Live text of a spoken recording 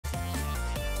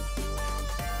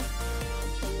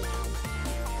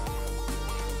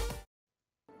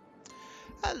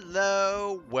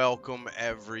Hello, welcome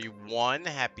everyone.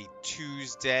 Happy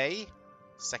Tuesday.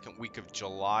 Second week of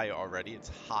July already. It's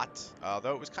hot,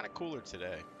 although it was kind of cooler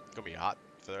today. It's gonna be hot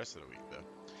for the rest of the week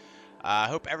though. I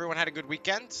hope everyone had a good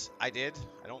weekend. I did.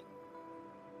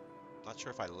 Not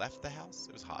sure if I left the house.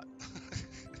 It was hot.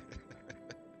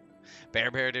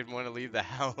 Bear didn't want to leave the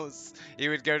house. He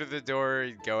would go to the door,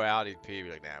 he'd go out, he'd pee, he'd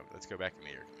be like, nah, let's go back in the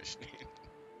air conditioning.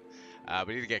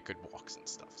 We need to get good walks and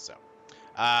stuff, so.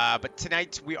 But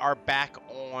tonight we are back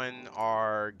on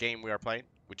our game we are playing,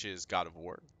 which is God of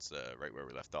War. It's right where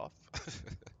we left off.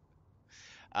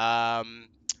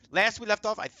 Last we left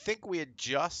off, I think we had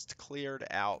just cleared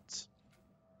out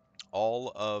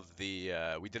all of the,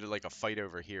 we did like a fight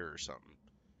over here or something.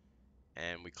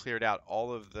 And we cleared out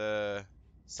all of the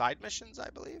side missions, I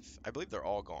believe. I believe they're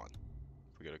all gone.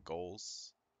 If we go to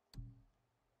goals.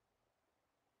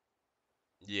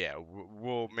 Yeah,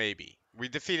 well, maybe. We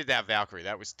defeated that Valkyrie.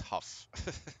 That was tough.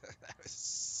 That was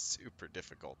super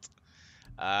difficult.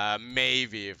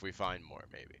 Maybe if we find more,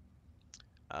 maybe.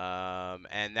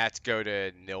 And that's go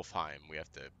to Nilfheim. We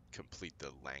have to complete the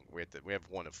we have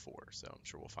 1 of 4, so I'm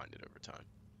sure we'll find it over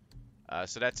time.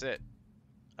 So that's it.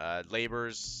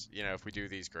 Labors, you know, if we do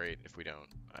these, great. If we don't,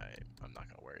 I'm not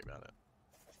gonna worry about it.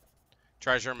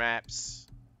 Treasure maps.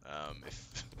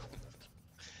 If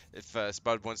if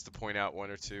Spud wants to point out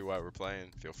 1 or 2 while we're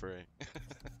playing, feel free.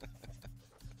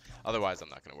 Otherwise, I'm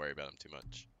not going to worry about them too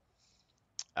much.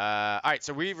 Alright,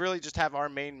 so we really just have our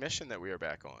main mission that we are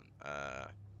back on.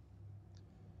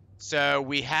 So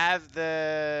we have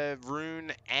the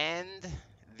rune and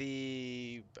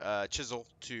the chisel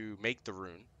to make the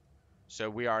rune. So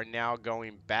we are now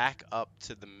going back up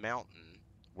to the mountain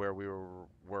where we were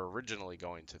originally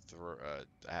going to throw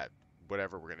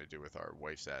whatever we're going to do with our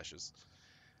wife's ashes.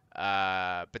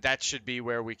 But that should be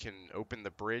where we can open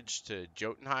the bridge to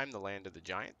Jotunheim, the land of the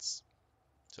giants.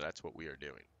 So that's what we are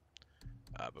doing.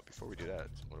 But before we do that,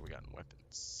 what do we got in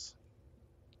weapons?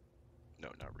 No,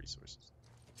 not resources.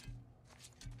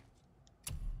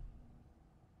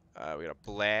 We got a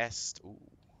blast. Ooh,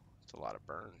 it's a lot of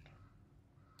burn.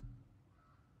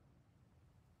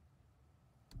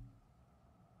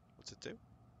 What's it do?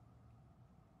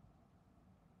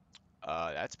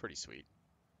 That's pretty sweet.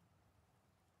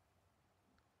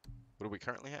 What do we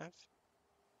currently have?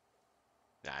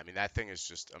 Nah, I mean, that thing is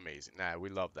just amazing. Nah, we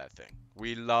love that thing.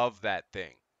 We love that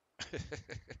thing.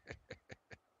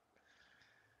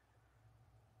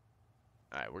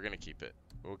 Alright, we're gonna keep it.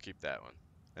 We'll keep that one.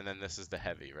 And then this is the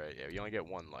heavy, right? Yeah, you only get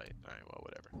 1 light. Alright, well,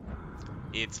 whatever.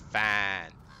 It's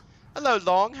fine. Hello,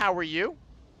 Long. How are you?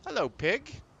 Hello,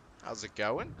 Pig. How's it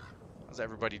going? How's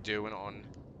everybody doing on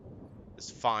this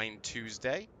fine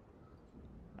Tuesday?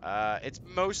 It's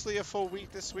mostly a full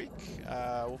week this week.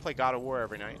 We'll play God of War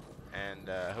every night, and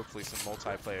hopefully some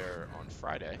multiplayer on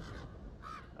Friday.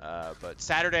 But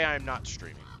Saturday I'm not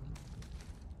streaming.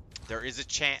 There is a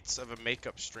chance of a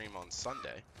makeup stream on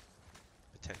Sunday,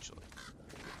 potentially,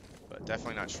 but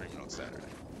definitely not streaming on Saturday.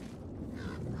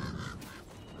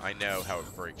 I know how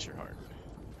it breaks your heart.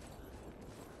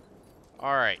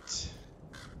 Alright.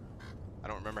 I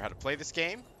don't remember how to play this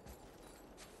game.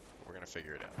 We're gonna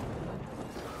figure it out.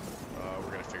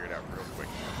 We're gonna figure it out real quick.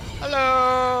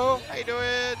 Hello! How you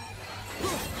doing?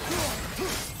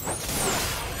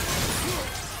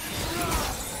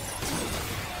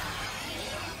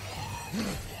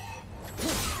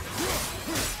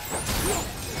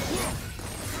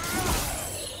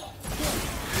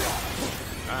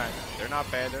 Alright, they're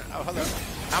not bad. Oh, hello.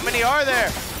 How many are there?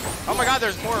 Oh my god,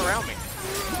 there's more around me.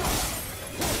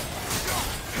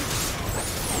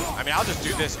 I mean, I'll just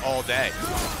do this all day.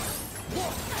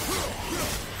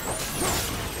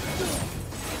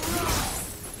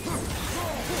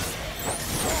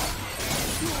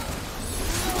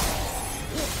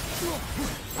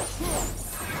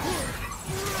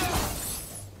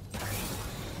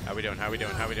 How we doing? How we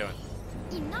doing? How we doing?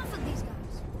 Enough of these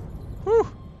guys. Whew.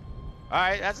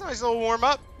 Alright, that's a nice little warm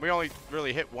up. We only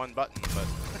really hit 1 button, but...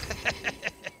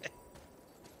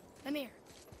 Amir,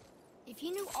 if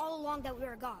you knew all along that we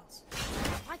were gods,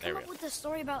 why come up with this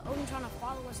story about Odin trying to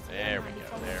follow us to There we Jotunheim go,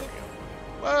 before there we did? go.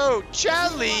 Whoa,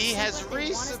 Jelly has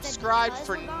resubscribed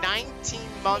for 19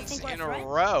 months in a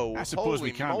row. I suppose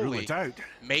Holy we can't moly. rule it out.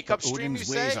 Makeup But stream, you Odin's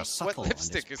say? ways are What subtle and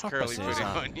lipstick his is Curly purposes putting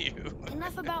are- on you?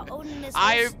 Enough about Odin and his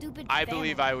whole stupid I family.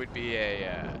 believe I would be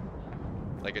a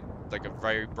like a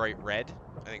very bright red.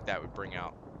 I think that would bring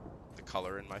out the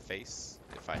color in my face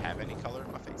if I have any color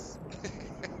in my face.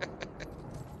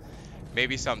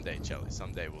 Maybe someday, Jelly.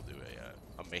 Someday we'll do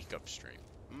a makeup stream.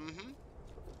 Mm-hmm.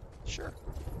 Sure.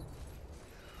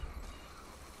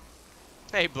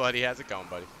 Hey, Bloody. How's it going,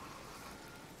 buddy?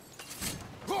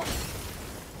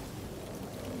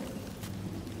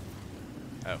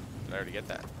 Did I already get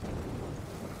that?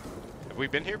 Have we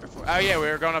been here before? Oh yeah, we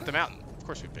were going up the mountain. Of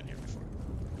course we've been here before.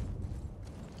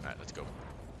 Alright, let's go.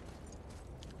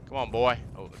 Come on, boy.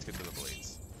 Oh, let's get to the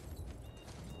blades.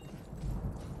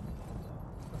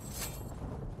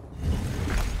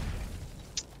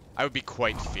 I would be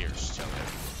quite fierce, Jelly. I'd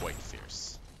be quite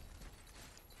fierce.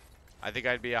 I think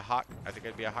I'd be a hot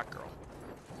girl.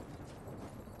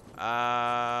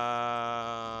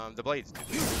 The blades.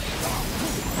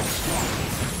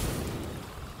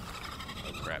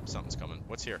 Oh crap, something's coming.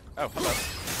 What's here? Oh, hello.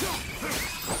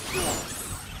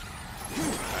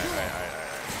 Alright.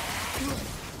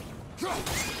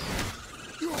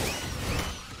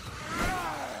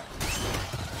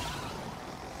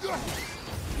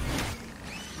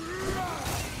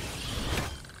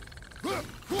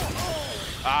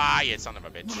 Ah, you son of a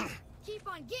bitch. Keep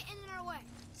on getting in our way.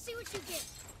 See what you get.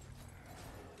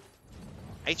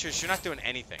 Atreus, you're not doing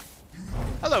anything.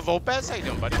 Hello, Volpez. How you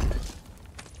doing, buddy?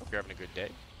 Hope you're having a good day.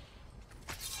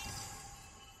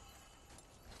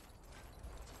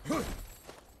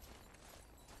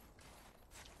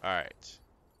 Alright.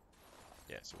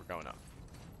 Yeah, so we're going up.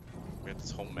 We got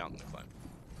this whole mountain to climb.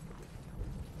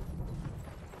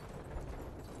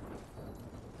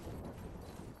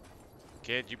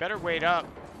 Kid, you better wait up.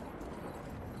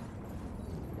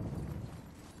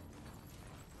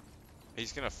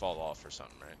 He's gonna fall off or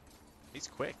something, right? He's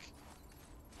quick.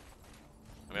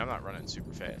 I mean, I'm not running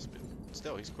super fast, but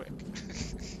still, he's quick.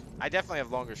 I definitely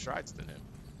have longer strides than him.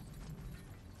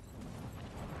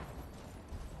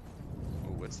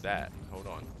 Oh, what's that? Hold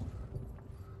on.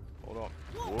 Hold on.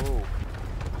 Whoa.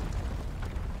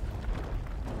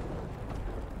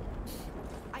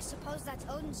 I suppose that's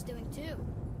Odin's doing too.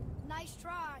 Nice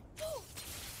try.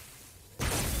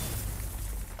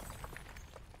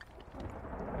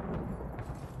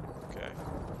 Okay.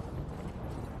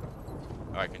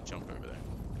 Oh, I can jump over there.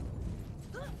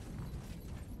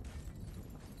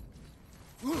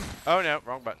 Oh no,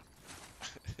 wrong button.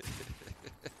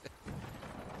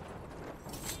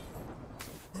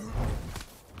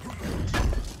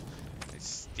 A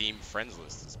Steam friends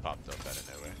list has popped up out of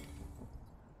nowhere.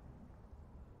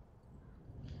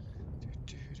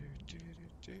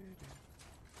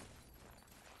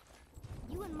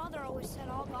 You and Mother always said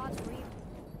all gods were evil.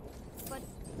 But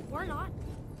we're not.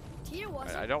 Tyr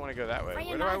wasn't. I don't want to go that way. Freya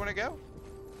Where do I want to go?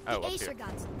 Oh, the up Aesir here.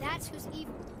 gods, that's who's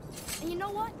evil. And you know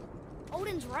what?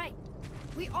 Odin's right.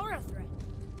 We are a threat.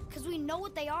 Because we know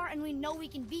what they are and we know we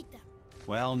can beat them.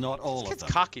 Well, not all This of kid's them.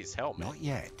 cocky as hell, man. Not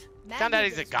yet. Found out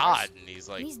he's a god, and he's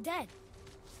like, And he's dead.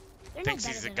 They're thinks no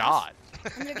better he's a than god.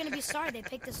 us, and they're gonna be sorry they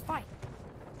picked this fight.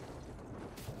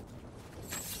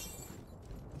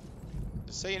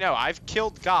 Just so you know, I've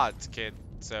killed gods, kid.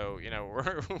 So, you know,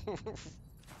 we're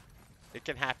it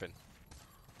can happen.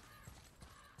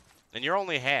 And you're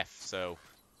only half, so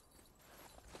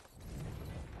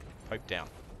pipe down.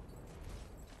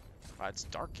 Wow, it's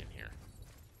dark in here.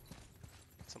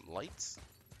 Some lights.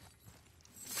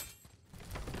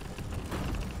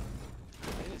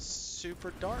 It is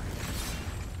super dark. I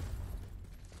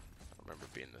don't remember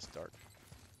it being this dark.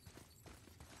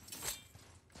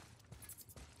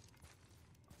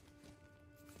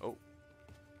 Oh.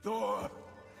 Thor!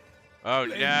 Oh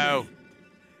no!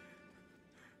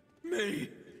 Me!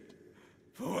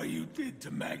 For what you did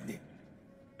to Magni.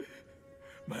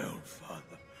 My own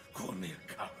father called me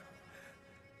a coward.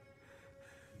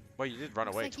 Well, you did run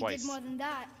away Looks like twice. you did more than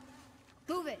that.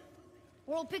 Move it,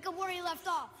 or we'll pick up where he left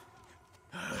off.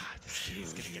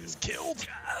 He's gonna get us killed.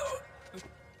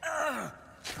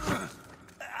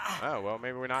 Oh, well,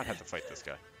 maybe we not have to fight this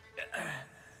guy.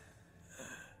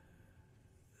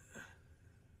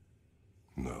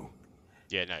 No,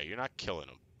 Yeah, no, you're not killing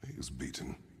him. he is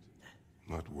beaten.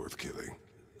 Not worth killing.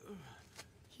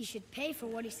 He should pay for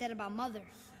what he said about Mother.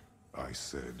 I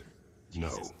said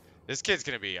Jesus. no. This kid's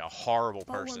gonna be a horrible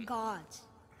But we're person. gods.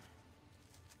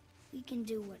 We can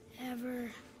do whatever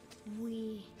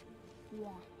we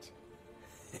want.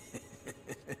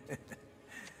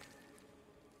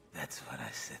 That's what I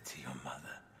said to your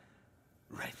mother,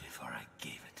 right before I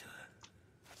gave it to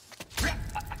her.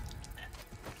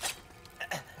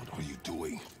 What are you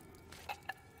doing?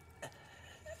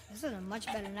 This is a much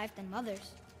better knife than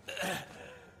Mother's.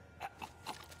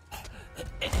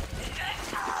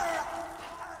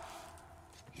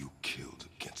 You killed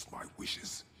against my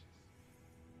wishes.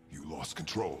 You lost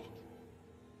control.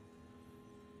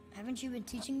 Haven't you been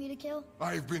teaching me to kill?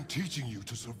 I've been teaching you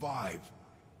to survive.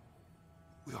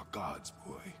 We are gods,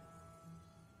 boy.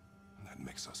 And that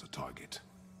makes us a target.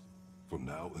 From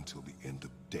now until the end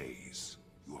of days,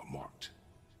 you are marked.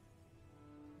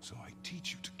 So I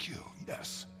teach you to kill,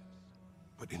 yes.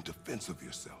 But in defense of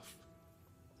yourself.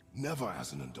 Never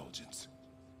as an indulgence.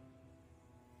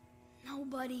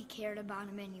 Nobody cared about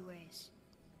him anyways.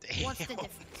 What's the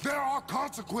difference? There are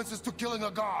consequences to killing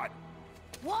a god!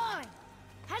 Why?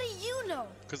 How do you know?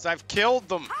 Because I've killed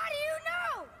them. How do you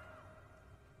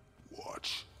know?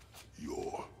 Watch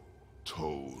your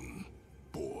tone,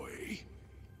 boy.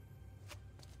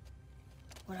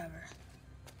 Whatever.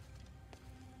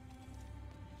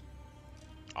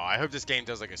 Oh, I hope this game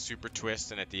does like a super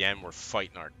twist and at the end we're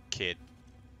fighting our kid.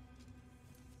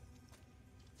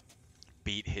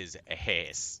 Beat his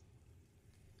ass.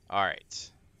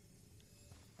 Alright.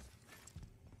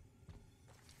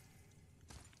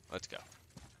 Let's go.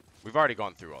 We've already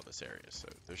gone through all this area, so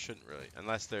there shouldn't really...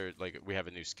 Unless they're, like, we have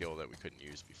a new skill that we couldn't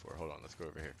use before. Hold on, let's go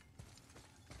over here.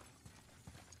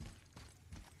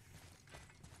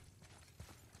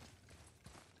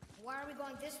 Why are we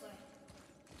going this way?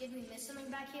 Did we miss something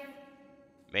back here?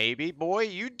 Maybe, boy.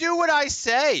 You do what I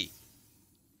say!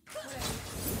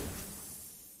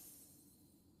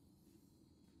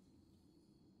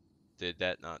 Did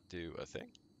that not do a thing?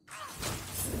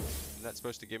 Isn't that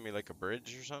supposed to give me, like, a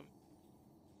bridge or something?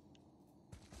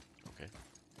 Okay.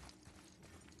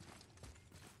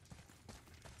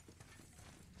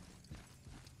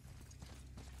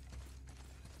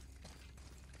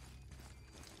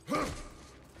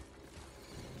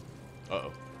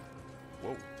 Uh-oh.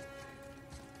 Whoa.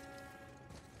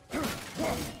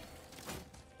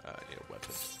 I need a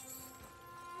weapon.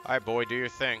 Alright, boy, do your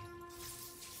thing.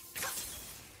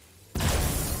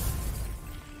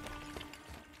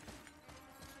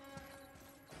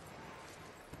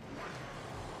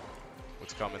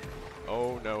 What's coming?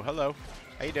 Oh, no. Hello.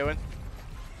 How you doing?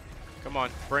 Come on.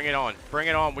 Bring it on. Bring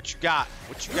it on. What you got?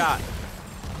 What you got?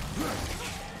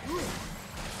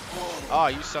 Oh,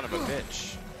 you son of a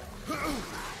bitch.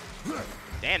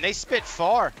 Damn, they spit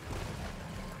far.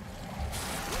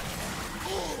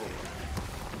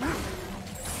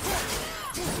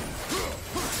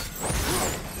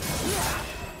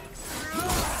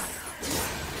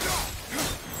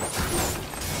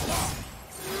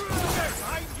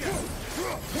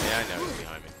 Yeah, I know he's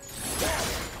behind me.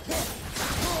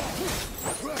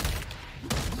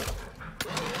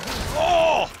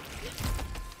 Oh!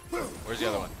 Where's the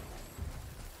other one?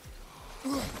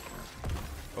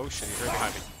 Oh shit, he's right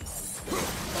behind me.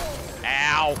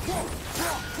 Ow!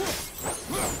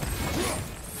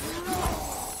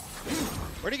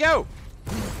 Where'd he go?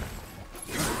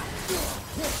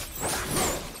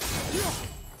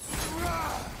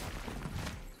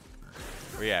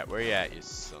 Where you at? Where you at, you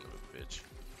son of a bitch?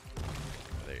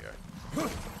 Oh, there you are.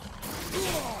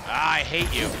 Ah, I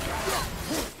hate you.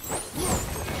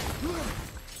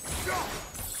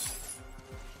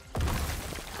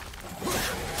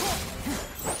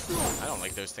 I don't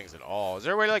like those things at all. Is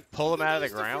there a way to like pull them out of the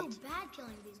ground? I feel bad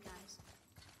killing these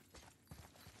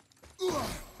guys.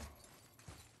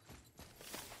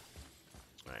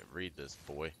 Alright, read this,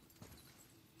 boy.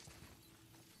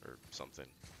 Or something.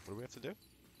 What do we have to do?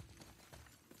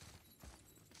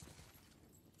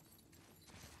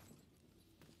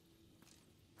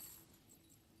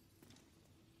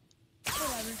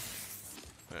 Whatever.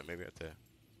 Alright, maybe I have to...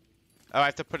 Oh, I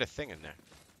have to put a thing in there.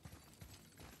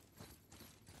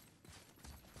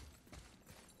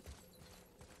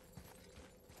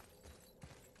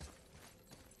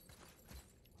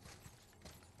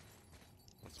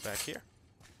 What's back here?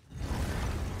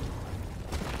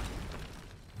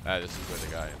 Ah, this is where the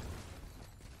guy is.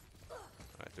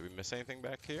 Alright, did we miss anything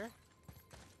back here?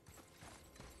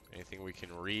 Anything we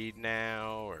can read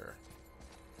now, or...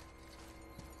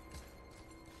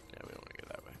 Yeah, we don't want to go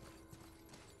that way.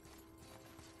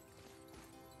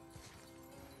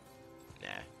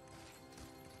 Nah.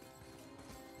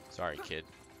 Sorry, kid.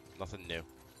 Nothing new.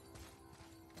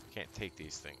 Can't take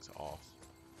these things off.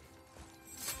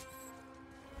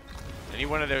 Any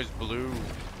one of those blue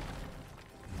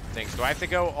things. Do I have to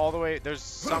go all the way? There's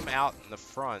some out in the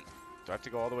front. Do I have to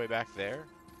go all the way back there?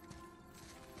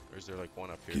 Or is there like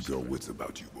one up here? Keep your wits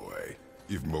about you, boy.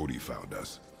 If Modi found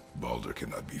us, Baldur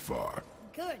cannot be far.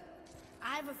 Good.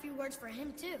 I have a few words for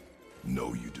him too.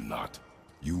 No, you do not.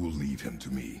 You will leave him to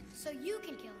me. So you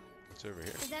can kill him. What's over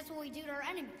here? Because that's what we do to our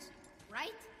enemies,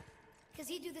 right? Because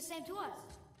he'd do the same to us.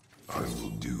 I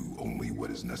will do only what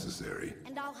is necessary.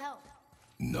 And I'll help.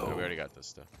 No. Oh, we already got this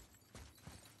stuff.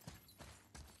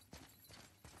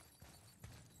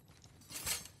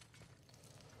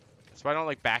 That's why I don't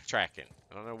like backtracking.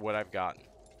 I don't know what I've gotten.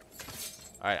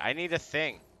 Alright, I need a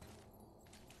thing.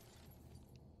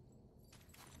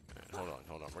 Right,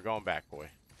 hold on. We're going back, boy.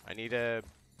 I need a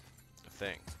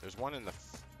thing. There's one in the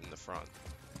front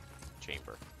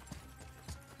chamber.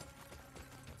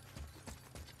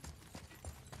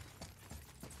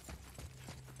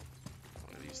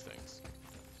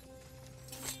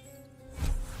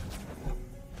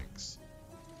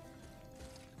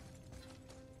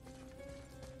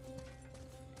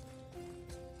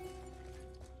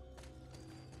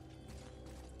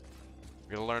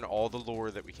 We're gonna learn all the lore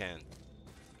that we can.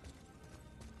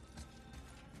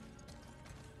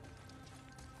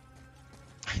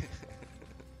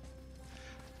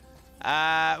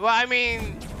 Well, I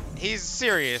mean, he's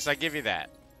serious. I give you that.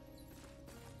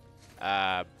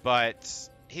 But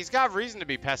he's got reason to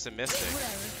be pessimistic.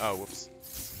 Oh, whoops.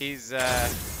 He's, I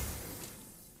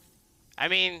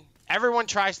mean, everyone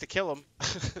tries to kill him.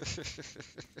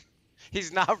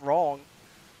 He's not wrong.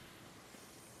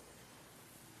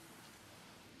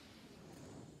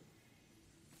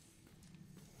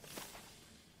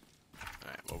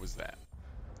 Alright, what was that?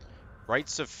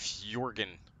 Rites of Fjorgen.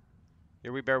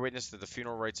 Here we bear witness to the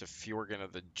funeral rites of Fjorgen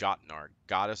of the Jotnar,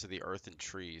 goddess of the earth and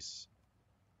trees.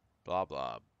 Blah,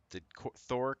 blah. Did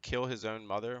Thor kill his own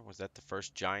mother? Was that the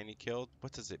first giant he killed?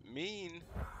 What does it mean?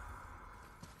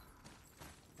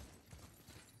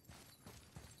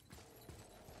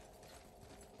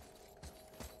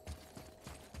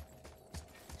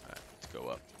 Alright, let's go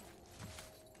up.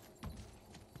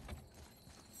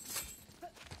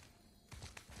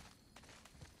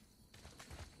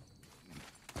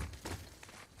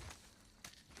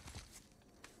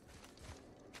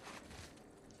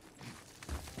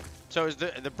 So is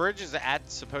the bridge is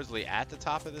supposedly at the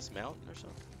top of this mountain or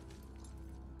something?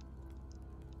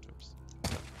 Oops.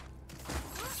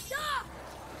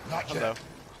 Not Hello. yet.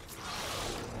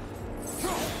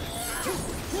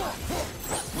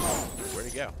 Where'd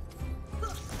he go?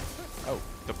 Oh,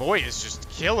 the boy is just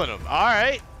killing him. All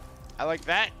right, I like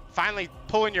that. Finally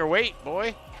pulling your weight,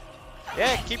 boy.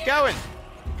 Yeah, keep going.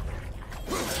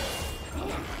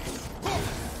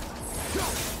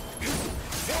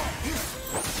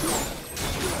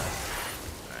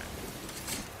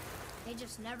 They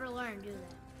just never learn, do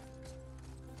they?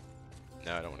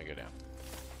 No, I don't want to go down.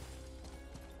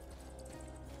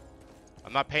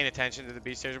 I'm not paying attention to the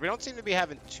beast station. We don't seem to be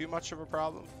having too much of a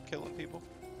problem killing people.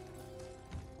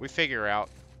 We figure out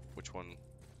which one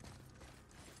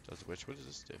does which. What does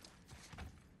this do?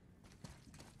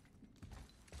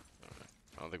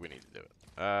 I don't think we need to do it.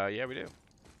 Yeah, we do.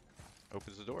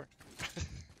 Opens the door.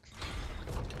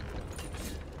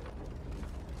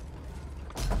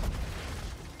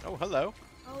 Oh, hello.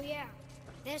 Oh yeah,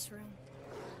 this room.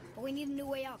 But we need a new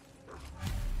way up.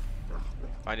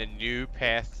 Find a new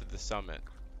path to the summit.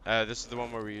 This is the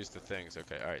one where we use the things.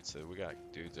 Okay, alright, so we got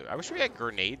dudes. I wish we had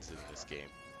grenades in this game.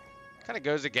 Kind of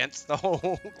goes against the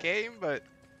whole game, but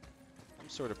some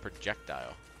sort of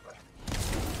projectile.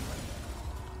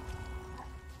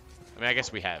 I mean, I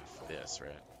guess we have this,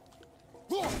 right?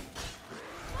 I'm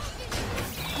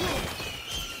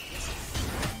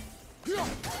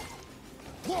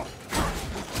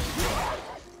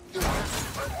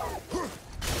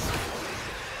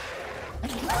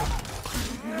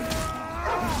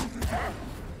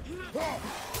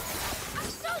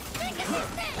so sick of this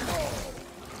thing!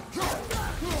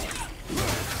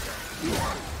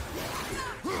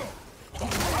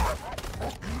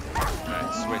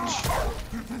 Alright, switch.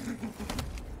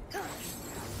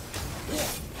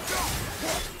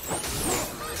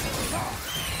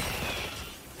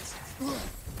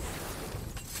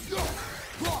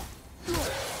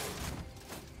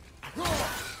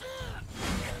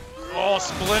 Oh,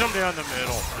 split them down the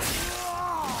middle.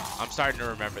 I'm starting to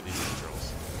remember these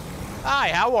intros. Hi,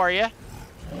 how are you?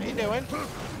 What are you doing?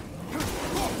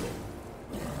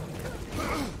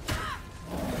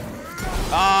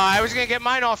 I was gonna get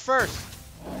mine off first.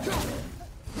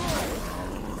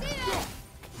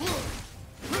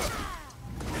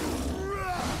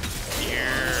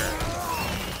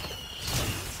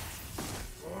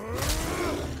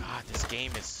 God, this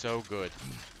game is so good.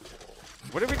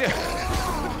 What did we do?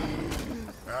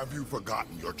 Have you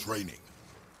forgotten your training?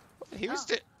 He was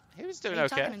doing Are you okay.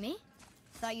 talking to me?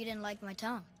 Thought you didn't like my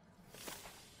tongue.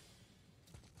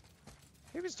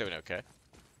 He was doing okay.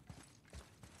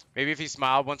 Maybe if he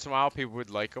smiled once in a while, people would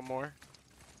like him more.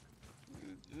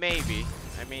 Maybe.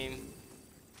 I mean,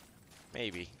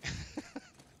 maybe.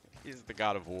 He's the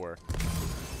god of war.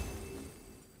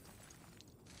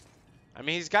 I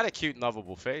mean, he's got a cute and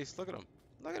lovable face. Look at him.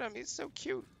 Look at him. He's so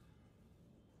cute.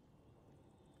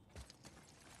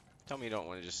 Tell me you don't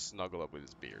want to just snuggle up with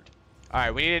his beard.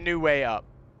 Alright, we need a new way up.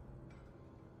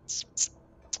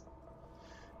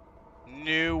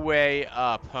 New way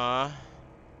up, huh?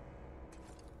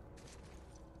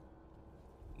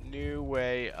 New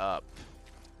way up.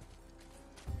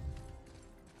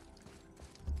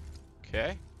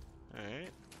 Okay.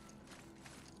 Alright.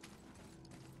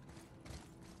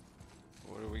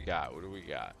 What do we got? What do we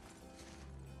got?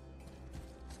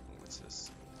 What's this?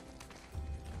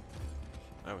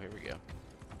 Oh, here we go.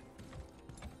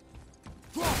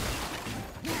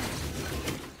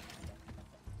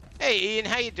 Hey, Ian,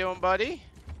 how you doing, buddy?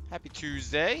 Happy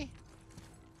Tuesday.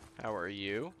 How are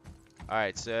you? All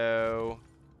right, so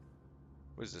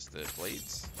what is this? The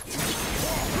blades?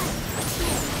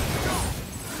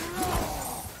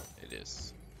 It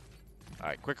is. All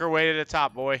right, quicker way to the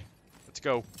top, boy. Let's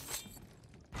go.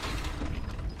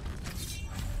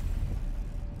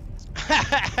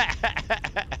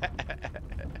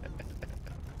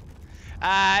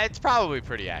 It's probably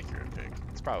pretty accurate, Pig.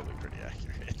 It's probably pretty accurate.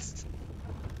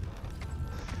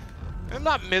 I'm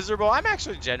not miserable. I'm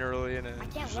actually generally in a I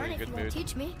can't usually learn if good you won't mood.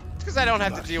 teach me. It's because I don't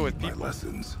have to deal with My people.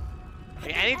 lessons.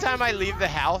 Like, anytime I leave the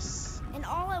house, And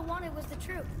all I wanted was the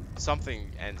truth. something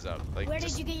ends up. Like, Where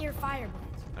just, did you get your fire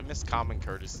blades? I miss common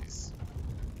courtesies.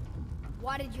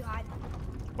 Why did you hide them?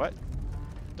 What?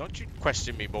 Don't you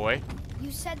question me, boy.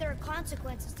 You said there are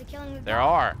consequences to killing the There dog.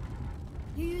 are.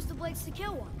 You used the blades to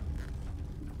kill one.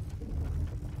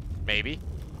 Maybe.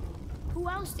 Who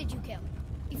else did you kill?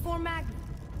 Before Magnum?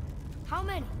 How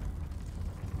many?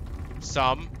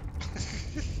 Some.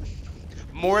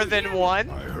 More than one?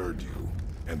 I heard you,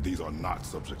 and these are not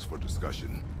subjects for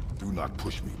discussion. Do not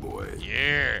push me, boy.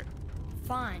 Yeah.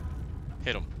 Fine.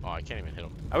 Hit him. Oh, I can't even hit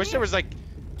him. I wish there was like,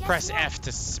 Guess press what? F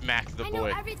to smack the I know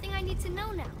boy. everything I need to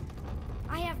know now.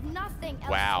 I have nothing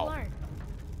else Wow. to learn.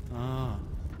 Ah,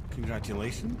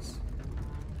 congratulations.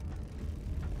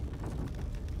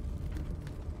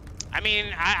 I mean,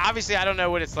 obviously I don't know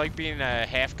what it's like being a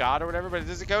half god or whatever, but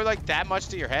does it go like that much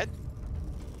to your head?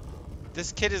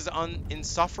 This kid is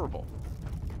insufferable.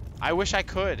 I wish I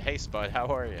could. Hey, Spud, how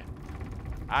are you?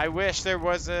 I wish there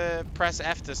was a press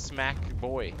F to smack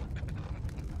boy.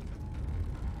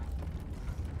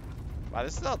 Wow,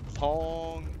 this is a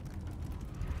long...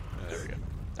 there we go.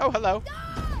 Oh, hello.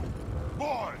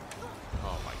 Boy!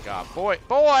 Oh my god. Boy,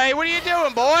 what are you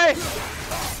doing, boy?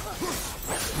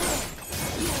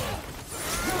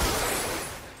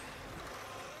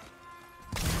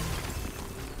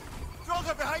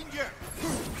 Frogger behind you!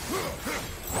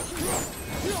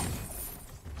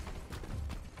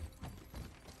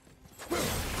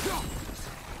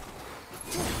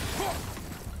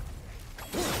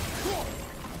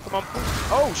 Come on.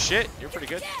 Oh, shit. You're pretty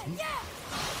good. Yeah!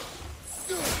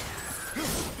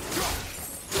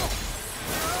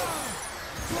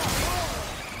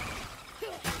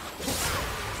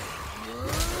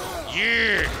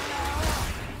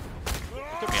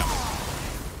 Look at me.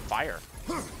 Fire.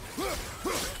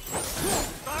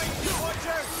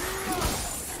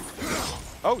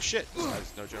 Oh, shit.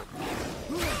 That's no joke.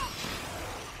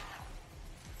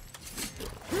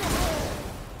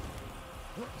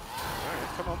 Alright,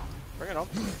 come on. Bring it on.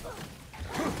 Bring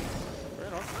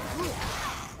it on.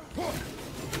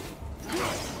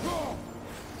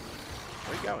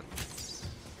 Where are you going?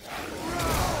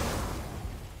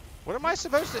 What am I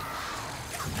supposed to...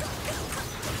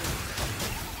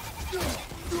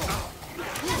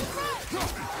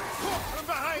 From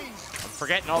behind! I'm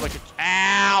forgetting all the...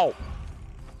 Ow!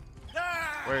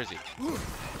 Where is he?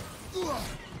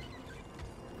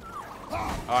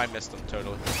 Oh, I missed him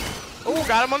totally. Oh,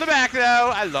 got him on the back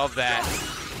though. I love that.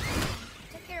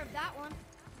 Took care of that one.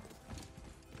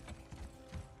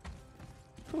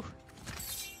 Whew.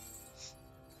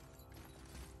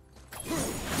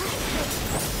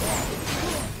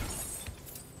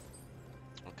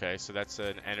 Okay, so that's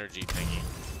an energy thingy.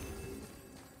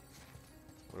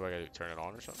 What do I gotta do? Turn it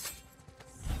on or something?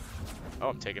 Oh,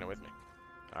 I'm taking it with me.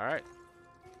 All right.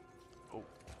 Oh.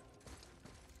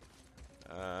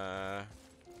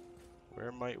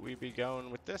 Where might we be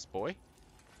going with this, boy?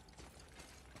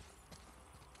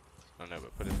 Oh no,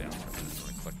 but put it down. I just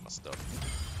want to collect my stuff.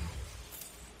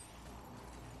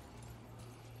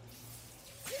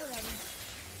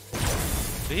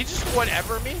 Did he just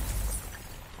whatever me?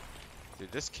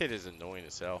 Dude, this kid is annoying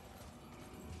as hell.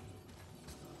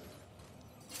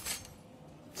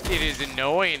 This kid is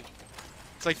annoying.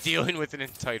 It's like dealing with an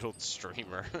entitled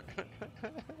streamer.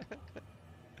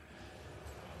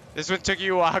 This one took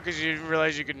you a while because you didn't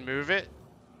realize you could move it?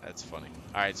 That's funny.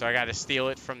 Alright, so I gotta steal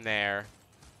it from there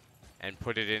and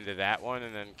put it into that one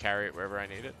and then carry it wherever I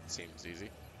need it. Seems easy.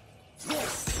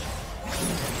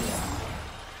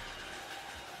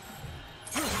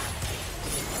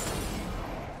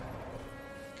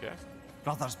 Okay.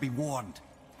 Brothers, be warned.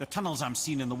 The tunnels I'm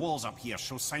seeing in the walls up here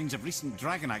show signs of recent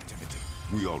dragon activity.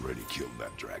 We already killed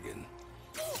that dragon.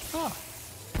 Oh,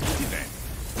 did you then?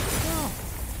 Oh,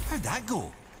 how'd that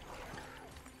go?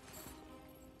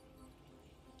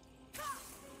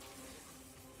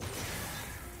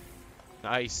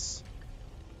 Nice.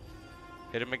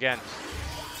 Hit him again.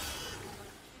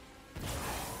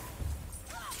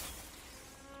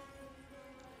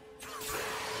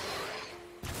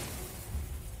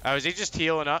 Oh, is he just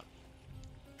healing up?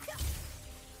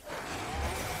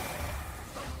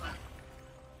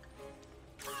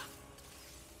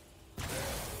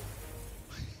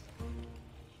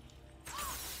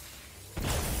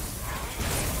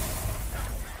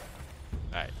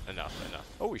 Alright, enough.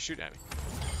 Oh, he's shooting at me.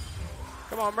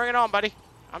 Come on, bring it on, buddy.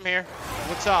 I'm here.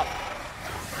 What's up?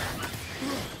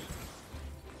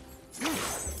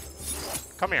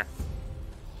 Come here.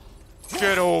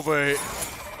 Get over it.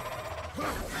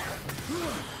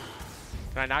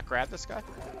 Can I not grab this guy?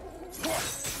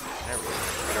 There we go.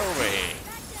 Get over here.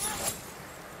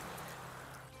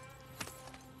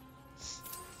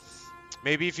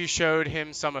 Maybe if you showed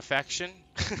him some affection.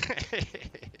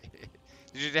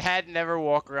 Did your dad never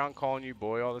walk around calling you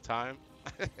boy all the time?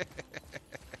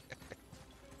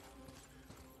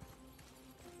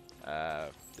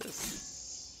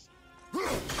 This...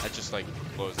 That just, like,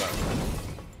 blows up.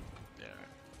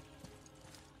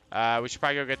 Yeah. We should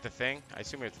probably go get the thing. I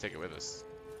assume we have to take it with us.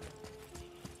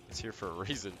 It's here for a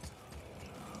reason.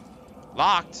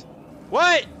 Locked?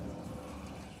 What?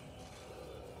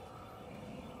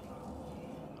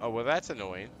 Oh, well, that's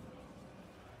annoying.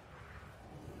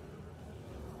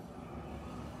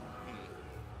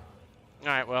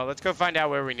 Alright, well, let's go find out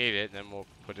where we need it, and then we'll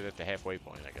put it at the halfway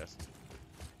point, I guess.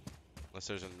 Unless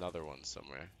there's another one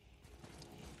somewhere.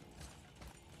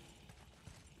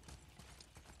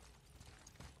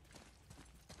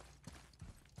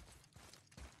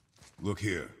 Look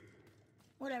here.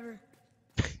 Whatever.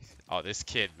 Oh, this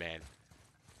kid, man.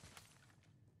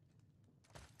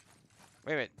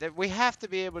 Wait a minute. We have to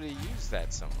be able to use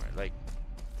that somewhere. Like...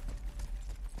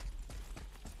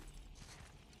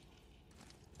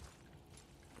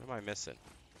 What am I missing?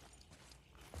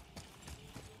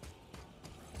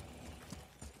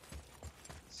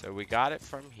 So we got it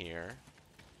from here.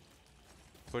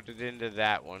 Put it into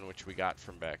that one, which we got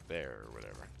from back there or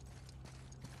whatever.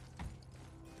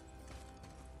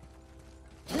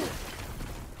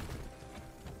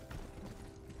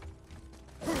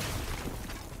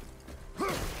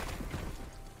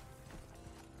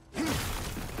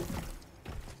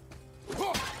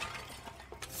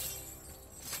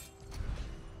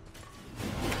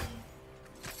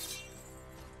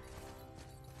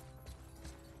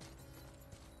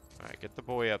 Get the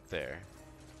boy up there.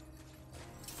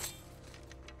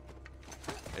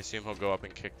 I assume he'll go up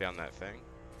and kick down that thing.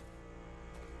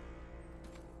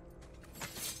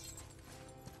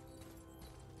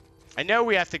 I know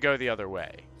we have to go the other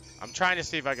way. I'm trying to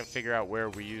see if I can figure out where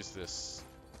we use this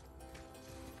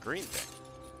green thing.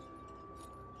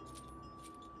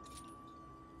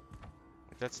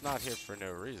 Like, that's not here for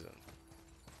no reason.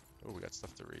 Oh, we got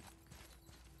stuff to read.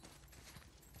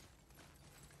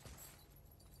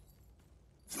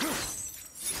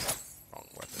 Wrong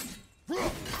weapon.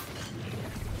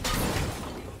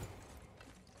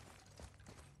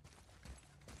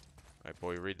 Alright,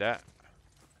 boy, read that.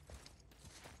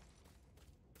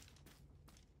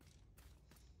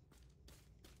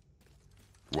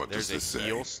 What does There's this a say?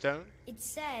 heal stone? It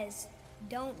says,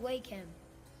 don't wake him.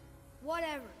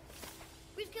 Whatever.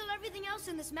 We've killed everything else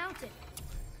in this mountain.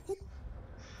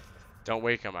 Don't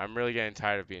wake him. I'm really getting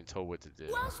tired of being told what to do.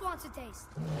 Who else wants a taste?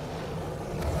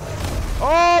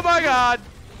 Oh my god!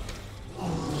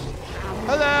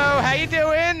 Hello, how you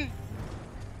doing?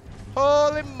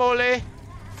 Holy moly.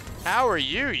 How are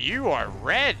you? You are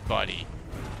red, buddy.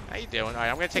 How you doing?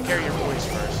 Alright, I'm gonna take care of your boys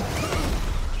first.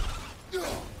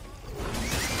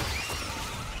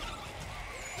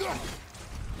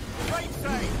 Right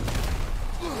side.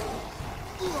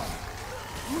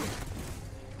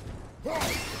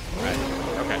 Right,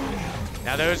 okay.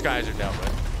 Now those guys are dealt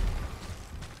with.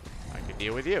 I can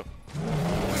deal with you.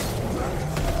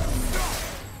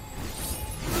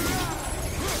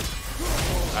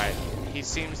 Alright, he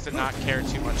seems to not care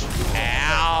too much.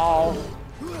 Ow!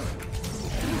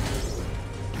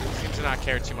 Seems to not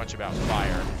care too much about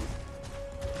fire.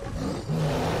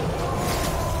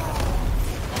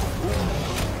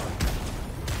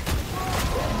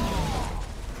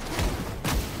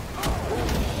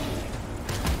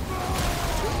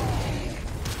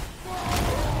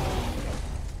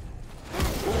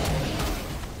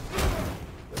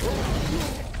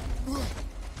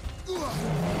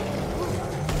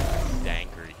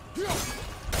 Dangry.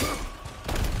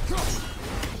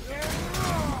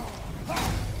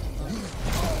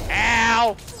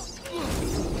 Ow!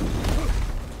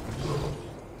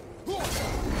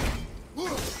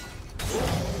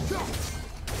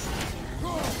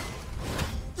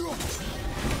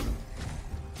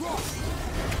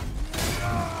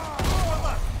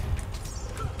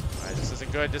 Alright, this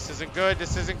isn't good, this isn't good,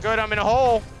 this isn't good. I'm in a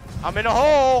hole. I'm in a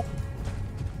hole.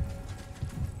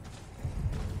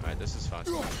 fine.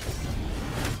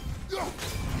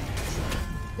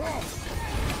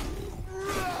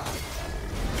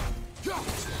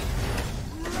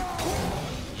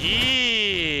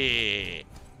 Yeah!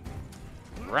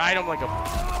 Ride him like a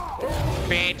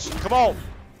bitch. Come on!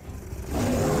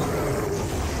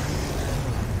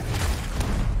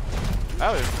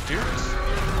 Oh, there's dudes.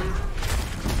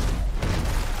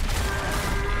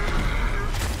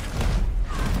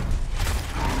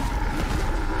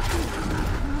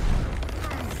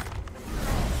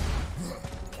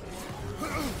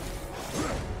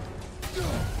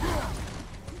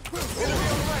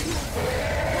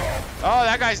 Oh,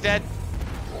 that guy's dead.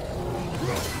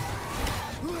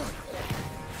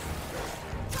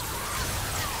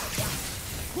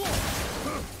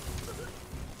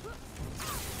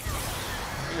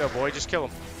 Here you go, boy. Just kill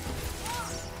him.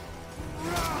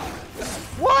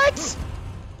 What?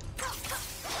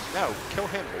 No, kill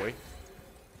him, boy.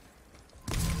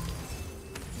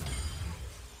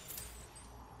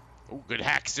 Oh, good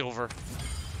hack silver.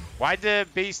 Why'd the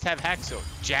beast have hack silver?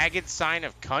 Jagged sign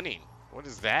of cunning. What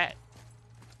is that?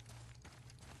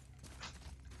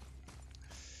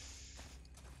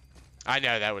 I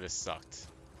know, that would have sucked.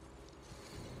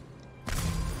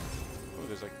 Oh,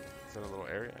 there's like, is that a little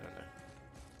area? I don't know.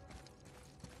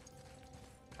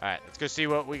 Alright, let's go see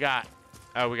what we got.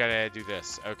 Oh, we gotta do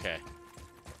this. Okay.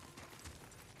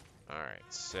 Alright,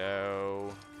 so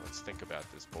let's think about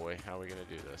this, boy. How are we gonna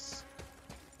do this?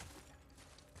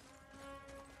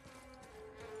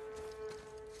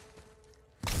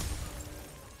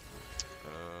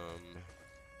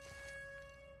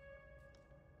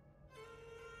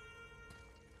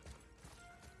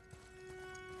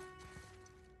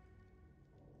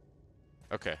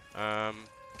 Okay,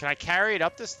 can I carry it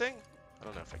up this thing? I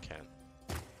don't know if I can.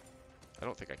 I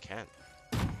don't think I can.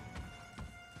 Do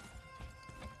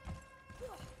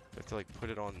I have to, like,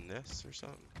 put it on this or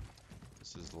something?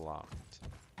 This is locked.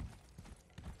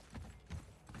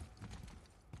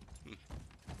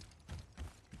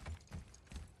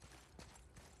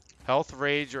 Health,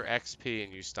 rage, or XP,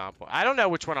 and you stomp on. I don't know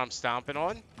which one I'm stomping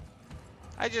on.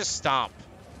 I just stomp.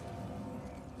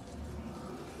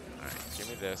 Alright, give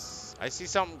me this. I see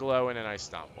something glowing and I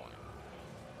stomp on it.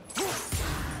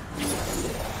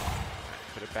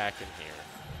 Put it back in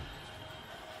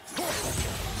here.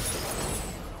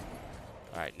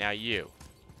 Alright, now you.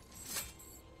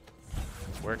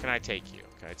 Where can I take you?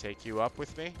 Can I take you up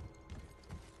with me?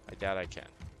 I doubt I can.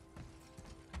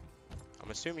 I'm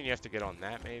assuming you have to get on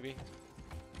that, maybe?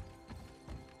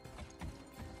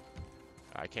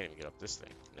 I can't even get up this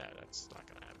thing. No, that's not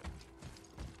gonna happen.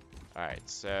 Alright,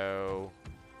 so...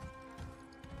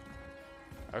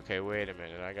 Okay, wait a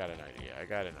minute. I got an idea. I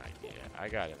got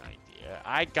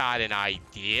an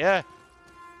idea.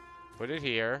 Put it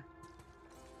here.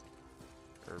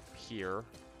 Or here.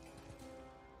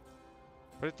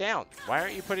 Put it down. Why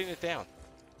aren't you putting it down?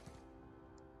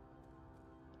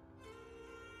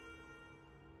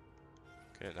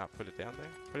 Can it not put it down there?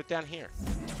 Put it down here.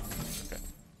 Okay.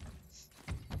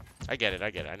 I get it.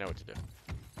 I know what to do.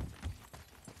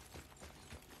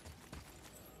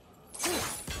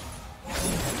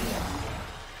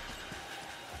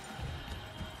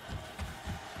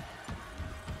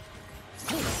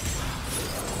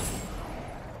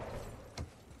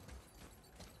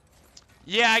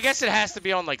 Yeah, I guess it has to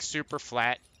be on, like, super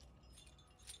flat.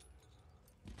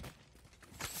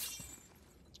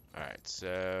 Alright,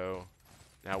 so...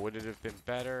 Now, would it have been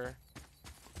better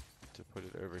to put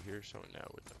it over here? So, no,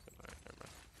 it wouldn't have been. Alright, never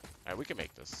mind. Alright, we can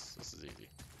make this. This is easy.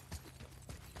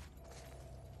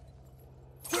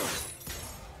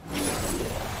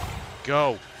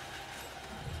 Go!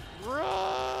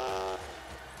 Run!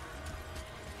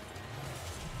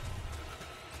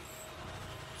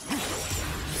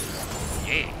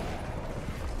 Yeah!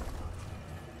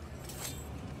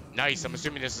 Nice, I'm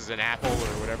assuming this is an apple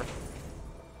or whatever.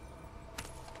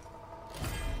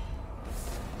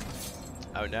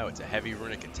 Oh no, it's a heavy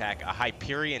runic attack. A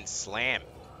Hyperion Slam.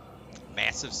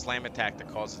 Massive slam attack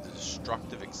that causes a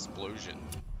destructive explosion.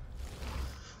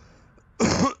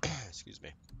 Excuse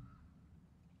me.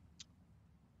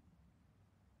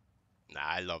 Nah,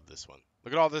 I love this one.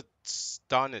 Look at all the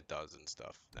stun it does and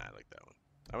stuff. Nah, I like that one.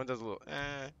 That one does a little,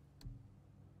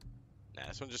 Nah,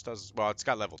 this one just does, well, it's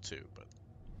got level 2, but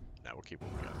nah, we'll keep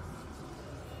what we got.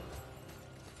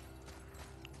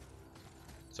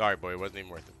 Sorry, boy, it wasn't even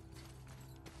worth it.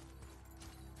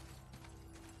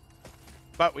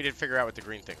 But we did figure out what the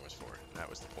green thing was for. And that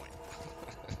was the point.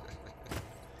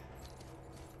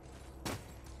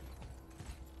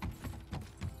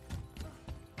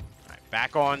 Alright,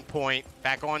 back on point.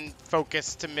 Back on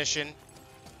focus to mission.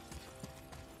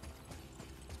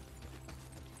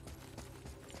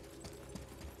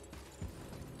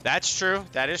 That's true.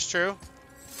 That is true.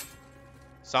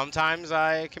 Sometimes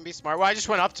I can be smart. Well, I just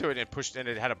went up to it and it pushed, and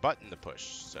it had a button to push.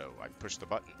 So I pushed the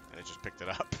button and it just picked it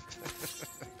up.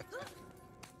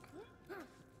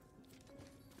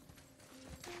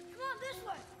 Come on, this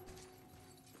way.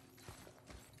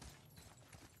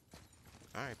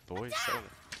 All right, boys. Settle it.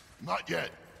 Not yet.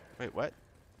 Wait, what?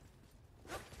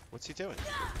 What's he doing?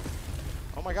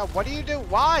 Oh my God! What do you do?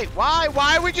 Why? Why?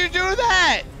 Why would you do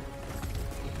that?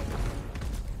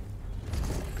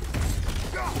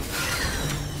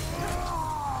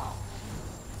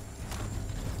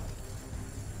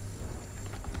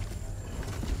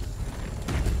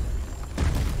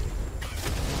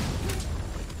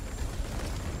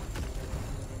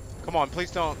 Come on,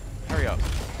 please don't. Hurry up.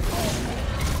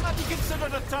 Have you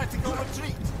considered a tactical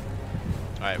retreat?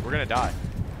 Alright, we're gonna die.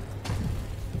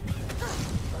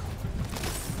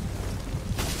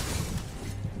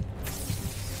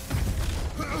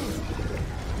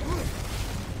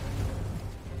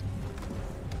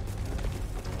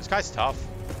 This guy's tough.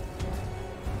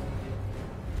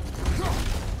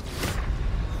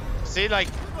 See, like,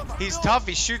 he's tough,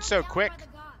 he shoots so quick.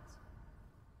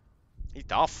 He's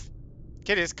tough.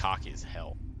 Kid is cocky as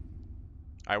hell.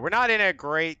 Alright, we're not in a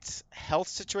great health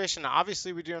situation.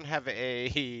 Obviously, we don't have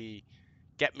a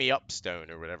get me up stone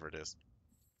or whatever it is.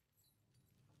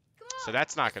 So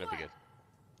that's not going to be good.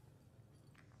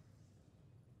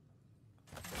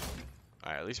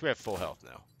 Alright, at least we have full health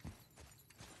now.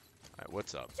 Alright,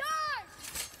 what's up?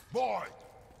 Boy!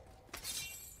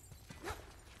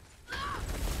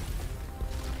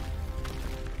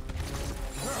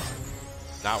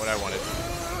 Not what I wanted.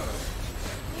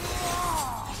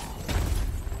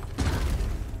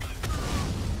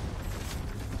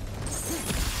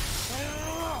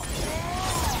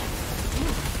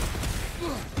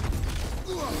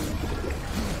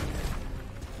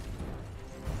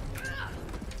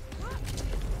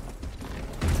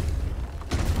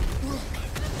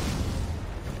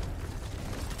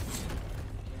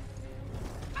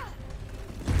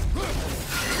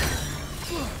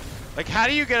 Like, how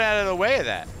do you get out of the way of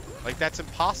that? Like, that's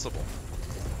impossible.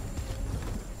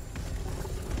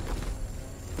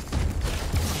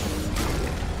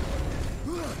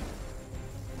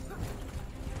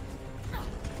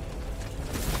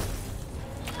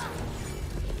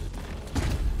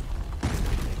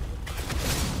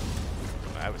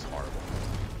 That was horrible.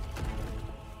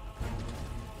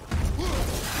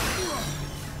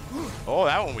 Oh,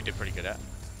 that one we did pretty good at.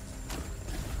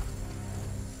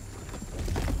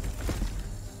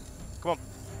 Come on.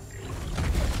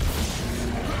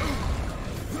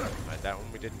 Alright, that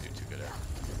one we didn't do too good at.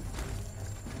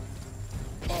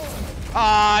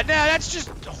 Ah, no, that's just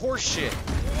horseshit.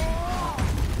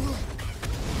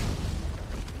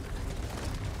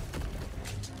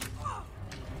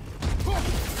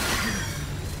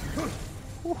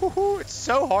 Woohoo, it's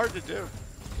so hard to do.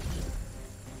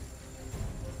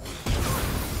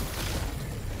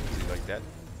 Is he like that?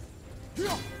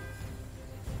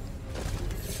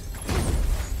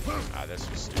 Ah, this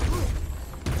was stupid.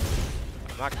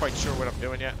 I'm not quite sure what I'm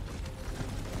doing yet.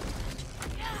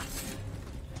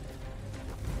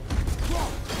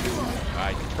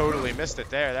 I totally missed it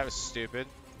there. That was stupid.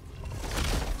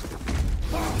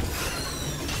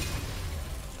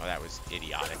 Oh, that was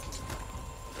idiotic.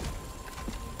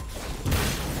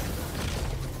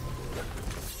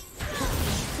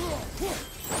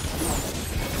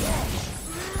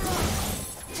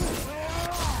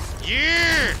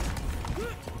 Yeah!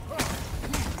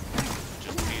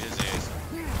 Just beat his ass.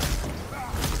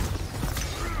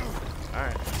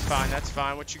 Alright, that's fine, that's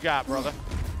fine. What you got, brother?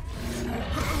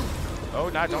 Oh,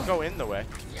 no, don't go in the way.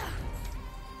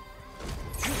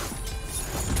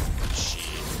 Shit.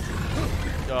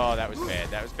 Oh, that was bad.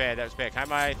 That was bad. That was bad. Can I have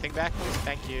my thing back, please?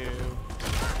 Thank you.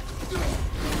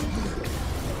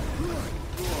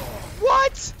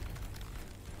 What?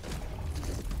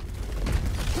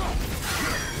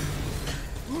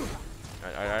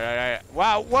 Alright.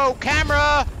 Wow, whoa,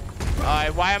 camera!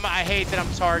 Why am I hate that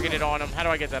I'm targeted on him. How do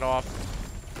I get that off?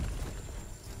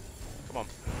 Come on.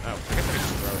 Oh, I guess I can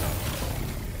just throw it up.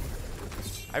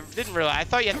 I didn't realize. I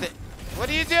thought you had to. What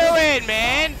are you doing,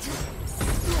 man?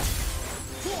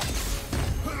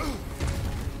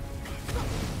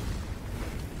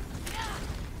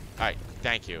 Alright,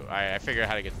 thank you. I figured out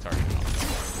how to get the target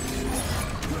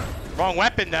off. Wrong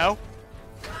weapon, though.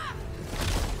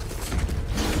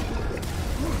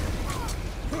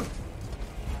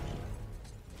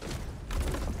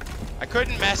 I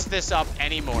couldn't mess this up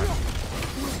anymore.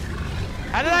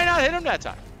 How did I not hit him that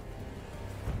time?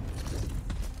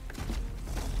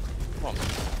 Come on.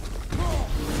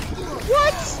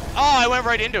 What? Oh, I went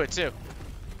right into it, too.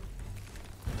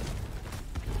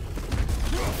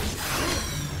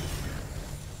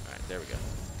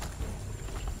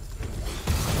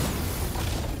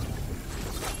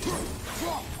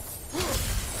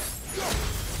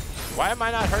 Why am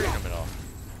I not hurting him at all?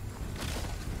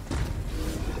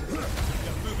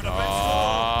 Oh,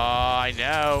 I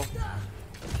know.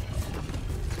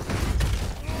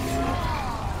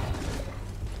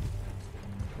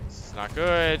 This is not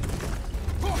good.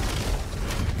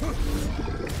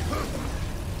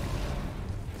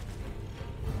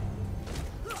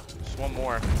 Just one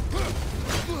more.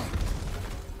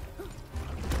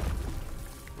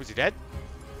 Was he dead?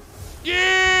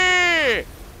 Yeah!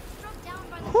 Struck down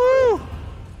by the Woo!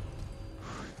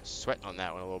 Sweating on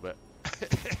that one a little bit.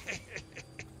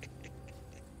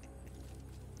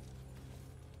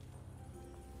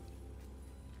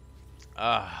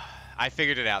 I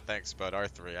figured it out. Thanks, bud.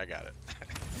 R3, I got it.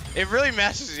 It really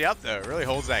messes you up, though. It really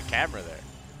holds that camera there.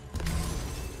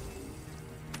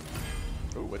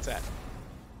 Ooh, what's that?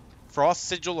 Frost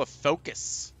Sigil of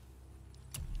Focus.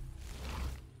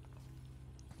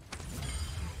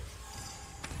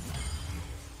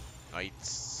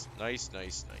 Nice. Nice,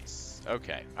 nice, nice.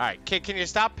 Okay. Alright, can you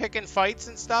stop picking fights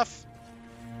and stuff?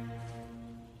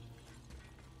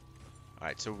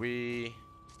 Alright, so we...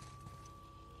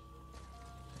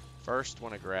 first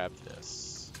want to grab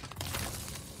this.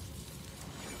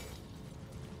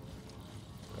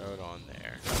 Throw it on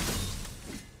there.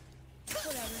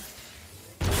 whatever.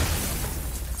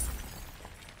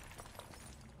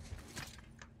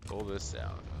 Pull this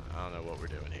out. I don't know what we're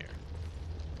doing here.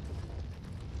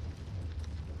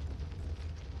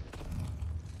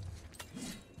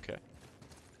 Okay.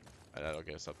 That'll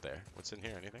get us up there. What's in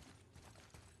here? Anything?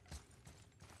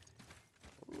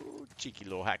 Ooh, cheeky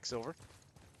little hack silver.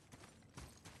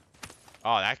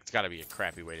 Oh, that's got to be a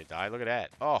crappy way to die. Look at that.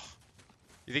 Oh.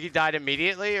 You think he died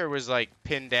immediately or was like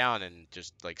pinned down and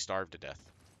just like starved to death?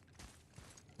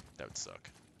 That would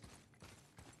suck.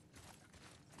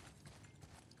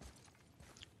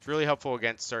 It's really helpful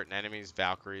against certain enemies.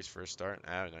 Valkyries for a start.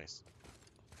 Oh, nice.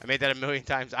 I made that a million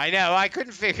times. I know. I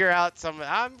couldn't figure out some.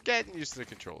 I'm getting used to the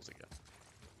controls again.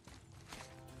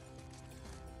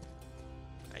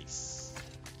 Nice.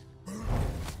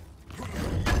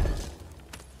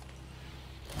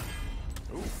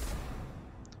 Ooh.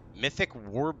 Mythic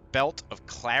War Belt of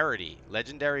Clarity.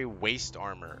 Legendary Waist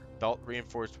Armor. Belt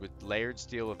reinforced with layered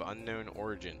steel of unknown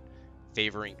origin.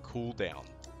 Favoring cooldown.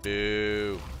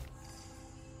 Boo.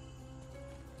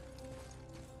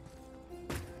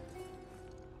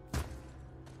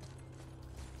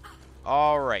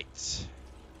 Alright.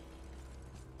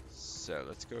 So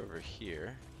let's go over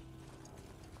here.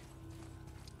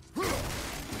 Have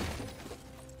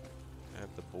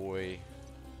the boy.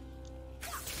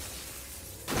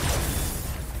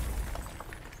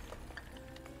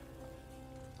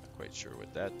 Not quite sure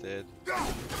what that did.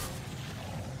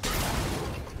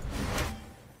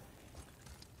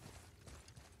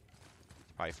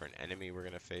 Probably for an enemy we're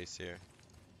gonna face here.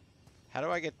 How do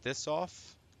I get this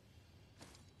off?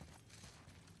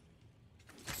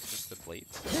 Just the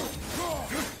plates.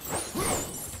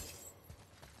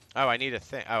 Oh, I need a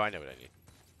thing. Oh, I know what I need.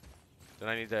 Then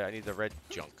I need the red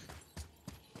junk.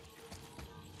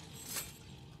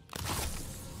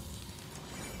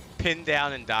 Pinned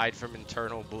down and died from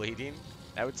internal bleeding.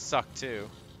 That would suck too.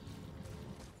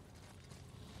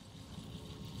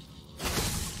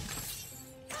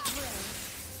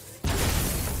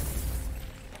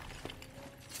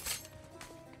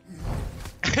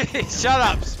 Shut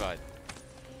up, Spud.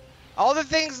 All the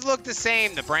things look the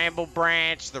same. The bramble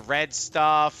branch, the red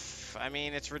stuff. I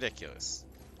mean, it's ridiculous.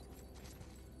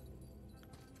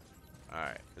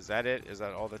 Alright, is that it? Is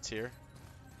that all that's here?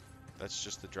 That's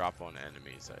just the drop on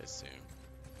enemies, I assume.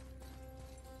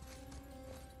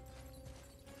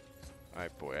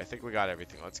 Alright, boy. I think we got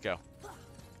everything. Let's go.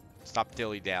 Stop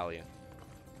dilly-dallying.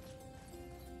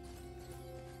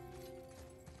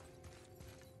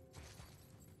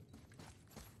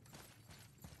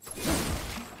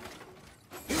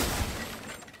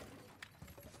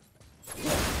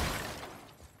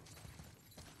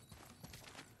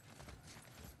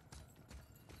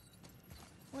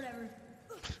 Whatever.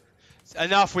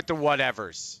 Enough with the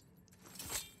whatevers.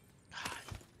 God.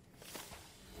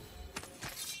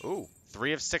 Ooh,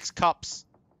 3 of 6 cups.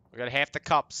 We got half the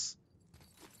cups.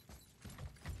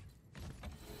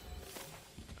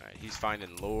 Alright, he's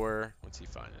finding lore. What's he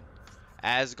finding?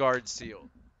 Asgard sealed.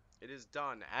 It is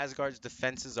done. Asgard's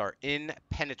defenses are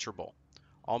impenetrable.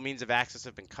 All means of access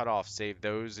have been cut off, save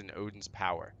those in Odin's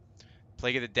power.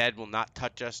 Plague of the Dead will not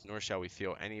touch us, nor shall we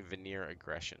feel any Vanir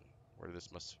aggression. Word of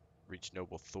this must reach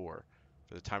noble Thor,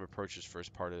 for the time approaches for his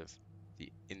part of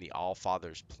the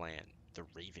All-Father's plan, the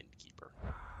Raven Keeper.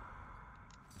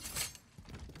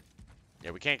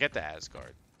 Yeah, we can't get to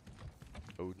Asgard.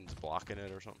 Odin's blocking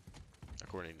it or something,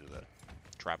 according to the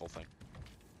travel thing.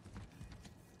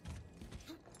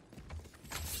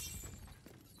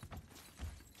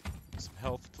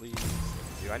 health, please.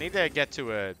 Thank you. I need to get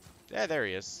to a... Yeah, there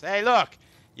he is. Hey, look!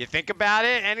 You think about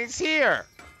it, and he's here!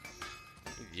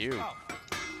 You. Oh,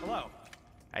 hello.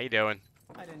 How you doing?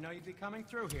 I didn't know you'd be coming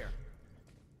through here.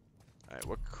 Alright,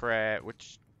 what crap...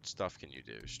 Which stuff can you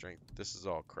do? Strength... This is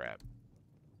all crap.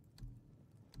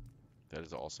 That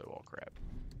is also all crap.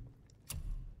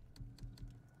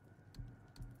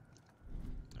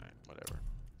 Alright, whatever.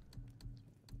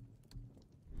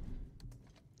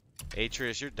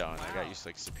 Atreus, you're done. I got you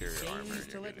like superior Jane armor. used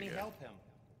to You're let good me to go. help him.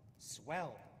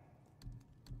 Swell.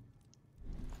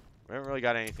 We haven't really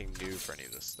got anything new for any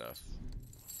of this stuff.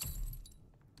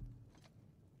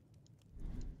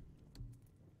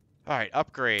 Alright,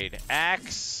 upgrade.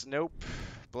 Axe, nope.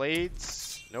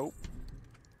 Blades, nope.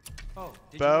 Oh,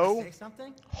 did Bow? you want to say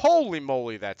something? Holy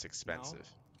moly, that's expensive.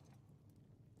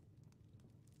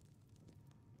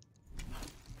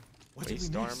 What did we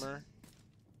Waist miss? armor.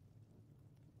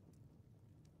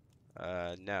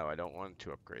 No, I don't want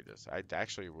to upgrade this. I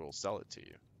actually will sell it to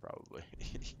you, probably.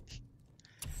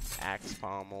 Axe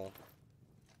pommel.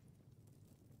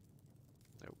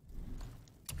 Nope.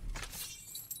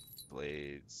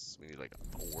 Blades. We need like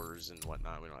oars and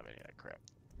whatnot. We don't have any of that crap.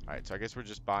 Alright, so I guess we're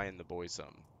just buying the boys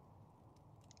something.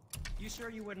 You sure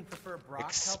you wouldn't prefer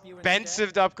Brock help you Expensive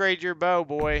instead? to upgrade your bow,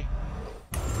 boy.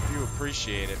 You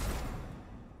appreciate it.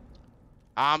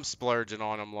 I'm splurging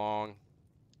on them long.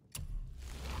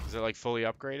 Is it like fully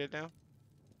upgraded now?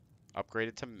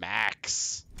 Upgraded to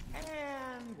max.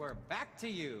 And we're back to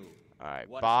you. Alright,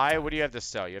 What buy. What do you have to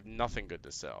sell? You have nothing good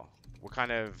to sell. What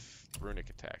kind of runic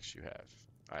attacks you have?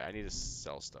 Alright, I need to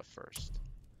sell stuff first.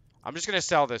 I'm just gonna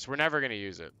sell this. We're never gonna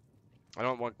use it. I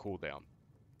don't want cooldown.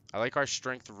 I like our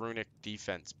strength runic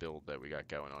defense build that we got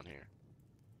going on here.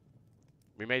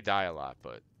 We may die a lot,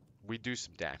 but we do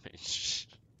some damage.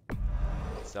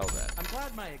 Sell that. I'm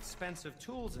glad my expensive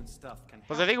tools and stuff can help.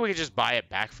 Plus, I think we can just buy it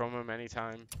back from him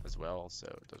anytime as well, so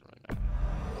it doesn't really matter.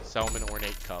 Sell him an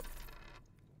ornate cup.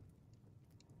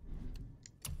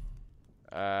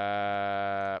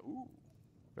 Ooh.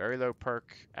 Very low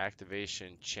perk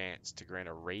activation chance to grant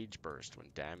a rage burst when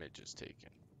damage is taken.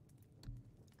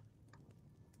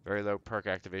 Very low perk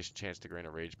activation chance to grant a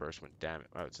rage burst when damage.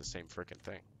 Oh, it's the same freaking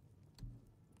thing.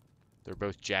 They're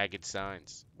both jagged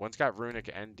signs. One's got runic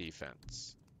and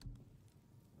defense.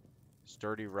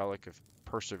 Sturdy relic of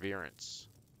perseverance.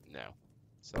 No.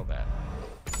 Sell that.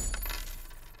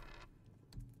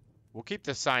 We'll keep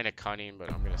the sign of cunning,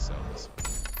 but I'm gonna sell this one.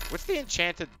 What's the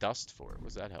enchanted dust for? What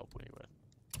does that help me with?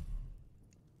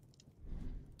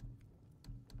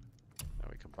 Now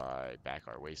we can buy back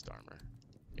our waist armor.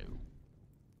 No.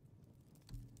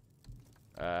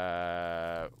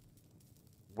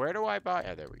 Where do I buy?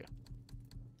 Oh, there we go.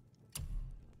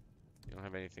 You don't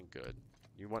have anything good.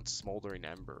 You want smoldering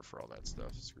ember for all that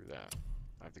stuff. Screw that.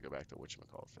 I have to go back to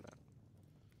whatchamacallit for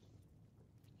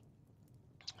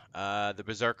that. The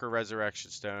Berserker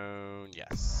Resurrection Stone.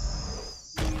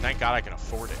 Yes. Thank God I can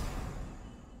afford it.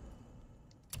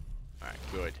 Alright,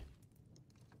 good.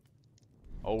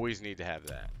 Always need to have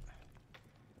that.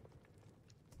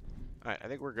 Alright, I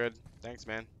think we're good. Thanks,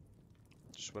 man.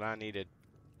 Just what I needed.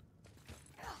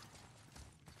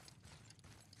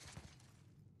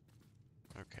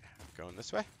 Okay, going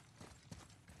this way.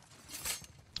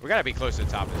 We gotta be close to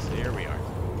the top of this. Here we are.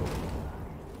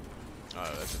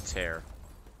 Oh, that's a tear.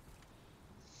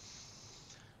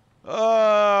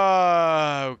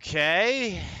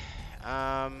 Okay.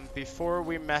 Before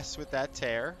we mess with that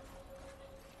tear,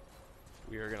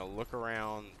 we are gonna look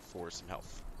around for some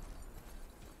health.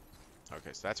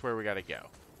 Okay, so that's where we gotta go.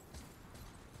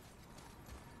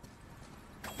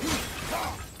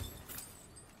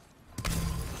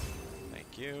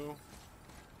 Thank you.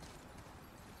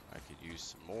 I could use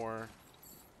some more.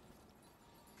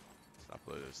 Let's not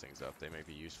blow those things up. They may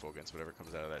be useful against whatever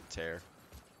comes out of that tear.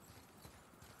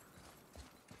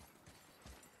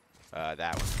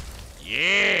 That one.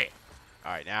 Yeah!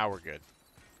 Alright, now we're good.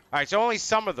 Alright, so only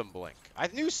some of them blink. I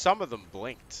knew some of them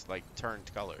blinked, like turned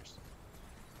colors.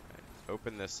 Right,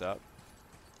 open this up.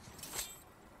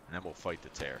 And then we'll fight the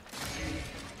tear.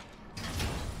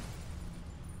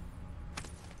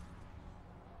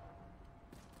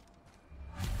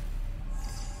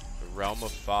 The Realm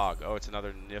of Fog. Oh, it's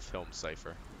another Niflheim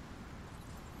cipher.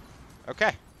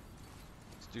 Okay.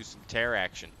 Let's do some tear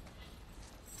action.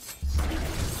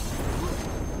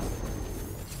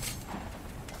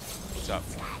 What's up?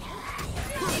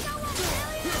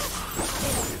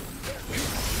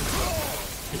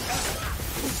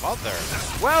 Mother.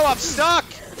 Well, I'm stuck!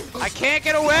 I can't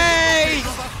get away!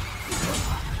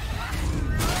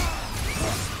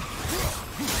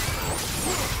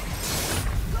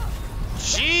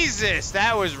 Jesus! Jesus,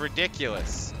 that was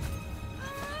ridiculous.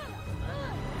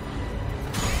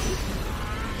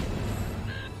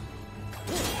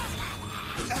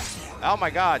 Oh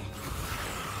my god.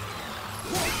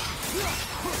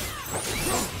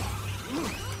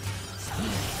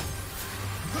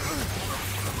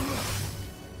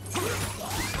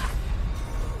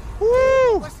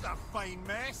 Woo! What's that fine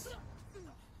mess?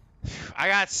 I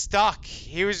got stuck.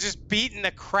 He was just beating the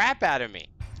crap out of me.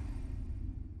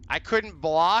 I couldn't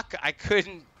block. I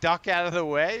couldn't duck out of the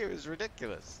way. It was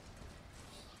ridiculous.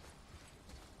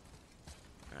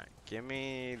 Alright, give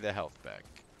me the health back.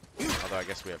 Although I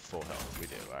guess we have full health. We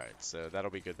do. Alright, so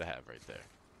that'll be good to have right there.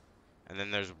 And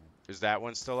then there's... Is that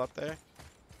one still up there?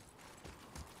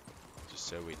 Just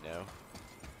so we know.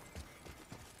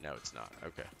 No, it's not.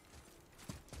 Okay.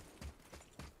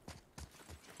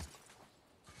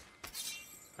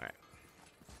 Alright.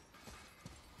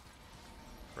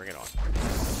 Bring it on.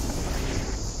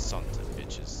 Sons of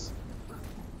bitches.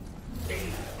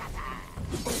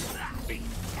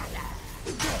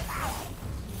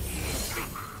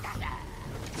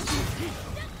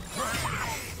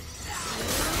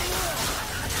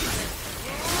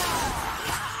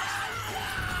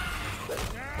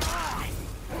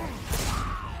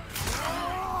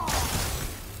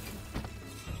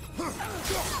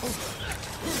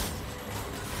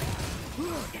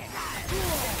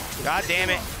 God damn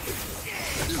it.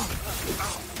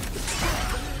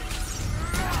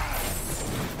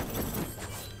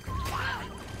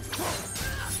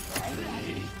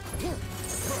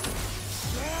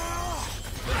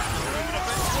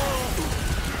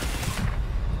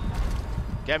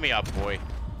 Get me up, boy.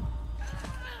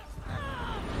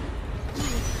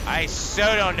 I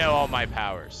so don't know all my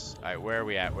powers. Alright, where are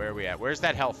we at? Where are we at? Where's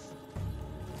that health?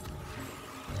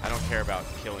 I don't care about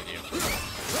killing you.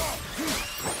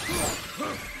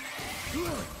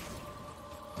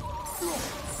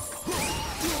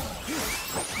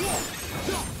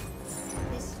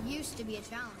 This used to be a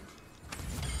challenge.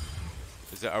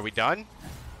 Is it, are we done?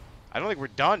 I don't think we're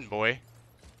done, boy.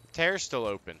 The tear's still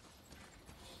open.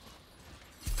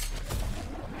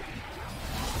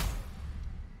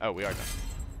 Oh, we are done.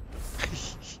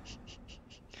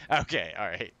 Okay,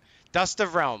 alright. Dust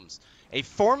of Realms. A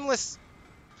formless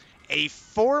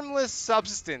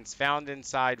substance found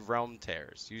inside realm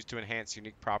tears, used to enhance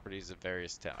unique properties of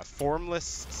various a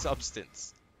formless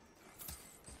substance.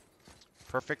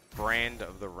 Perfect brand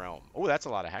of the realm. Oh, that's a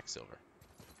lot of hex silver.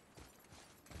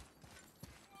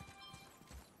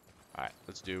 Alright,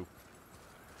 let's do.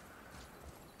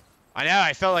 I know,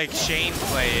 I felt like Shane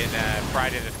playing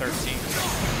Friday the 13th.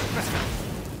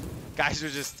 Guys are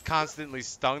just constantly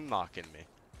stun knocking me.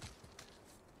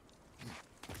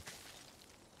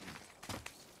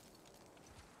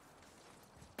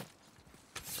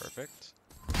 Perfect.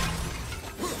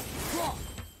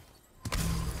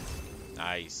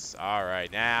 Nice.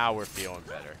 Alright, now we're feeling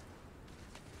better.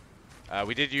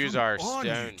 We did use our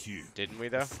stone, didn't we,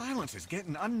 though? Silence is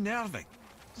getting unnerving.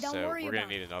 Don't So worry we're gonna about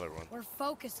need it. another one. We're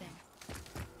focusing.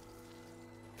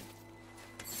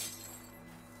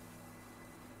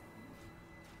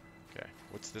 Okay,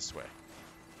 what's this way?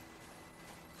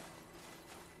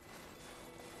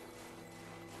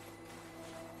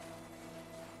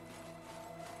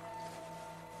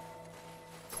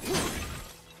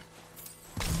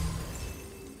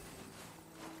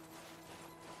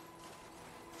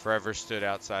 Forever stood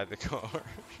outside the car.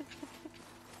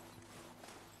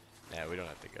 Nah, we don't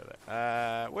have to go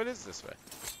there. What is this way?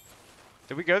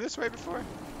 Did we go this way before?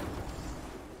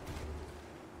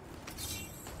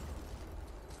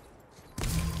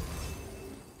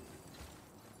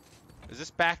 Is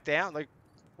this back down? Like,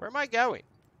 where am I going?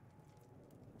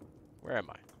 Where am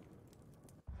I?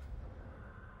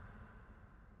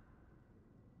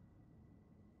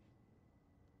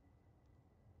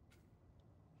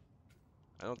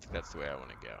 I don't think that's the way I want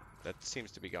to go. That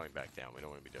seems to be going back down. We don't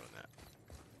want to be doing that.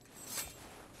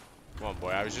 Come on, boy.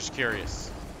 I was just curious.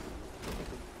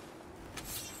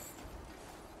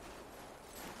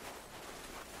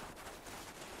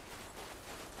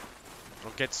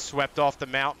 Don't get swept off the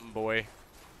mountain, boy.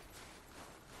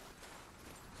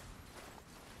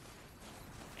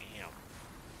 Damn. I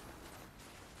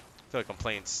feel like I'm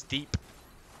playing Steep.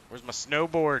 Where's my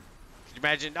snowboard? Could you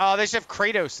imagine? Oh, they should have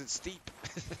Kratos in Steep.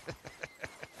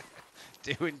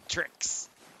 Doing tricks.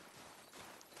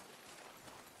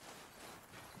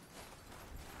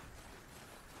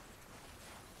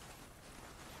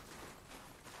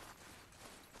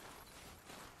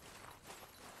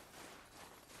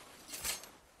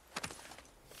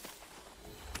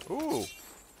 Ooh,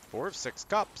 4 of 6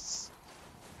 cups.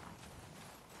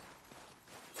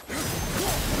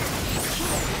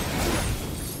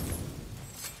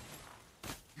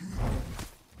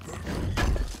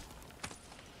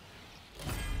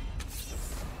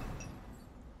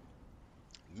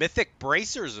 Mythic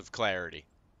bracers of clarity.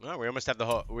 Well, we almost have the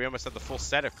full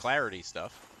set of clarity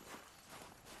stuff.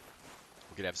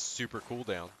 We could have super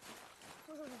cooldown.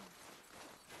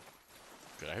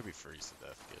 Good, I hope he freezes to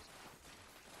death.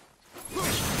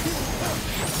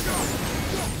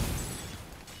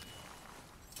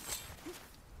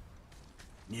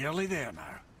 Good. Nearly there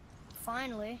now.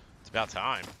 Finally. It's about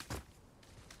time.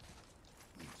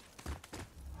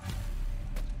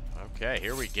 Okay,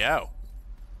 here we go.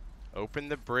 Open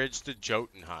the bridge to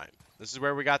Jotunheim. This is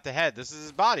where we got the head. This is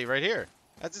his body right here.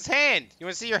 That's his hand. You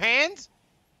want to see your hand?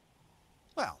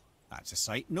 Well, that's a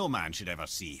sight no man should ever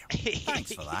see.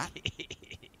 Thanks for that.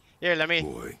 Here, let me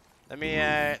Boy, let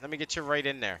me get you right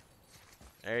in there.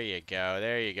 There you go.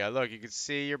 There you go. Look, you can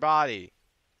see your body.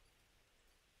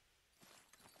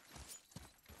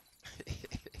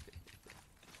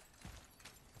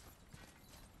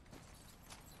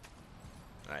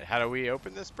 All right, how do we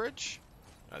open this bridge?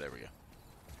 Oh, there we go.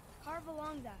 Carve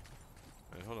along that.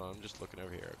 Wait, hold on, I'm just looking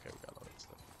over here. Okay, we got all that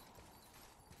stuff.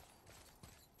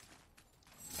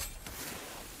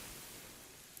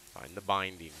 Find the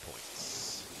binding points.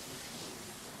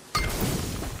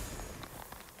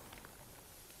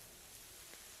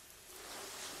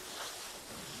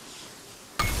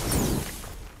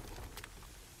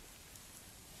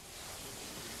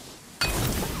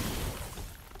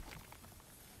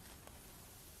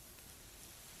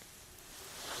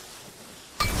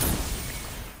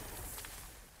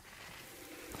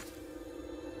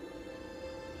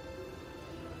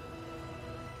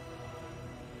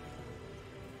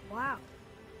 Wow.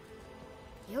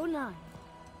 Jotunheim.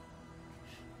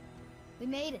 We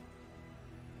made it.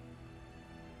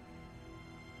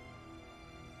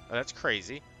 Oh, that's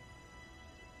crazy.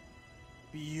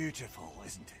 Beautiful,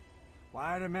 isn't it?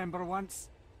 Why, I remember once.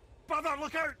 Brother,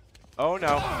 look out! Oh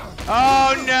no.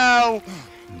 Oh no!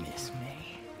 Miss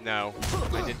me? No,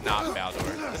 I did not,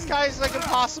 Baldor. This guy's like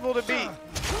impossible to beat.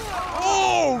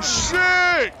 Oh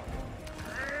shit!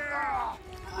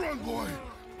 run, boy!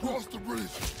 Cross the bridge.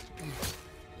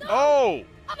 Oh!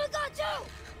 I'm a god too!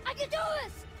 I can do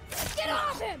this! Get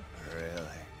off him!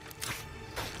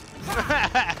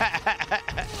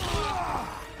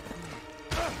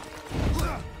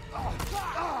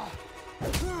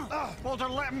 Walter,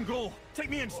 let him go. Take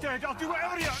me instead. I'll do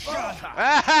whatever you...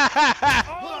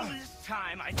 All this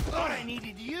time, I thought I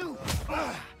needed you.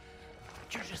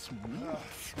 You're just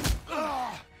smooth.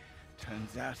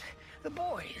 Turns out the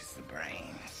boy is the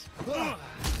brains.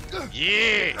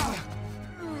 Yeah!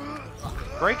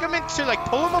 Break him into, like,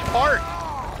 pull him apart.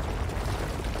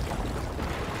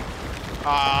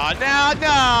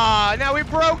 Aw, now we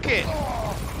broke it.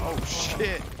 Oh,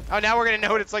 shit. Oh, now we're gonna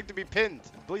know what it's like to be pinned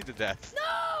and bleed to death.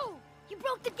 No! You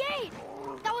broke the gate!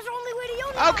 That was our only way to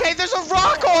Jotunheim! Okay, there's a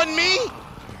rock on me!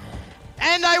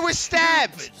 And I was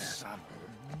stabbed! Son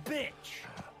of a bitch.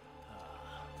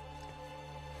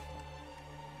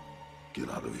 Get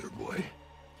out of here, boy.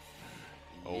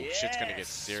 Oh, shit's gonna get Yes,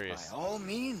 serious. By all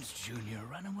means, Junior,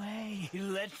 run away.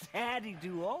 Let Daddy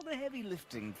do all the heavy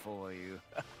lifting for you.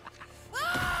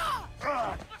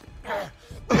 Go!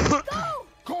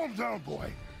 Calm down,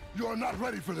 boy. You are not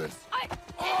ready for this. I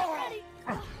am ready!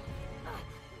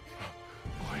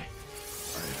 Boy.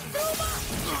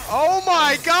 Oh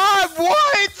my god,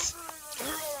 what?!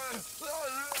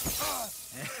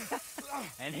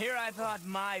 And here I thought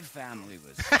my family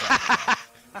was.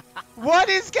 What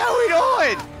is going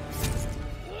on?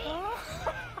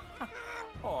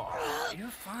 Oh, your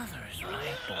father is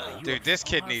right, boy. You Dude, are this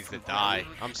kid far needs to from die.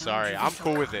 perfect. I'm sorry. Don't I'm you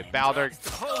cool feel with it. kind? Baldur,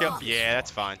 kill. Yeah,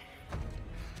 that's fine.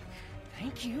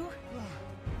 Thank you.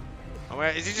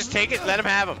 Is he just take it? Let him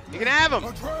have him. You can have him.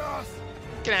 Atreus!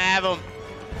 You can have him.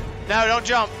 No, don't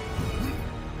jump.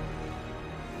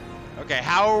 Okay,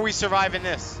 how are we surviving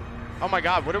this? Oh my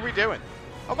god, what are we doing?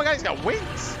 Oh my god, he's got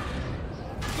wings.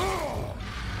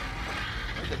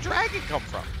 Where'd the dragon come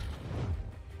from?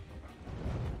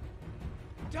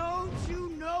 Don't you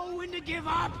know when to give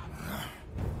up?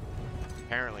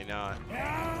 Apparently not.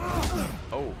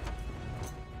 Oh.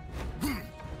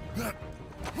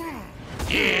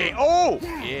 Yeah. Oh.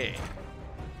 Yeah.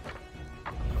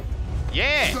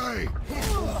 Yeah. Stay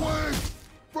away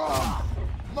from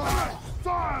my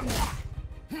son!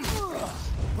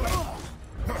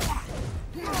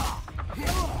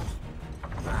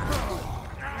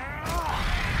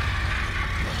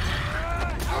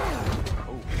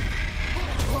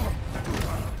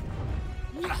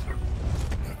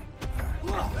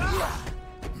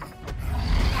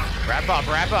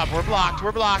 Wrap up. We're blocked.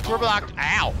 We're blocked. We're blocked.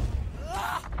 Ow.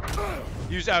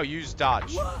 Use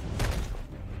dodge.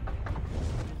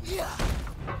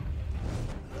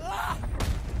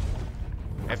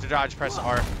 have to dodge, press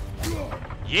R.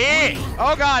 Yeah!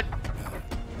 Oh god!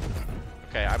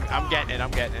 Okay, I'm getting it,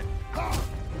 I'm getting it.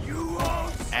 You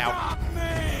won't stop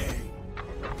me!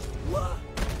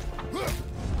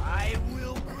 I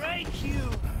will break you.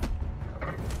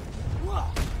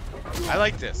 I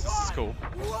like this. This is cool.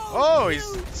 Oh, he's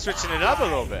switching it up a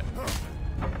little bit.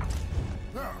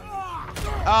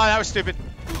 Oh, that was stupid.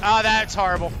 Oh, that's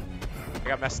horrible. I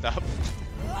got messed up.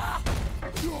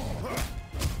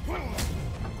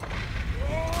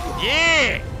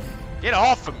 Yeah! Get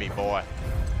off of me, boy.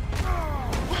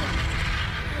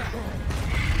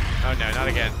 Oh no, not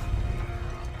again.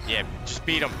 Yeah, just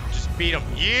beat him. Just beat him.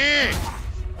 Yeah!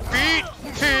 Beat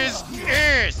his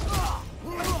ass!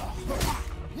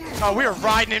 Oh, we are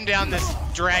riding him down this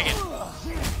dragon.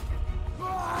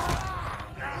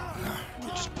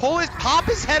 Just pop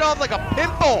his head off like a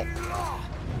pimple.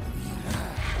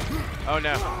 Oh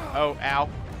no. Oh, ow.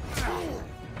 Oh.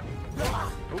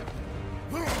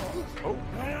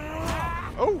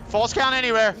 Oh, false count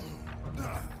anywhere.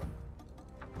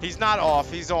 He's not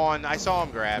off, he's on. I saw him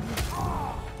grab.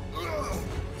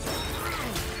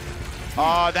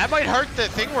 That might hurt the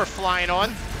thing we're flying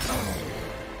on.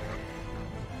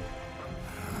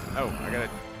 Oh, I gotta...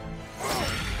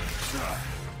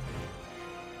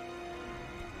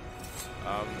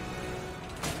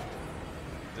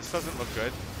 This doesn't look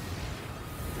good.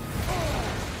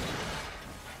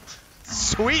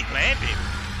 Sweet landing!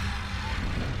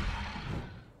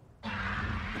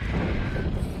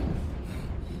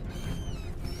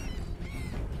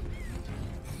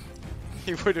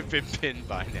 He would have been pinned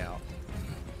by now.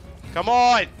 Come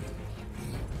on!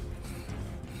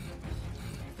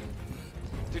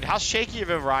 Dude, how shaky of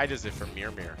a ride is it from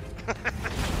Mir?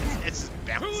 It's just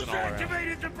bouncing all around. Who's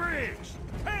activated the bridge?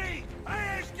 Hey, I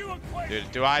asked you a question.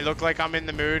 Dude, do I look like I'm in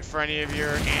the mood for any of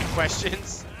your ant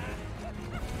questions?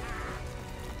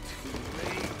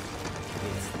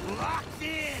 It's locked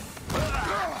in.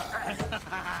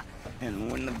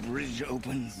 And when the bridge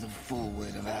opens, the full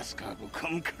weight of Asgard will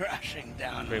come crashing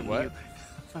down. Wait, on what?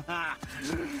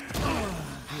 You.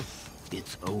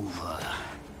 It's over.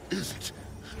 Is it?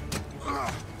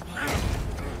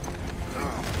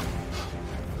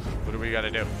 What do we gotta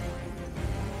do?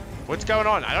 What's going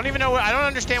on? I don't even know. I don't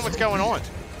understand what's going on.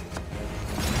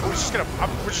 We're just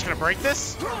gonna break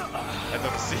this? That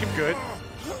doesn't seem good.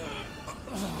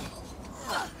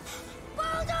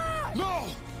 No!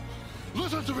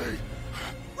 Listen to me!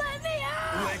 Let me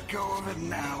out! Let go of it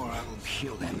now, or I will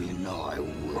kill them. You know I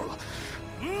will.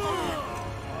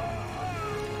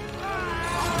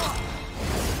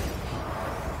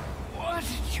 What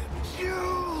did you do?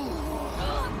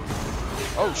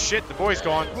 Oh shit, the boy's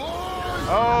gone.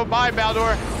 Oh, bye,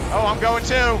 Baldur. Oh, I'm going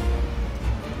too.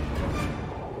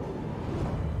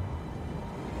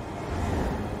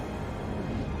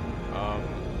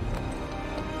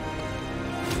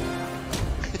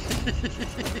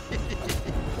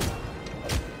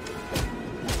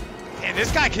 And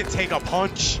this guy can take a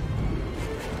punch.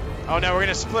 Oh no, we're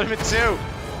gonna split him in two.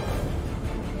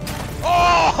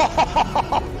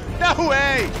 Oh! No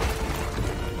way!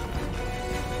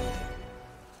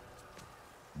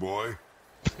 Boy,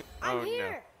 I'm Oh,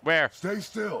 here. no. Where? stay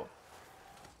still.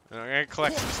 I'm gonna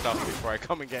collect some stuff before I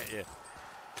come and get you.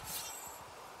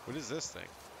 What is this thing?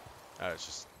 Oh, it's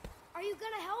just... Are you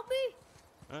gonna help me?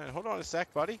 Alright, hold on a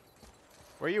sec, buddy.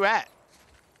 Where you at?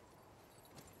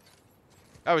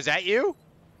 Oh, is that you?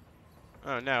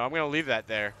 Oh, no. I'm gonna leave that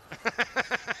there.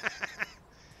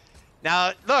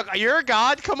 Now, look, you're a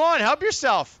god. Come on, help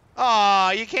yourself. Oh,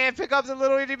 you can't pick up the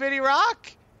little itty-bitty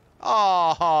rock?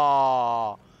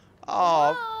 Oh. Oh.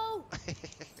 Whoa!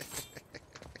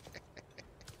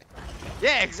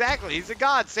 Yeah, exactly. He's a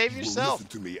god. Save You will yourself.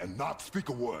 listen to me and not speak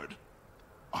a word.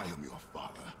 I am your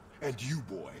father, and you,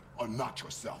 boy, are not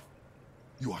yourself.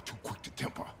 You are too quick to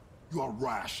temper. You are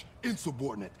rash,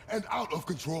 insubordinate, and out of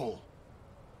control.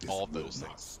 This All of will those not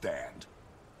things. stand.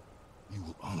 You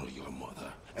will honor your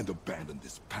mother and abandon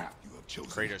this path you have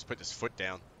chosen. Kratos put his foot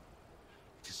down.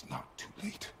 It is not too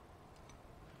late.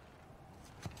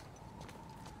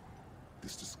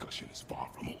 This discussion is far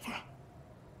from over.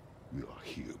 We are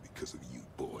here because of you,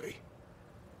 boy.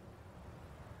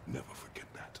 Never forget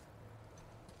that.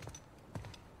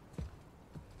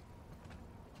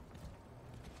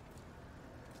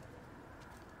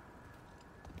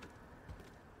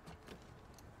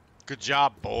 Good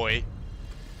job, boy.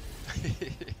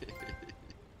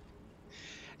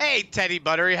 Hey, Teddy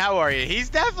Buttery, how are you? He's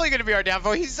definitely going to be our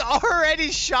downfall. He's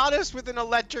already shot us with an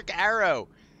electric arrow.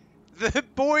 The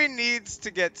boy needs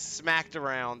to get smacked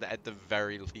around at the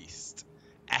very least.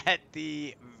 At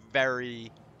the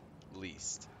very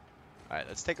least. Alright,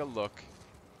 let's take a look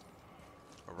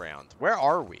around. Where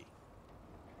are we?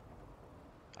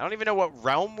 I don't even know what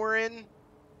realm we're in.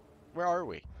 Where are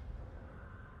we?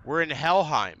 We're in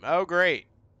Helheim. Oh, great.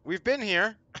 We've been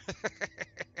here.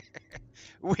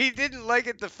 We didn't like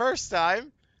it the first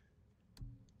time.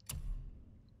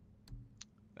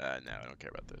 No, I don't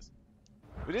care about this.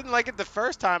 We didn't like it the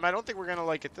first time. I don't think we're going to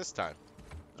like it this time.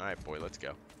 All right, boy, let's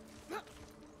go.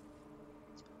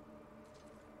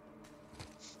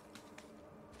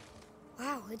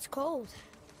 Wow, it's cold.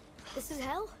 This is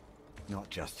hell? Not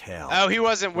just hell. Oh, he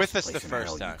wasn't with Worst us the place in hell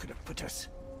first you time. could have put us.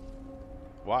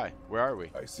 Why? Where are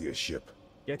we? I see a ship.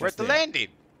 Get We're us at the there. landing.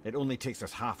 It only takes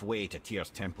us halfway to Tyr's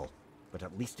temple, but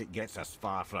at least it gets us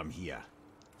far from here.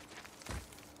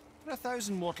 For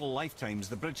 1,000 mortal lifetimes,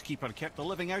 the Bridgekeeper kept the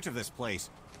living out of this place.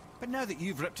 But now that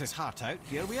you've ripped his heart out,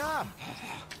 here we are.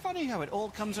 Funny how it all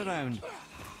comes around.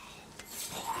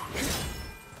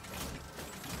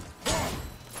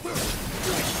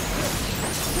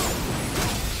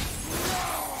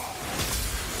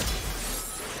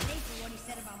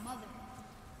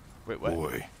 Wait, what?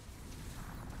 Boy,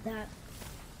 That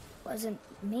wasn't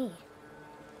me.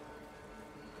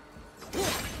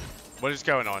 What is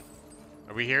going on?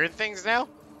 Are we hearing things now?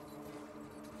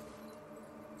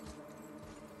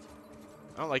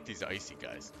 I don't like these icy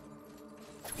guys.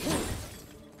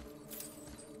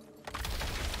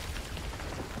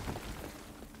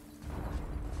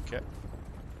 Okay.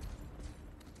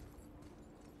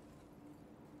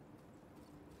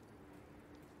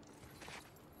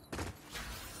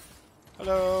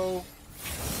 Hello.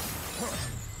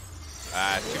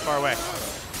 Too far away.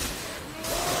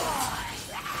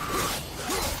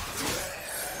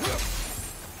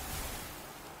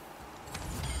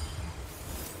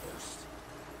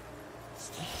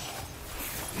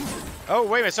 Oh,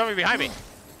 wait a minute, somebody behind me.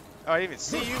 Oh, I didn't even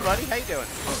see you, buddy. How you doing?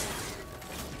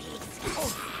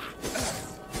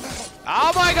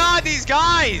 Oh my god, these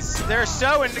guys! They're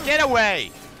so get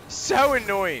away! So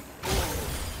annoying.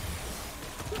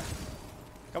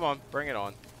 Come on, bring it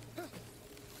on.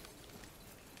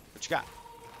 What you got?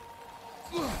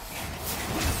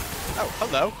 Oh,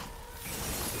 hello.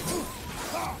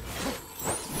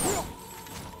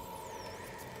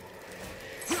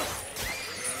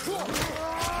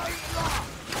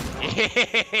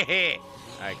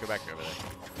 Alright, go back over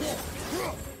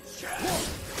there.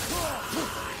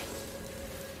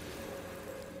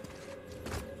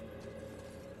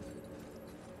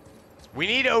 We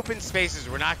need open spaces.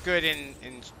 We're not good in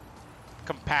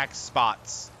compact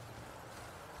spots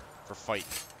for fight.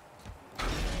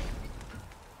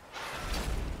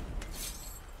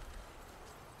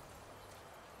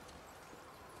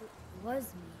 It was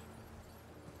me.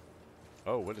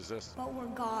 Oh, what is this? But we're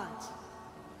gods.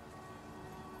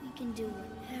 We can do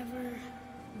whatever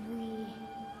we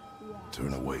want.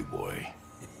 turn away, boy.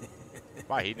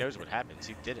 Why? He knows what happens.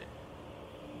 He did it.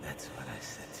 That's what I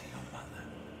said to your mother,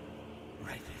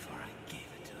 right before I gave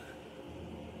it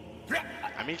to her.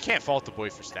 I mean, you can't fault the boy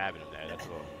for stabbing him there. That's a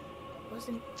little, It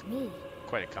wasn't me.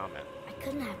 quite a comment. I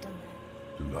couldn't have done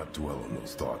that. Do not dwell on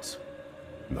those thoughts.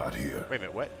 Not here. Wait a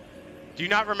minute, what? Do you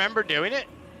not remember doing it?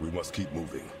 We must keep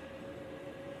moving.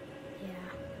 Yeah.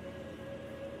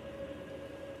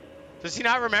 Does he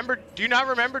not remember? Do you not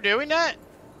remember doing that?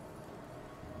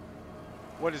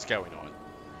 What is going on?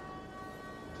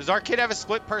 Does our kid have a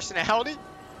split personality?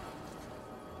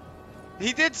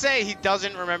 He did say he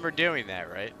doesn't remember doing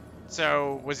that, right?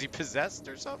 So, was he possessed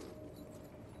or something?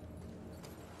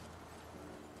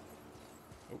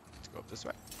 Oh, let's go up this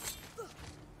way.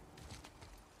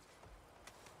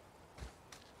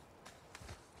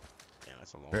 Yeah,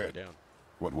 that's a long way Hey. down.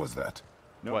 What was that?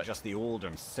 Not What? just the old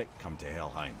and sick come to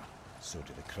Helheim, so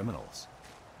do the criminals.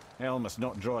 Hell must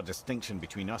not draw a distinction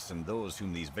between us and those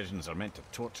whom these visions are meant to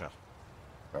torture.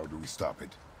 How do we stop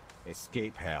it?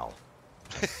 Escape hell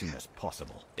as soon as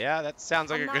possible. Yeah, that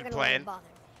sounds like I'm a not good gonna let it plan. bother me.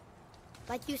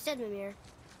 Like you said, Mimir,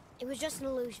 it was just an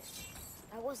illusion.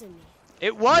 That wasn't me.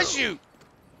 It was you!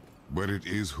 But it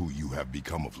is who you have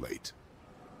become of late.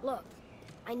 Look,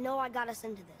 I know I got us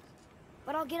into this,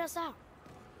 but I'll get us out.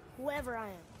 Whoever I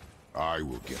am. I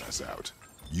will get us out.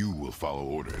 You will follow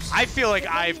orders. I feel like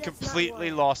But maybe I've that's not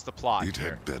completely what- lost the plot It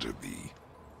here. had better be.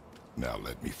 Now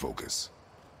let me focus.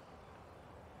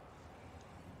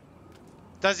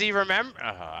 Does he remember?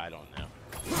 I don't know.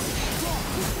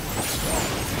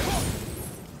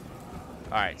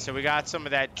 Alright, so we got some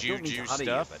of that I don't mean juju to hurry you,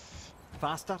 stuff. but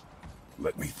faster?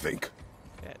 Let me think.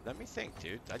 Yeah, let me think,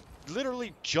 dude. I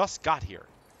literally just got here.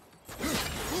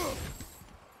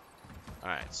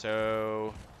 Alright,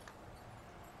 so...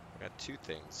 we got two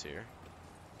things here.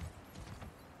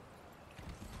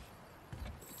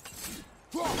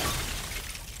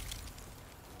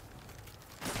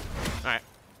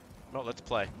 Well, let's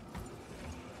play.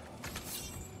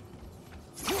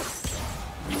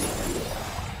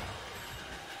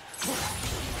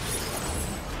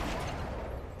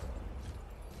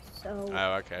 So,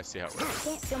 Oh, okay. I see how it I works.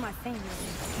 can't feel my fingers.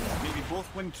 Maybe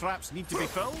both wind traps need to be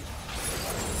filled?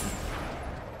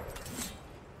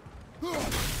 Come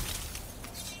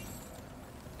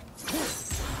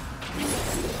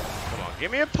on,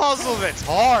 give me a puzzle that's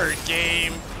hard,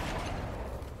 game.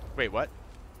 Wait, what?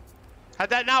 How'd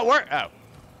that not work? Oh.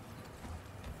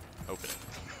 Open it.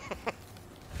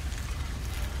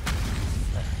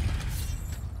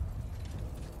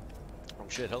 Oh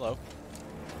shit, hello.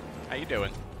 How you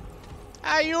doing?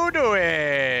 How you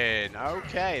doing?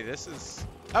 Okay, this is...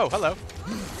 Oh, hello.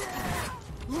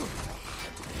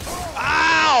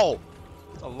 Ow!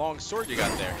 That's a long sword you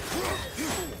got there.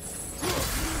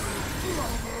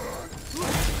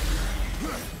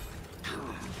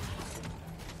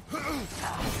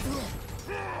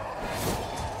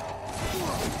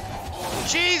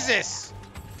 Jesus!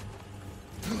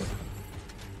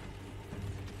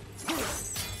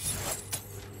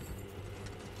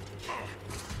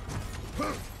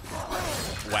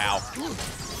 Wow.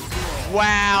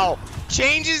 Wow!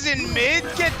 Changes in mid?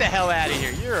 Get the hell out of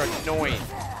here. You're annoying.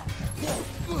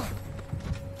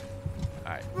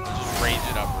 Alright, just range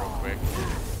it up real quick.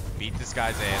 Beat this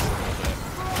guy's ass a little bit.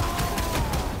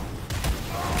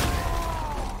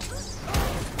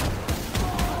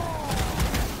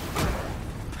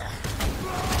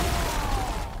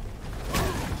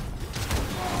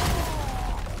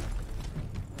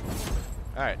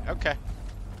 Alright, okay.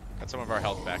 Got some of our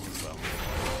health back as well.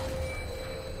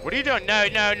 What are you doing? No,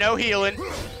 no, no healing.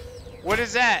 What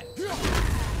is that?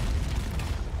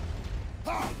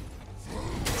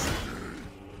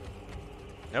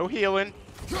 No healing.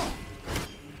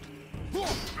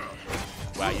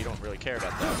 Wow, you don't really care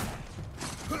about that.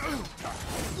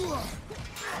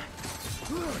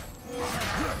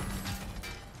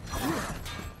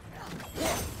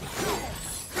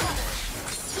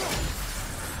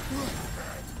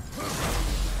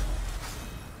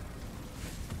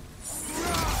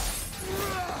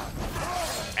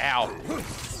 Ow.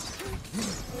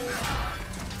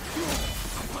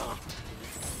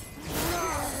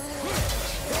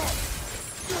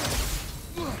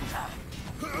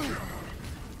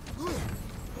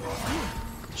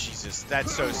 Jesus,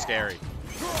 that's so scary.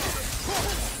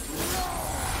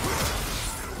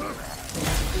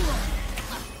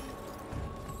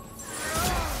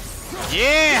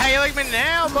 Yeah, how you like me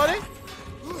now, buddy?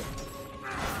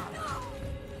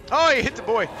 Oh, you hit the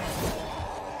boy.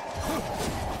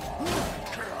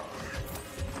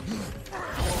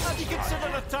 Have you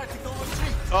considered a tactical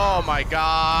retreat? Oh my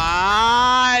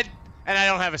god! And I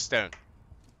don't have a stone.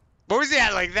 What was he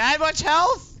at? Like that much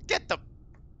health? Get the...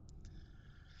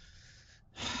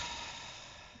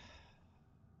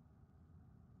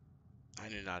 I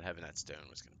knew not having that stone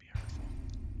was going to be hurtful.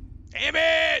 Damn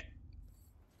it!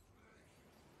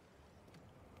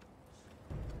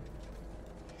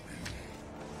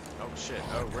 Oh shit.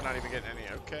 Oh, we're not even getting any.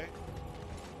 Okay.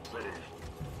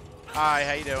 Hi,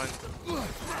 how you doing?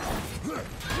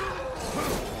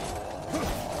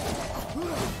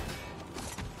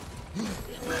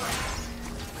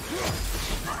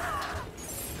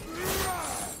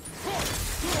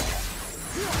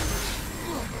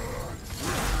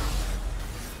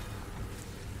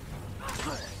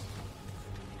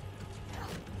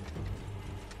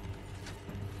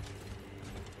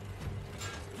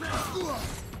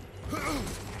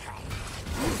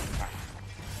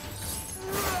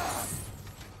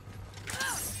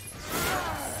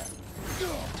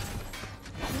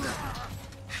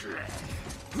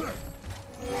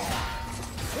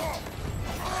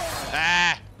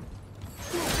 Ah!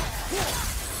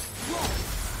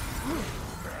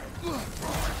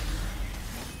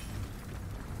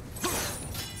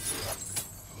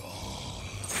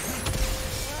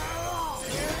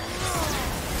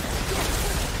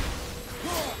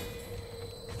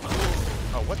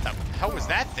 Oh, what the hell was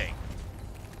that thing?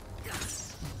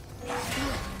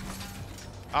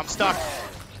 I'm stuck.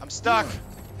 I'm stuck.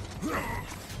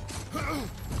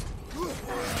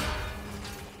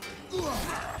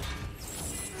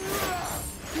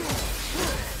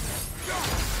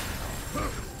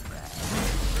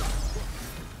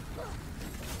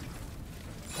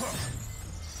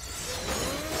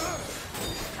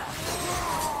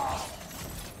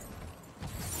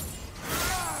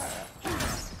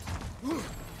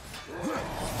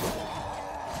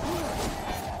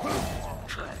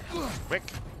 Quick.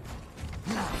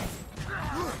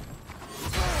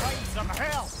 Find some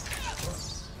help!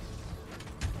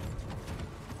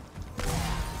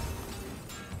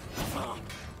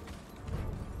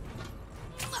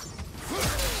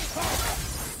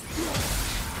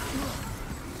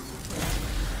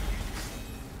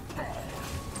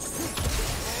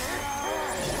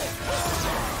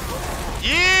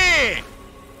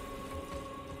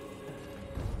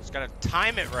 Just gotta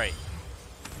time it right.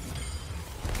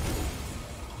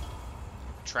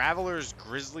 Traveler's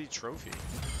Grizzly Trophy.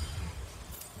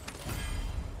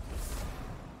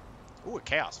 Ooh, a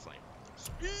Chaos Flame.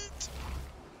 Sweet!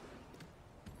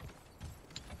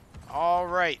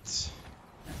 Alright.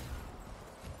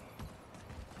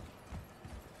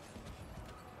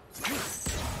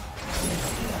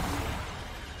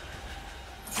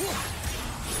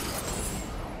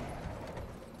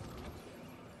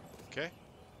 Okay.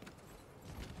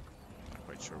 Not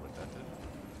quite sure what that did.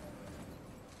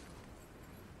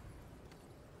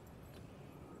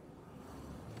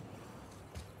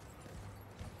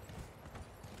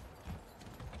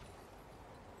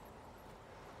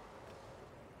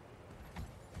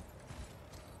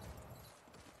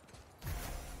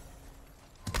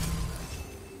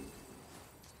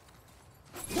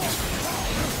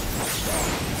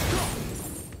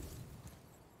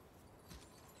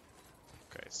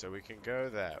 Okay, so we can go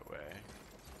that way.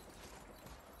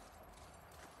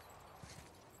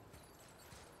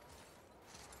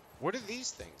 What do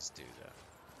these things do, though?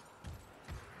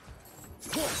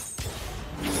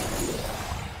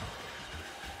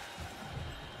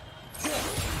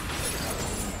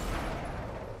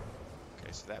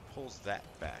 Okay, so that pulls that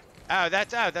back. Oh,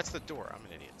 that's the door. I'm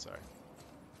an idiot. Sorry.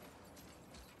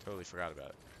 Totally forgot about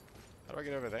it. How do I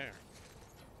get over there?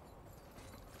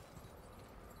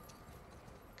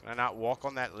 Can I not walk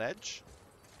on that ledge?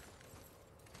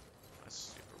 That's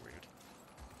super weird.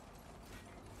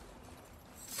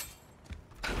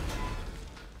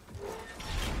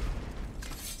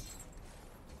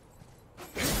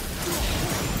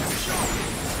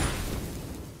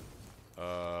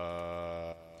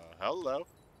 Hello.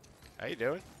 How you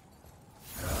doing?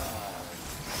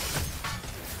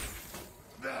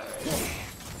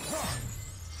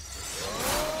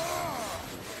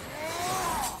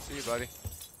 See you, buddy.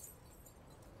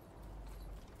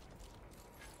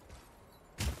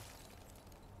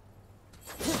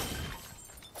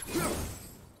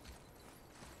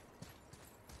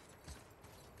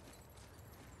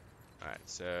 Alright,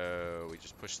 so we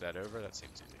just push that over. That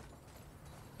seems easy.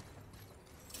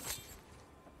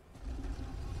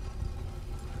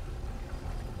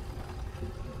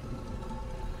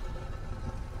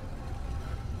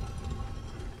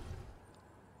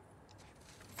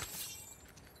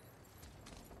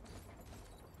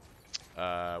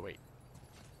 Wait.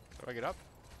 How do I get up?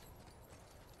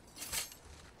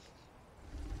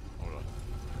 Hold on.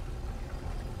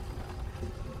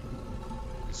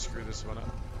 Let's screw this one up.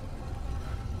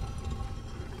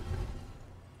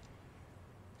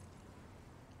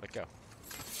 Let go.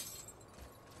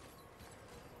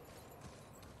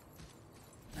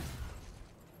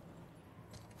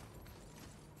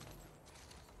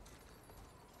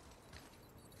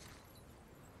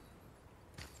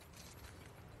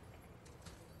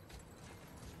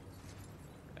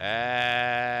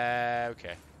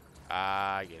 Okay.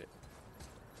 I get it.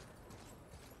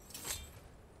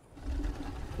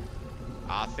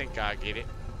 I think I get it.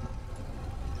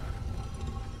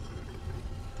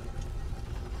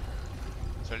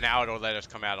 So now it'll let us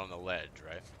come out on the ledge,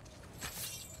 right?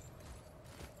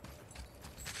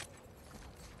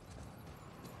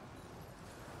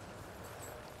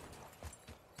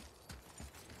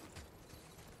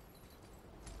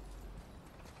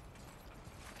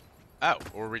 Oh,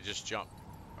 or we just jump.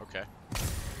 Okay.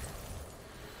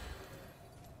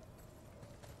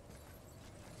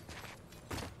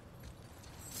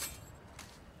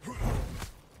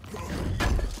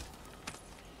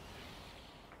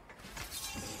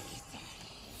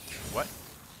 What?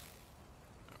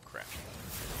 Oh, crap.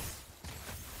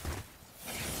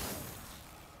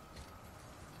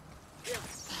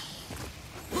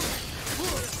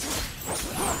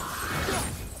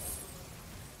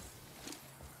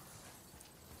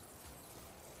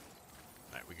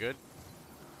 Alright, we good?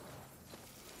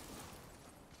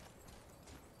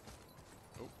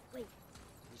 Oh. Wait.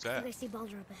 Who's that? I see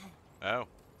Baldur up ahead. Oh.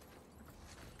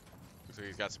 Looks like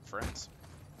he's got some friends.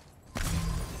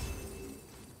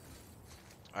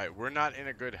 Alright, we're not in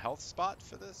a good health spot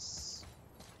for this.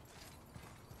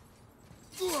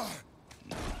 No,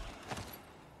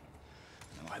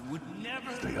 I would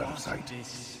never Stay out of want sight.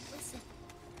 this. Listen.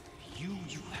 You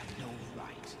had no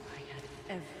right. I had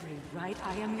every right.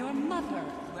 I am your mother.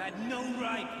 You had no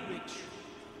right, Witch.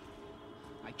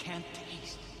 I can't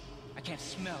taste. I can't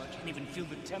smell. I can't even feel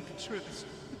the temperature of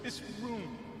this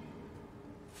room.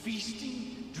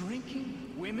 Feasting,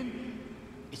 drinking, women,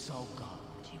 it's all gone.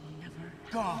 You will never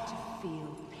Gone. have to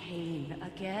feel pain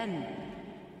again.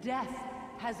 Death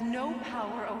has no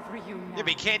power over you now. Yeah, but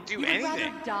he can't do You would anything.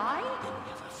 rather die? You'll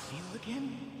never feel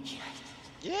again? Yes.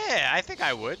 Yeah, I think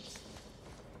I would.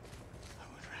 I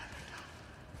would rather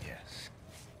die. Yes.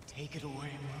 Take it away, Mother.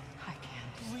 I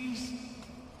can't. Please.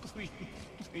 Please.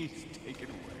 Please take it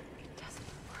away. It doesn't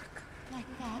work like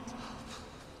that.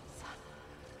 Son,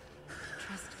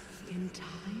 trust me in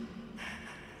time.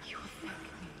 You will thank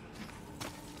me.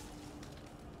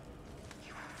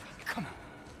 You will thank me. Come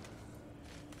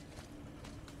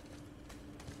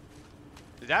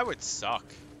on. That would suck.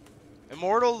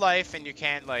 Immortal life and you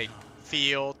can't, like,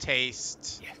 feel,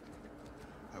 taste. Yes.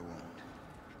 I won't.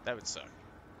 That would suck.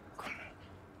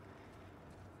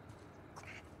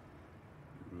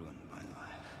 Ruin my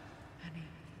life. Honey,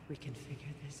 we can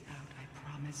figure this out. I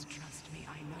promise. Trust me.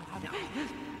 I know how to.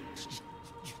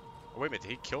 Oh, wait a minute,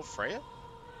 did he kill Freya? I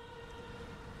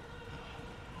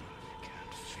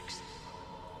can't fix it.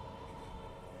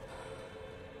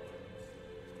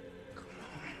 Come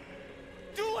on.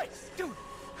 Do it! Do it!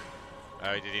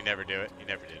 Oh, did he never do it? He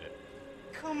never did it.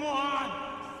 Come on!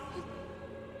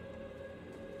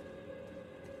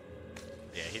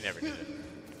 Yeah, he never did it.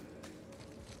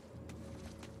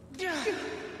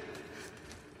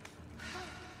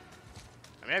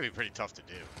 I mean, that'd be pretty tough to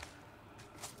do.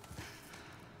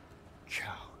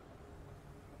 Cow.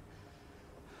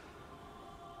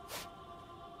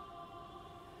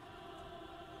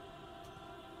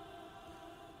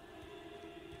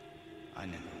 I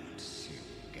never want to see you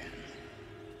again.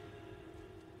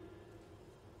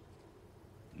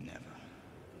 Never.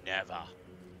 Never.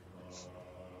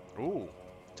 Ooh.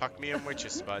 Tuck me in with you,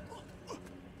 Spud.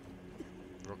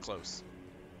 Real close.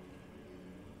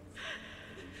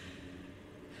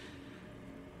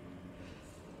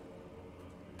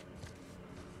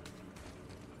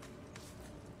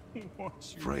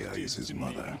 Freya is his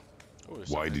mother. Ooh, there's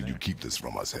Why something did you there. keep this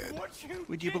from us, Head?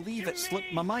 Would you believe it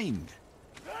slipped my mind?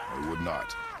 I would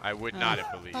not. I would not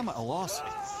have believed. I'm at a loss.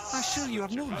 I assure you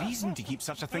have no reason to keep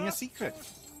such a thing a secret.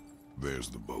 There's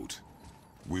the boat.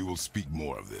 We will speak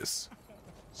more of this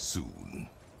soon.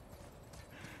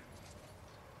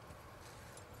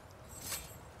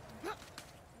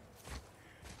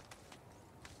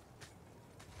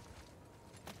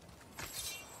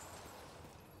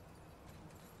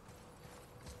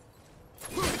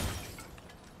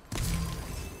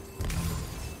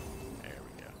 There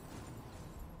we go.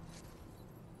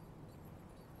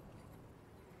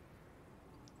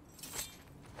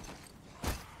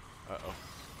 Uh-oh.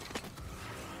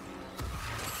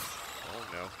 Oh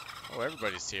no. Oh,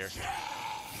 everybody's here. Yeah!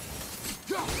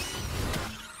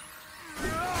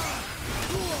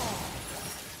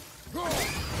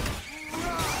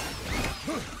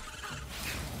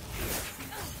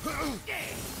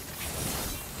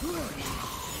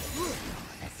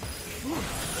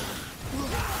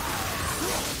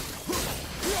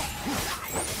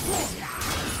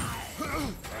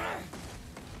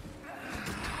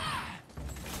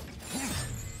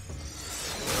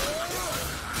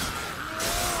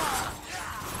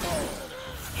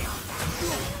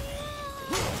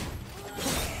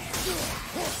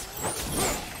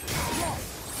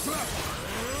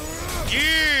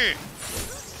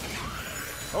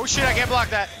 Oh shit, I can't block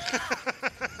that.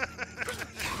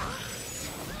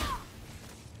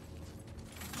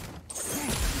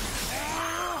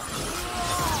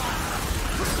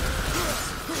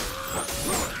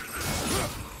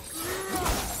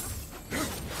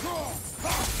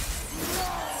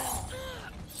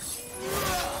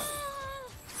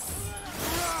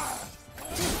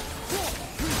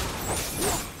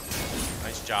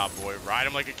 Nice job, boy. Ride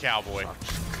him like a cowboy.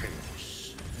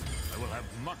 Chaos. I will have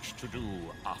much to do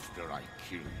after I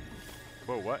kill you.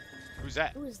 Whoa, what? Who's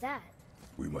that? Who is that?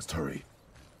 We must hurry.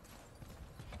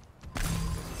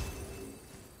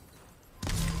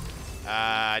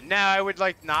 No, I would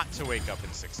like not to wake up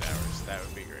in 6 hours. That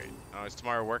would be great. Oh, is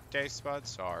tomorrow work day, Spud?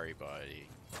 Sorry, buddy.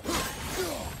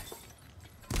 Oh,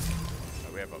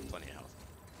 we have plenty of health.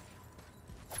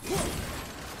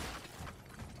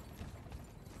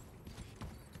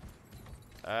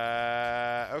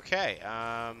 Okay.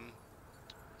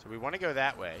 So we want to go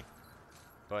that way,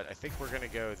 but I think we're gonna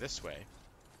go this way.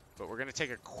 But we're gonna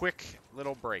take a quick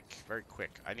little break, very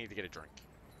quick. I need to get a drink,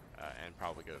 and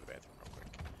probably go to the bathroom real quick.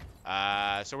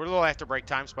 So we're a little after break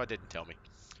time. Spud didn't tell me.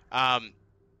 But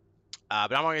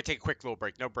I'm going to take a quick little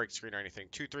break. No break screen or anything.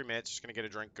 2-3 minutes. Just going to get a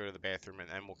drink, go to the bathroom, and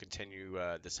then we'll continue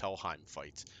this Helheim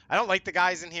fight. I don't like the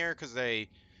guys in here because they...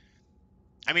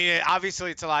 I mean,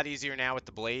 obviously it's a lot easier now with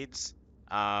the blades.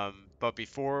 But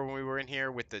before when we were in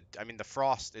here with the... I mean, the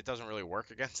frost, it doesn't really work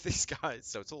against these guys.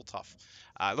 So it's a little tough.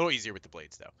 A little easier with the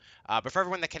blades, though. But for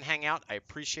everyone that can hang out, I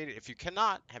appreciate it. If you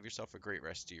cannot, have yourself a great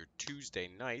rest of your Tuesday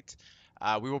night.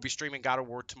 We will be streaming God of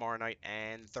War tomorrow night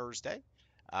and Thursday.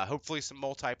 Hopefully some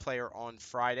multiplayer on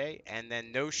Friday, and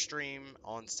then no stream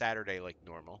on Saturday like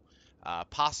normal.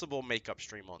 Possible makeup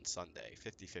stream on Sunday,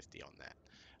 50-50 on that.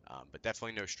 But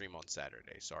definitely no stream on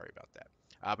Saturday. Sorry about that.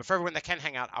 But for everyone that can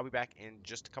hang out, I'll be back in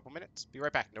just a couple minutes. Be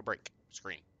right back. No break.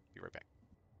 Screen. Be right back.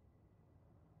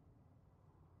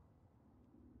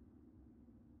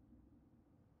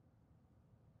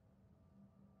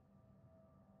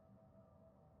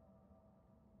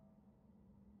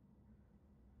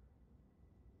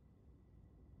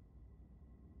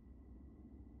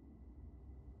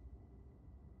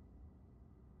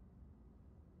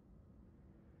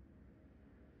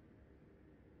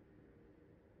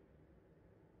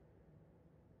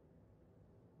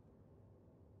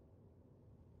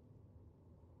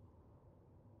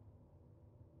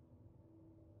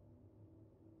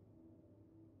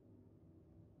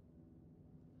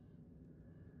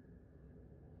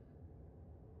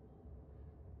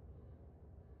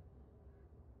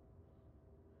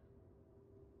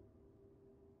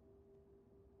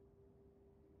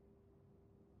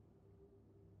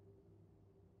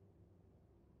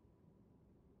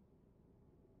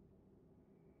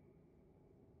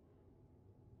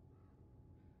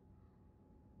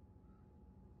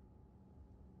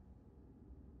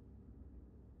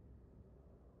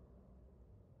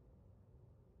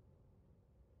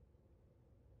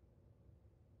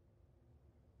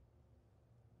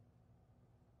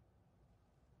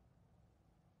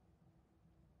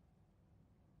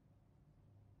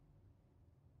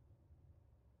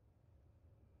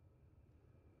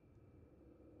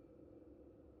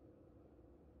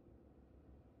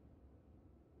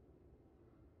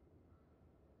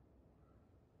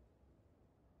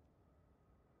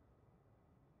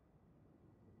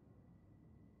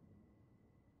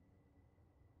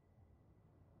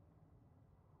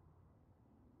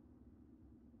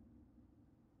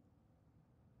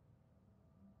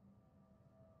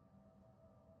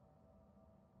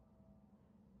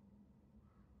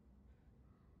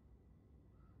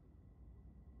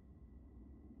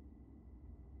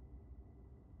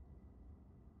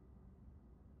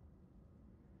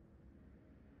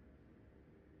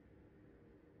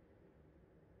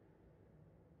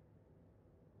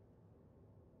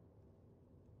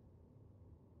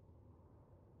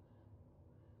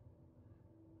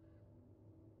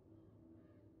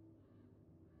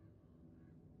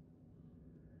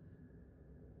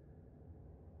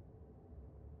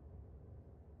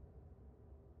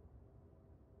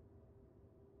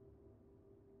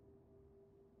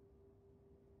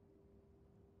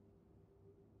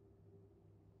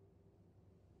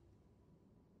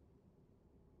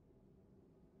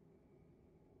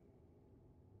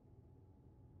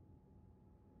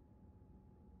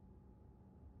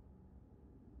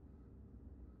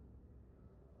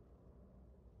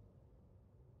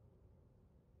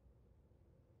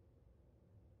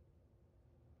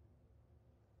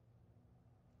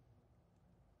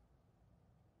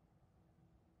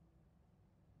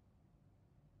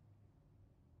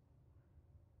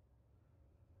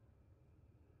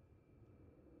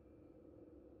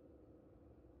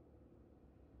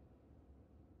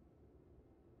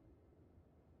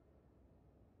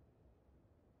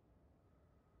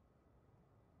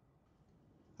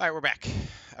 All right, we're back.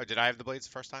 Oh, did I have the blades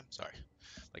the first time? Sorry.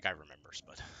 Like I remembers,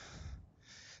 but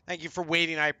thank you for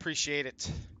waiting. I appreciate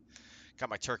it. Got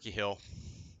my turkey hill.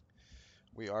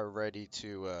 We are ready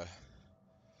to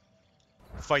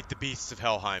fight the beasts of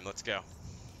Helheim. Let's go. All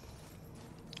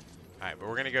right, but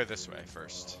we're gonna go this way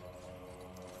first.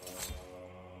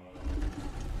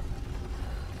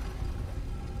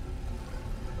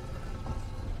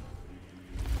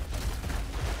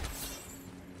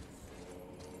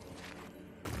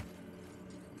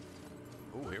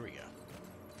 Ooh, here we go.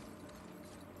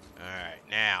 All right,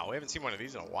 now we haven't seen one of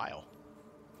these in a while.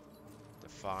 To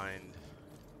find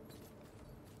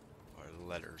our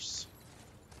letters.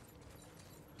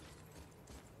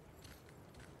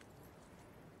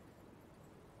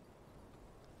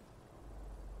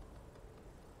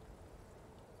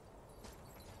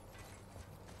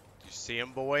 Do you see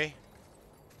him, boy?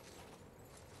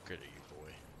 Good at you,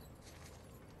 boy.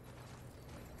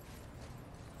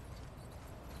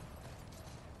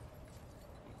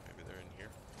 Maybe they're in here.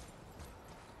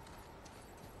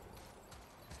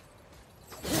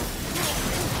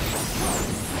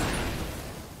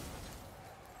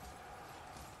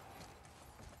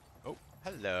 Oh,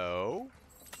 hello.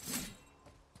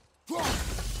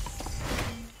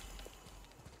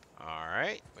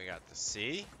 Alright, we got the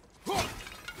C.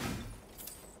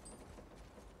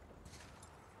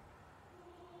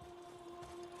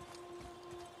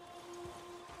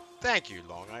 Thank you,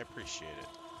 Long. I appreciate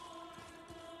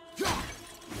it.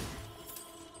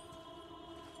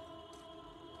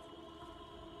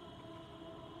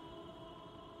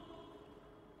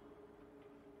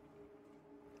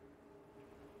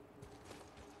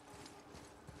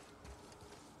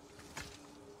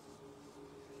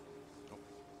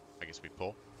 guess we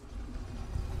pull.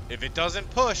 If it doesn't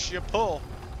push, you pull.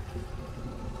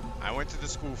 I went to the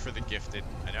school for the gifted.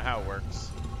 I know how it works.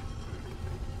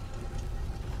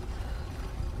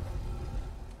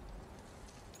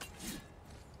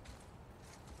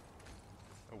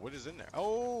 Oh, what is in there?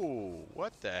 Oh,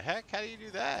 what the heck? How do you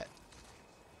do that?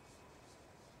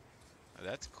 Oh,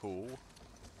 that's cool.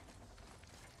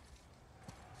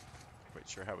 Quite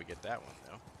sure how we get that one,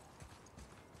 though.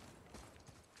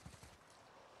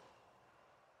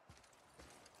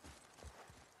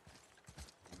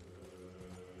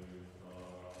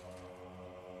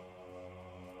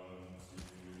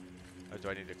 Oh, do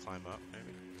I need to climb up,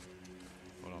 maybe?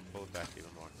 Hold on, pull it back even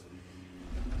more.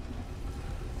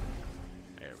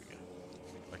 There we go.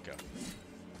 Let go.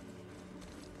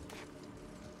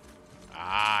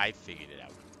 Ah, I figured it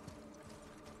out.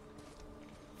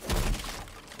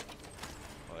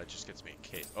 Well, that just gets me a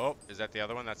cape. Oh, is that the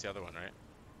other one? That's the other one, right?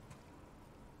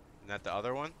 Isn't that the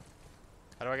other one?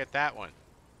 How do I get that one?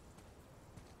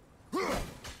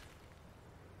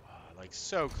 Like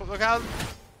so cool. Look how...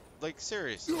 Like,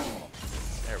 seriously.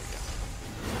 There we go.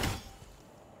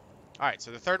 Alright, so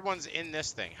the third one's in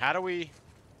this thing. How do we...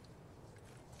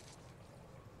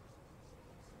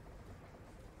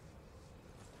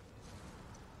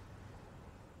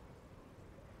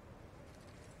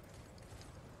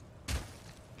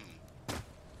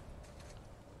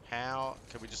 How...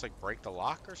 Can we just, like, break the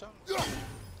lock or something? No.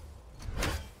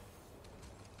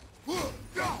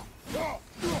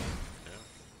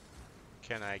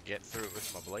 Can I get through it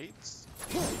with my blades?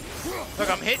 Look,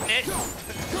 I'm hitting it!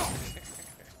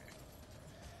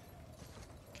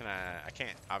 Can I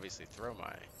can't obviously throw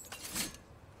my...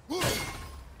 No.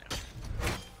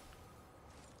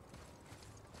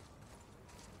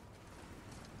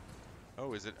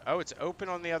 Oh, is it? Oh, it's open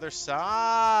on the other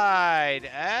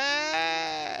side!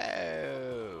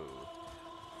 Oh!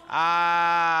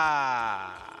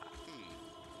 Ah!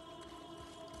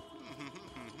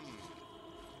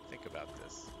 Think about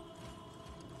this.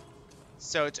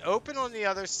 So it's open on the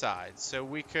other side, so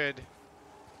we could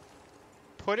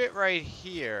put it right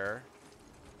here.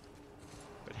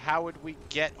 But how would we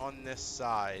get on this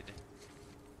side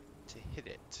to hit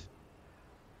it?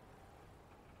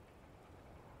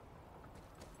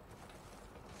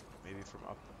 Maybe from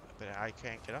up, but I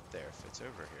can't get up there if it's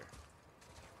over here.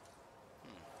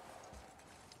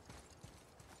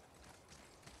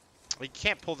 Well, you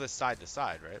can't pull this side to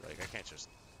side, right? Like, I can't just...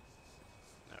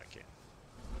 No, I can't.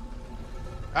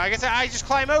 I guess I just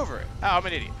climb over it. Oh, I'm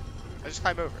an idiot. I just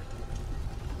climb over it.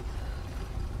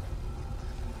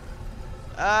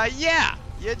 Yeah.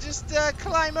 You just,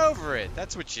 climb over it.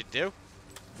 That's what you do.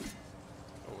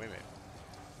 Oh, wait a minute.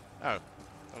 Oh,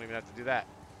 don't even have to do that.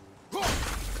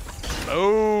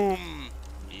 Boom!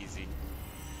 Easy.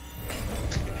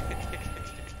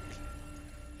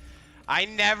 I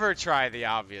never try the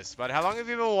obvious, but how long have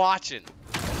you been watching?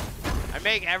 I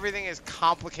make everything as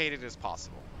complicated as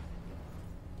possible.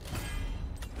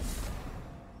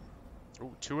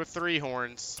 Ooh, 2 or 3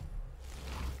 horns.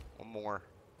 One more.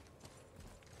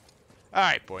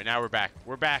 Alright, boy, now we're back.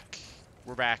 We're back.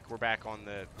 We're back. We're back on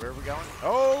the... Where are we going?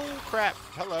 Oh, crap.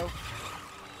 Hello.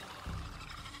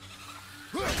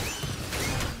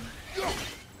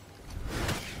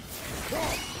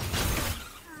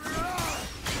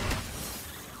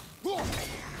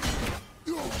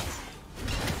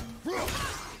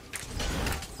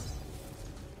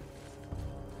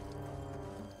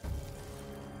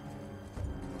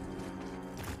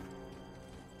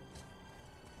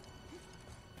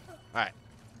 Alright.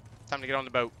 Time to get on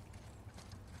the boat.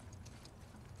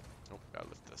 Oh, gotta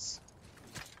lift this.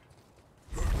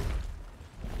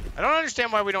 I don't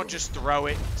understand why we don't just throw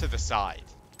it to the side.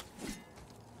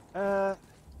 Not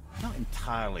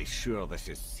entirely sure this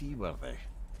is seaworthy.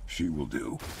 She will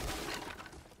do.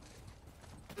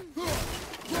 Let's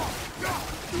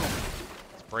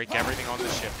break everything on the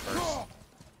ship first.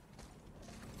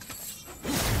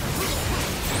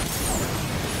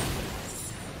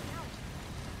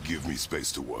 Give me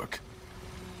space to work.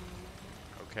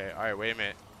 Okay, alright, wait a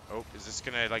minute. Oh, is this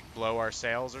gonna, like, blow our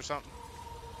sails or something?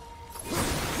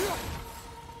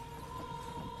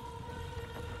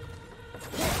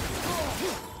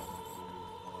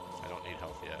 I don't need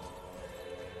health yet.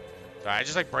 Sorry, I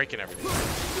just like breaking everything.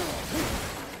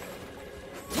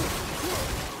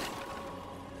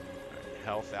 Right,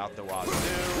 health out the wazoo.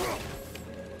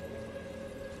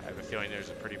 I have a feeling there's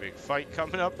a pretty big fight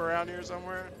coming up around here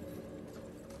somewhere.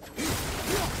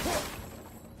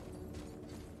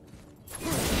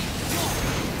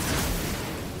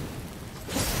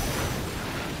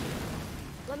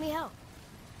 Let me help.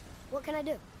 What can I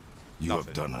do? You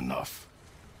have done enough.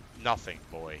 Nothing,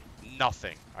 boy.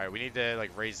 Nothing. All right, we need to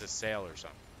like raise the sail or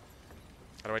something.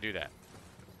 How do I do that?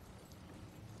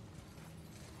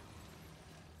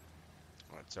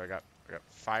 All right, so I got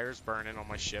fires burning on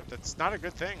my ship. That's not a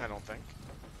good thing, I don't think.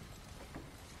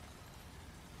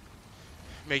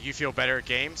 Make you feel better at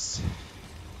games.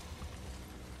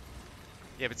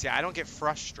 Yeah, but see, I don't get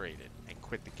frustrated and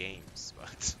quit the games,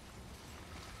 but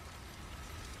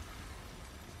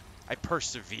I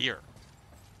persevere.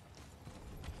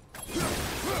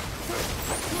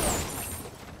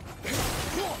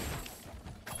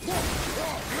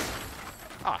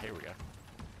 Ah, here we go.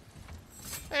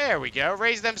 There we go.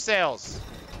 Raise them sails.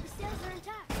 The sails are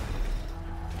intact.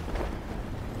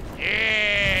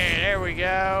 Yeah, there we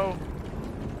go.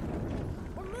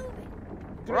 We're moving.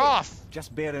 We're off.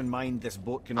 Just bear in mind this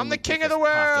boat can I'm only the king take of the us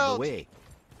part of world! the way.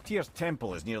 Tyr's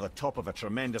temple is near the top of a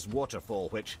tremendous waterfall,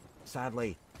 which,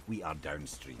 sadly, we are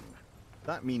downstream.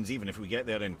 That means even if we get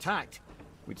there intact,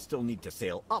 we'd still need to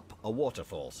sail up a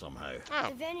waterfall somehow. Oh,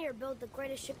 The Vanir built the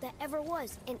greatest ship that ever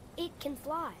was, and it can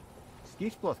fly.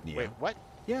 Skifblothnir? wait, what?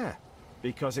 Yeah,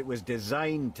 because it was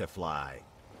designed to fly.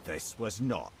 This was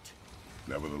not.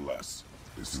 Nevertheless,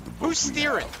 this is the boat Who's we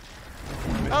steering?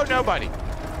 have. Oh, nobody.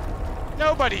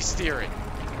 Nobody's steering.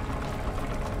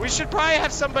 We should probably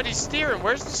have somebody steering.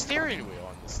 Where's the steering wheel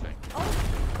on this thing?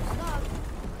 Oh, stop.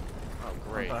 Oh,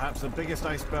 great. Perhaps the biggest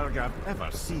iceberg I've ever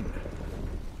seen.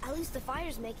 At least the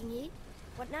fire's making heat.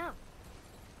 What now?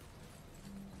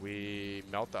 We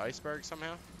melt the iceberg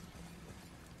somehow?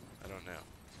 I don't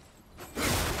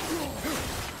know.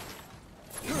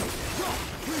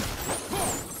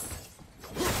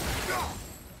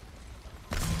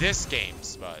 This game,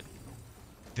 Spud.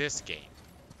 This game.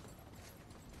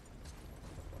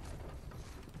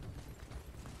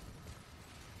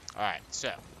 Alright, so.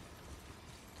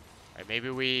 Alright, maybe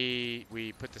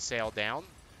we put the sail down.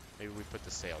 Maybe we put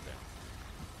the sail down.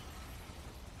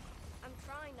 I'm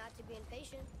trying not to be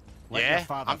impatient. Let your Yeah?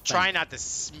 father I'm think. trying not to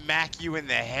smack you in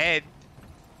the head.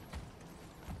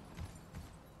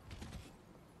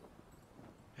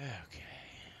 Okay.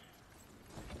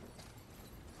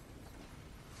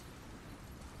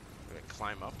 Gonna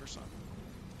climb up or something?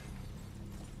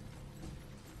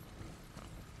 Oh,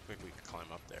 I think we could climb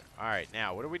up there. Alright,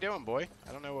 now, what are we doing, boy?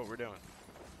 I don't know what we're doing.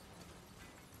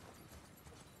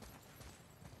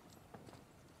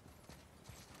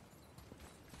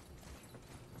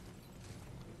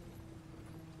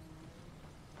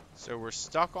 So we're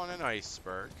stuck on an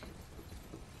iceberg.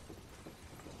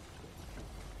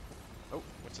 Oh,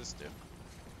 what's this do?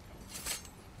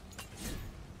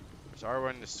 There's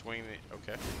R1 to swing the...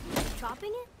 Okay.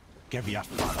 Chopping it? Give your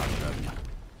father room.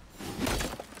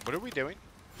 What are we doing?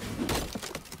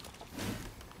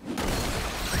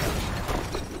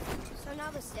 So now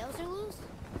the sails are loose?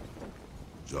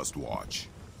 Just watch.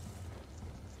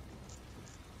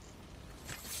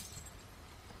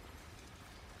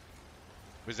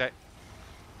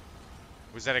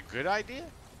 Was that a good idea?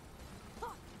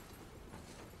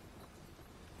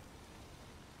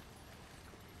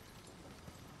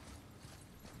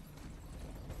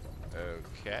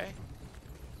 Okay.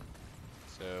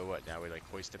 So what, now we like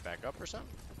hoist it back up or something?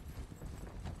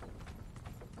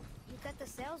 You got the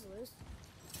sails loose.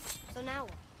 So now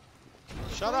what?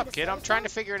 Shut Pulling up, the kid. I'm sails trying down? to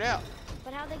figure it out.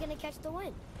 But how are they gonna catch the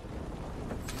wind?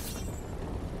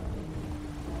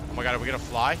 Oh my god, are we gonna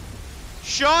fly?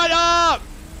 Shut up!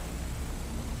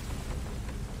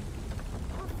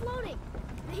 We're floating.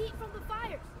 The heat from the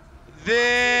fires.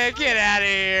 Get out of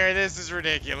here. This is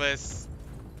ridiculous.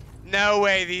 No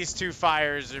way these two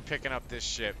fires are picking up this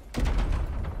ship.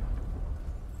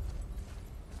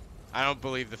 I don't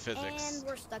believe the physics. And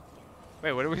we're stuck again.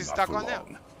 Wait, what are we Not stuck for on now?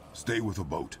 long. Stay with the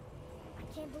boat.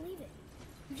 I can't believe it.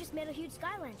 You just made a huge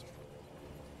sky lantern.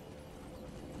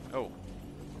 Oh.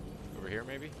 Over here,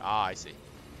 maybe? Ah, I see.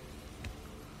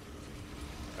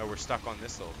 Oh, we're stuck on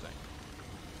this little thing.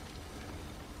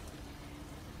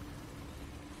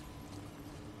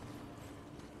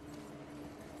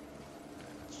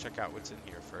 Let's check out what's in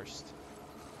here first.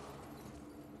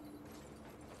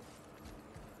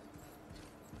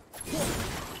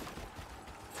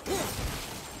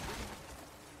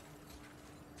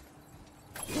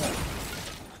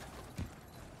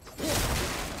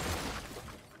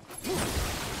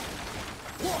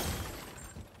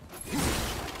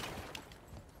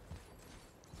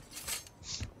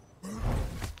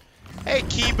 Hey,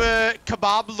 Kiba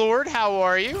Kebab Lord, how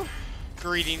are you?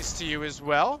 Greetings to you as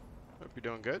well. Hope you're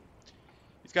doing good.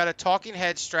 You've got a talking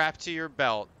head strapped to your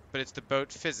belt, but it's the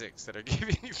boat physics that are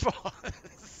giving you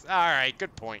pause. Alright,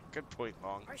 good point. Good point,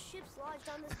 Long. Our ship's lodged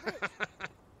on this bridge.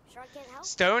 Sure I can't help?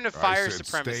 Stone of I Fire said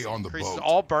Supremacy stay on the increases boat.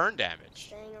 all burn damage.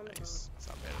 Staying on the Nice. That's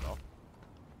not bad at all.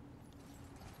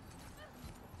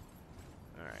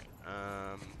 Alright,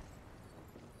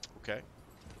 okay.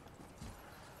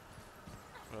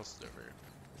 What else is over here?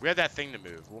 We have that thing to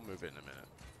move. We'll move it in a minute.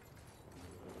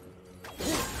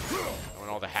 I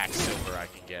want all the hack silver I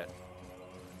can get.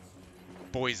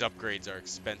 Boys' upgrades are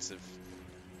expensive.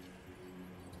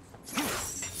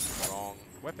 Wrong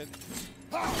weapon.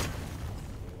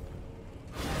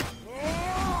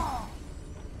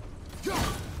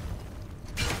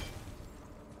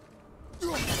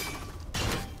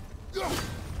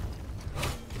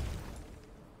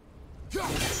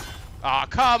 Aw,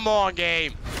 come on,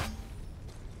 game.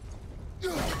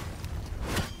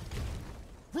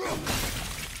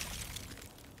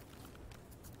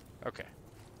 Okay.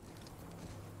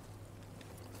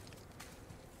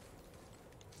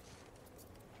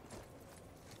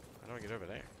 How do I get over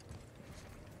there?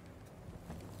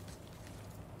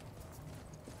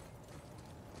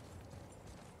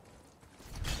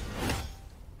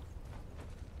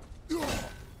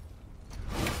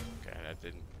 Okay, that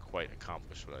didn't quite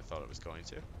accomplish what I thought it was going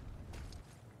to.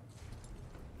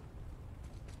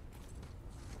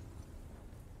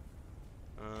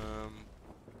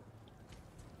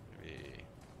 Maybe.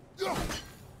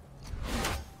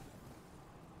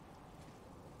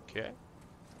 Okay.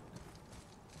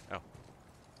 Oh. Oh,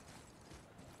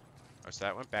 so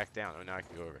that went back down. Oh, now I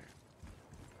can go over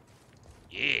here.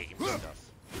 Yeah, give me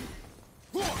stuff.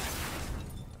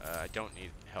 I don't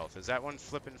need health. Is that one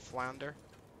flippin' flounder?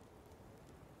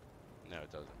 No,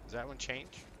 it doesn't. Does that one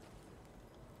change?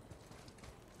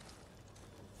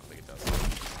 I don't think it does.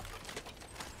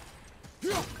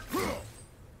 This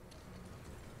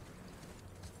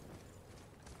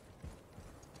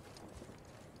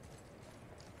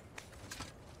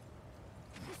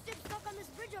ship's stuck on this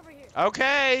bridge over here.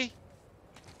 Okay.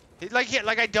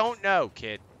 Like I don't know,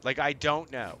 kid. Like I don't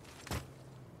know.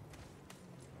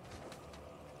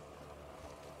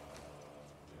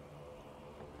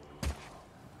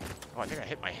 Oh, I think I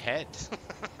hit my head.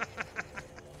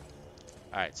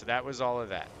 Alright, so that was all of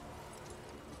that.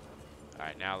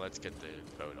 Alright, now let's get the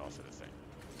boat off of the thing.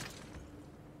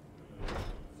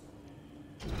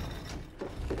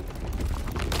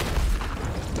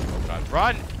 Oh god,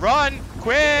 run! Run!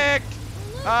 Quick!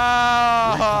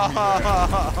 Oh!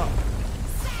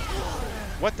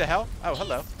 What the hell? Oh,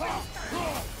 hello.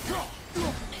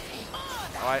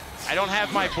 Oh, I don't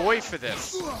have my boy for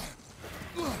this. Oh,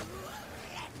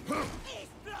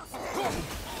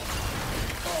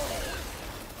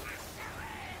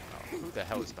 who the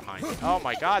hell is behind me? Oh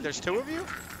my god, there's two of you?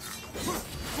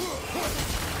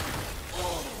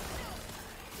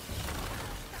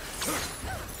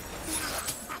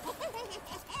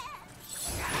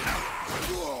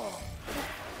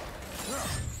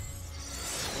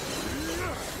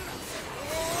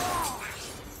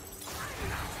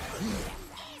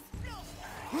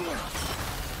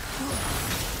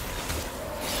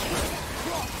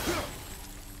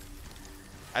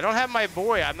 I don't have my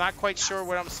boy. I'm not quite sure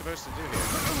what I'm supposed to do here.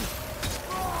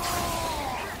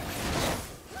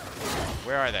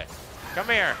 Where are they? Come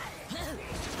here.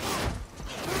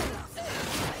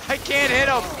 I can't hit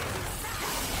them.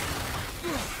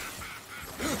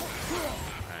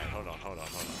 Alright, hold on.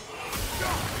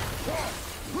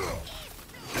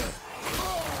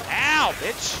 Ow,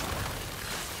 bitch.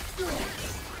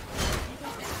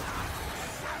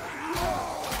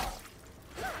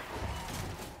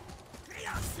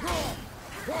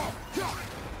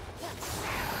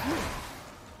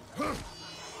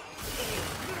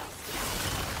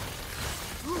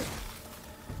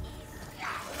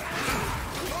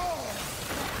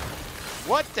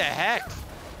 What the heck?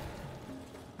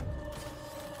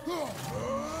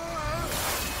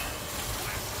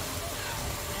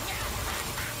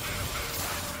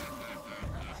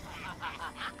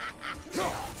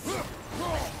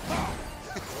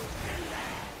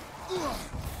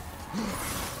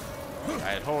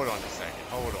 Alright, hold on a second.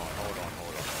 Hold on.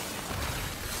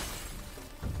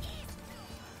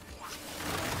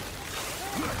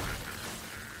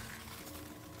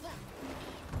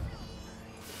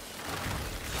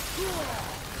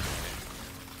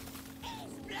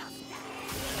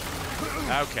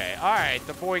 Okay, alright,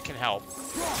 the boy can help.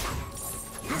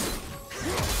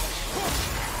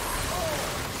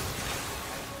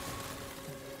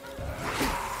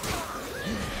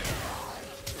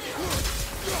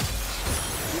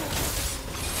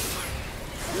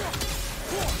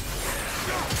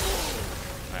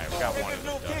 Alright, we got one of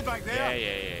them done. Back there.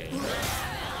 Yeah.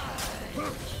 Hold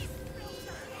on.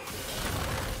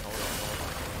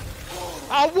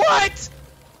 Oh, what?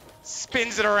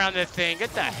 spins it around the thing.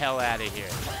 Get the hell out of here.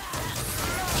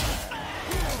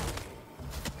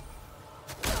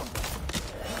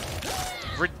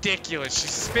 Ridiculous. She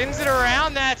spins it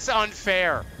around? That's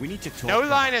unfair. We need to talk. No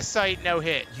line of sight, no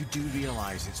hit. You do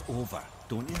realize it's over,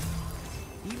 don't you?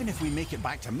 Even if we make it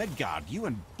back to Midgard, you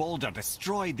and Baldur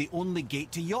destroyed the only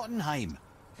gate to Jotunheim.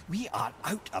 We are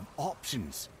out of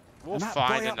options. We'll And that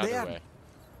find boy up another there, way.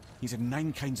 he's in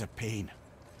 9 kinds of pain.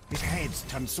 His head's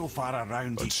turned so far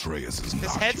around. Atreus is His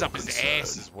not head's your up his concern.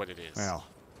 ass is what it is. Well,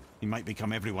 he might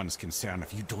become everyone's concern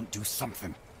if you don't do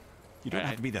something. You don't I-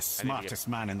 have to be the I need to get smartest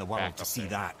man in the world back to up see there.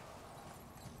 that.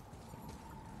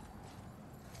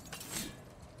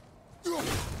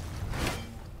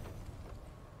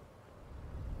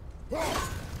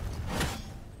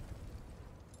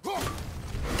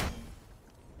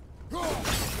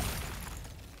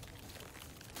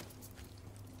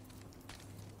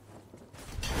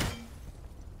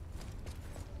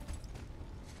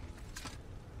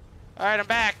 All right, I'm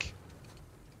back.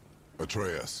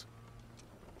 Atreus,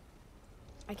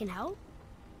 I can help?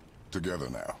 together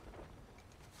now.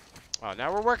 Oh,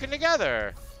 now we're working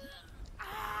together.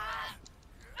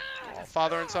 Oh,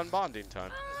 father and son bonding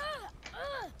time.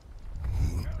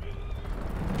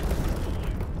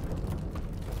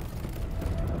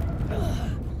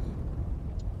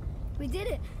 We did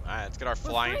it. All right, let's get our We're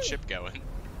flying free. ship going.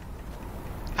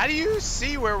 How do you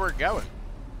see where we're going?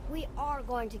 We are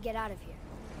going to get out of here.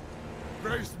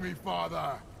 Grace me,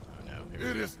 Father. Oh, no. Here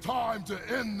It we is time to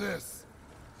end this.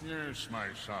 Yes, my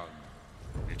son.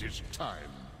 It is time.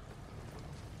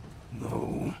 No,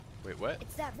 go. Wait, what?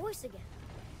 It's that voice again.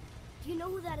 Do you know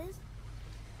who that is?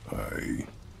 I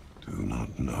do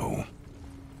not know.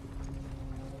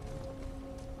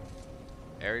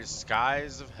 Ares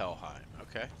Skies of Helheim.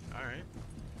 Okay, all right.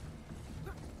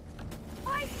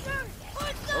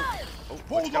 Oh,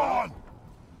 what's Hold going on!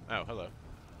 Oh, hello.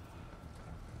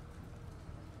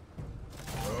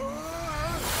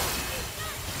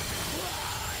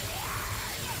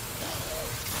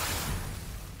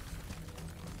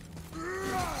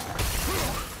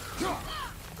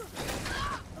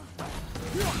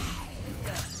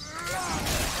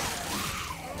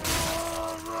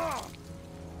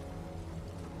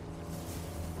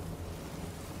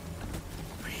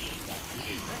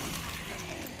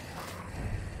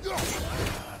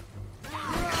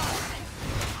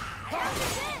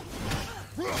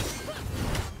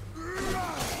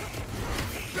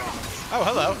 Oh,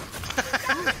 hello.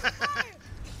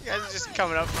 You guys are just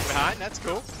coming up from behind. That's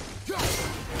cool.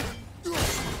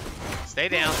 Stay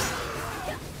down.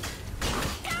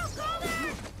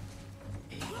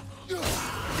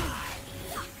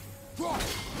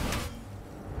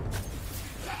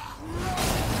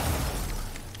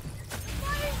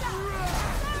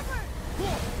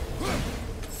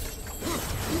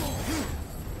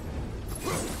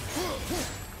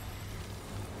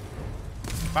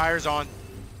 Fire's on.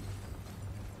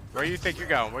 Where do you think you're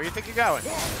going? Where do you think you're going?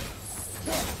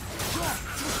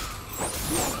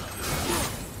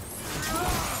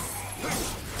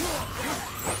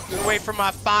 Get away from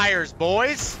my fires,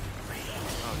 boys!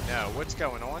 Oh no, what's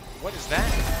going on? What is that?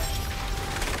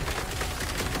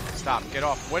 Stop, get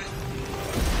off. What?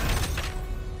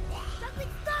 Something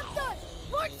stopped us!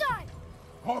 More time!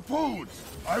 Harpoons!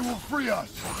 I will free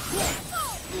us!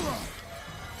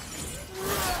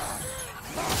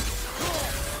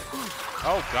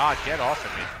 Oh god, get off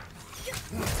of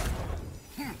me.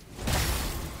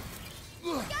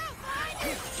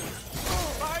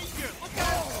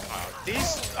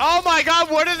 These. Oh my god,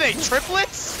 what are they?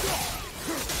 Triplets?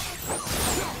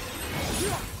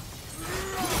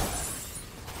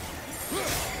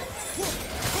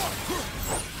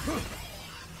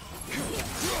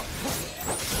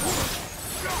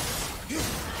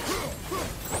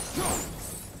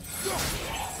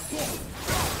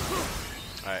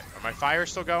 Alright, are my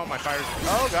fires still going? My fires.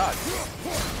 Oh god.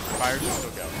 My fires are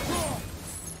still going.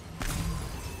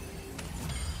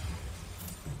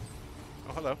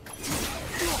 Oh, hello.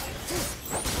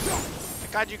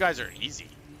 Thank god you guys are easy.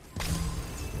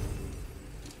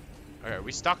 Okay, are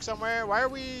we stuck somewhere? Why are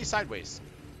we sideways?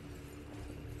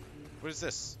 What is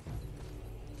this?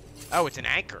 Oh, it's an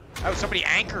anchor. Oh, somebody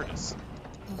anchored us.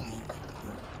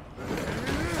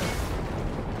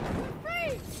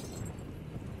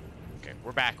 Okay,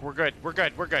 we're back. We're good. We're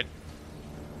good. We're good.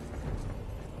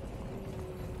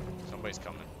 Somebody's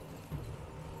coming.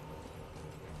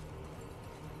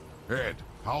 Head,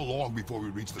 how long before we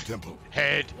reach the temple?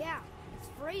 Head. Yeah, it's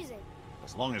freezing.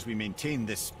 As long as we maintain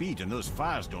this speed and those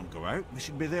fires don't go out, we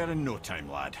should be there in no time,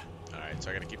 lad. Alright,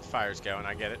 so I gotta keep the fires going.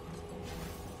 I get it.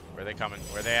 Where are they coming?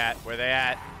 Where they at? Where they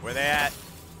at? Where they at?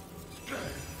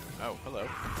 Oh, hello.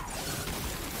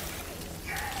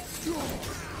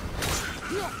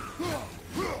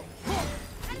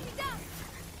 Enemy down!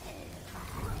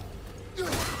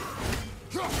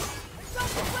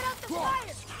 Someone put out the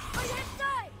fire! On your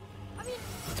side! I mean,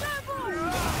 starboard!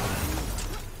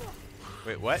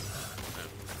 Wait, what?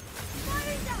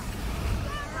 Fire's out!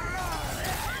 Starboard!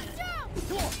 Watch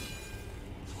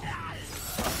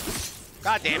out!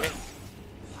 God damn it.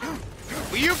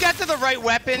 Will you get to the right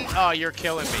weapon? Oh, you're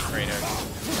killing me, Kratos.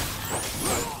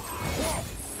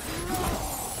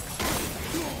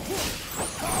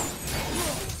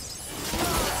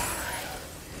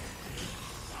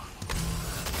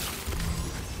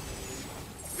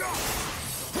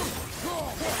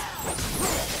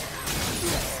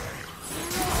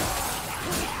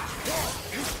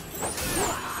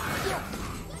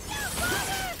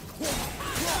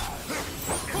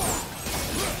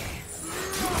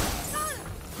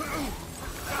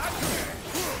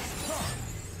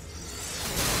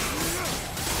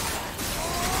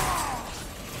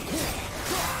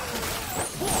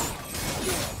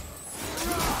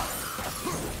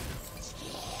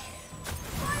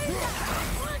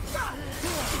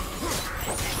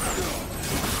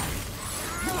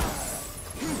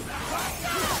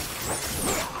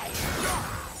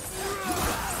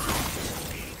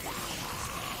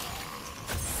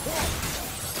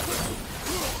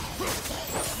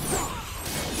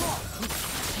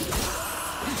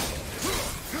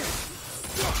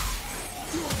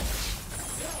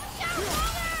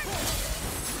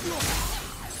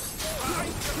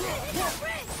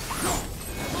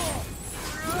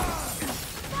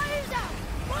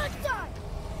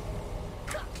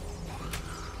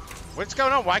 What's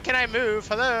going on? Why can't I move?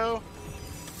 Hello?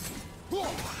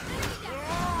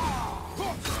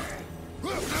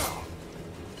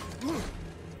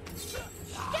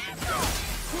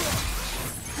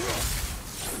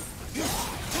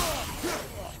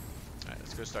 Alright,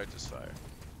 let's go start this fire.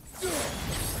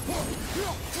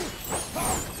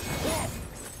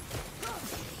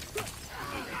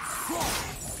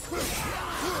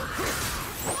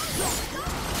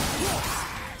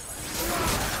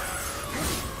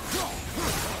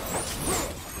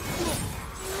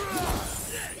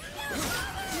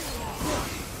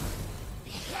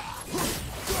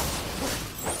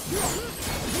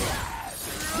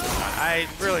 I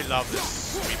really love this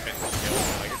sweeping kill.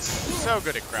 Like, it's so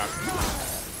good at crowd control.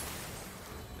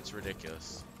 It's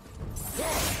ridiculous.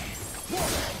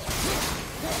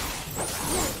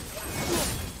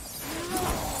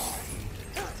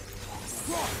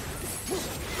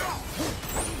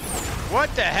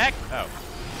 What the heck? Oh.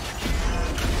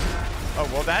 Oh,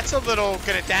 well, that's a little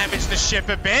gonna damage the ship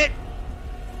a bit.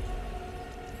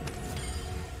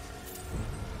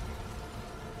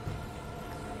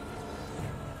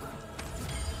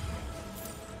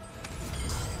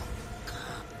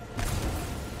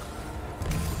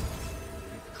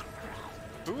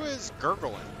 Who is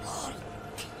gurgling?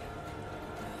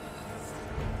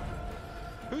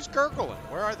 Who's gurgling?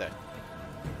 Where are they?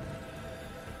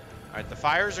 Alright, the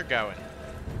fires are going.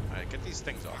 Alright, get these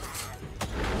things off.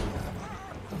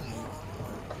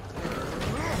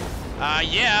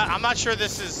 Yeah, I'm not sure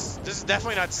this is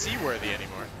definitely not seaworthy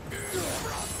anymore.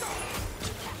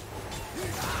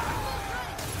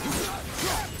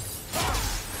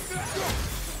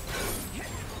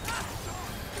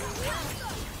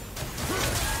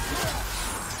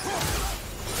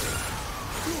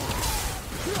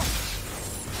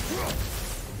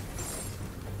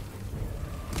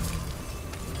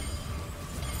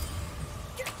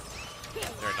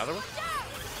 Another one?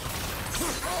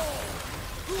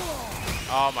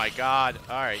 Oh my god.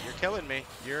 Alright, you're killing me.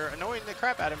 You're annoying the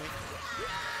crap out of me.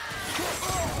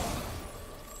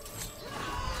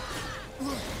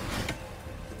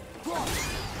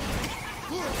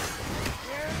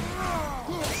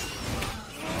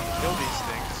 Kill these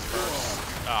things first.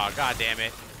 Oh, god damn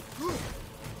it.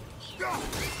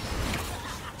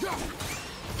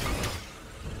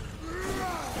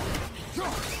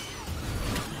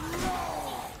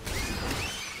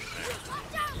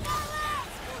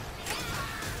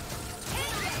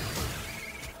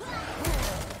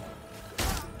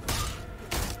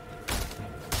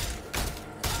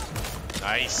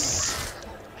 Nice.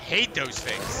 I hate those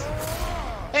things.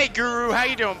 Hey, Guru, how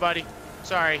you doing, buddy?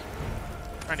 Sorry.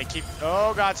 Trying to keep...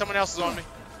 Oh, God, someone else is on me.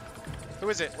 Who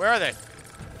is it? Where are they?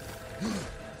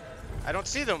 I don't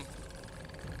see them.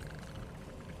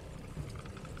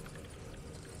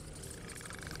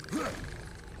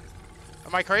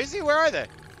 Am I crazy? Where are they?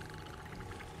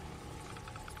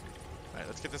 Alright,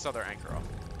 let's get this other anchor off.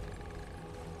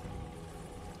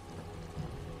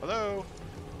 Hello?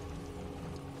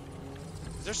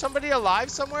 Is there somebody alive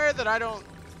somewhere that I don't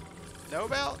know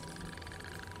about?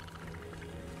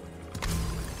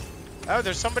 Oh,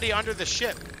 there's somebody under the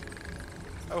ship.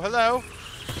 Oh, hello.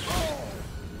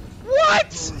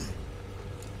 What?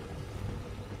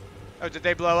 Oh, did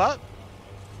they blow up?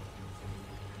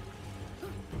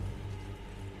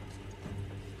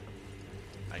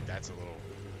 Like, that's a little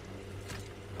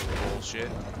bullshit.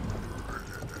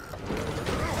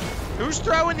 Who's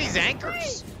throwing these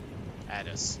anchors at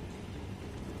us?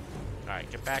 Alright,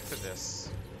 get back to this.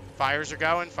 Fires are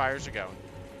going, fires are going.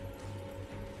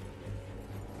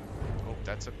 Oh,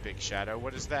 that's a big shadow.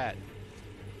 What is that?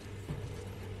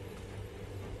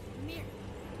 Mir,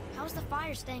 how's the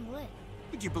fire staying lit?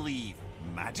 Would you believe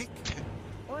magic?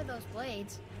 Or those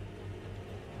blades?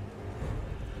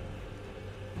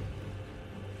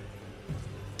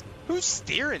 Who's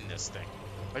steering this thing?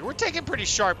 Like, we're taking pretty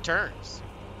sharp turns.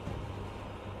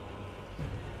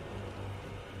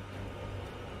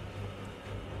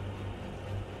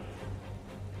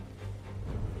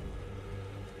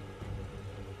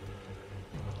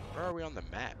 Where are we on the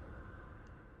map?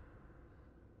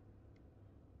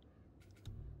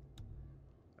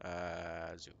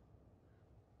 Zoom.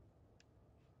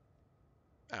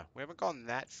 Oh, we haven't gone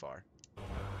that far.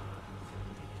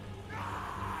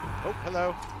 Oh,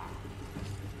 hello.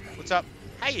 What's up?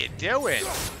 How you doing?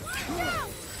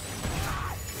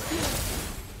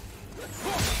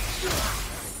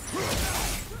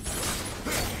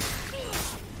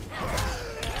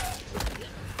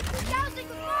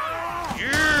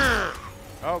 Yeah!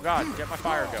 Oh god, get my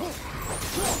fire going.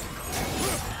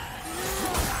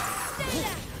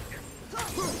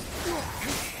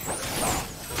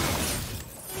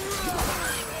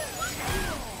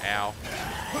 Ow.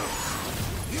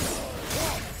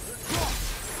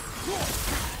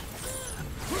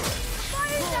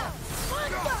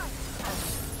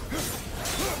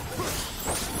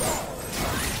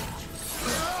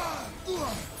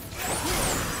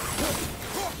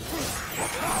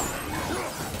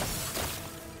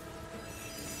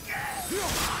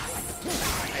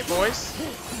 Hey, boys.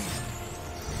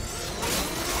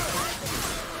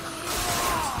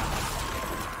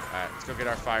 Alright, let's go get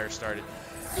our fire started.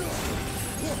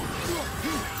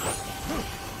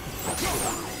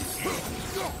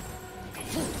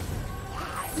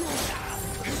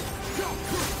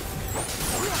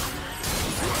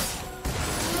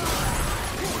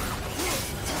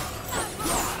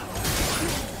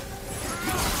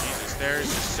 Jesus, there's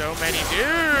just so many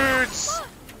dudes!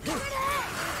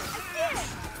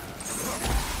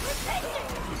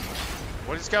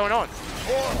 What is going on?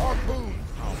 Oh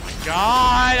my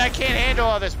god, I can't handle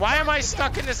all this. Why am I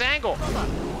stuck in this angle?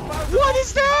 What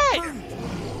is that?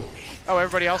 Oh,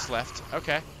 everybody else left.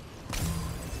 Okay.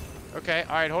 Okay,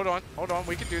 alright, hold on. Hold on,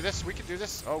 we can do this. We can do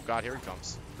this. Oh god, here he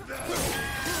comes.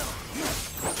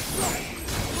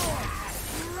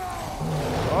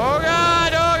 Oh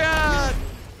god, oh god!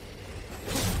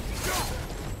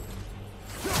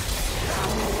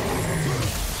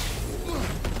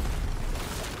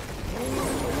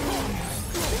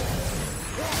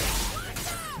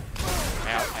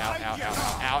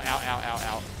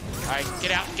 Ow. Alright,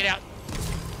 get out. Get out.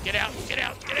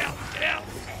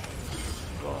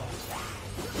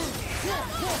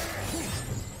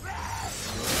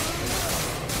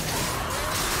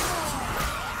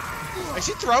 Is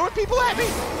he throwing people at me?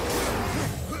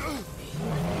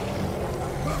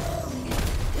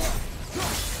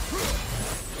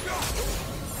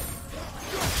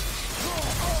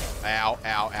 Ow.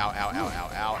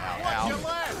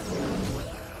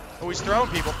 Oh, he's throwing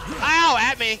people. Ow,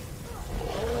 at me.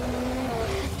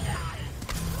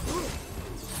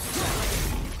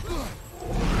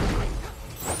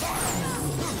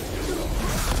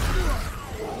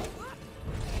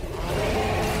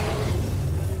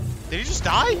 Did he just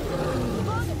die?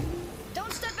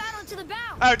 Don't step out onto the bow.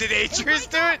 Oh, did Atreus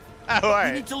do it? Oh, We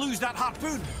alright. need to lose that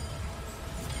harpoon.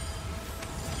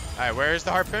 Alright, where is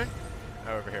the harpoon?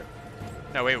 Oh, over here.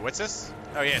 No, wait, what's this?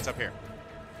 Oh, yeah, it's up here.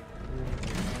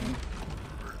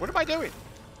 What am I doing?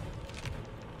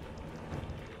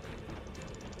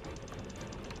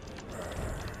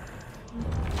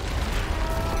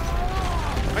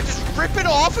 Am I just ripping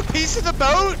off a piece of the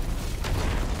boat?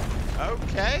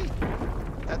 Okay.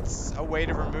 That's a way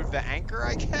to remove the anchor,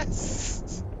 I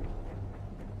guess.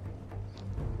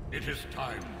 It is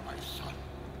time, my son.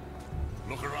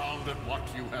 Look around at what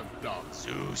you have done.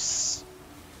 Zeus.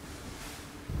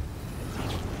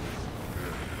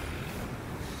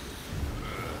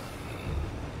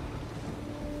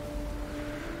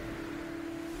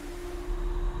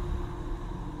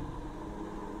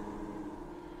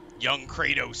 Young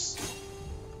Kratos.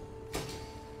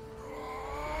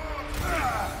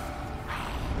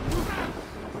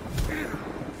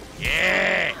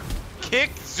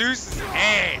 kick Zeus's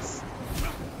ass.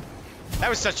 That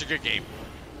was such a good game.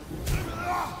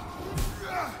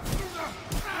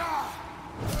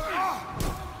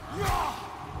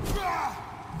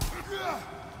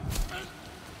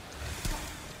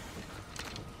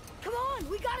 Come on,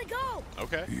 we gotta go.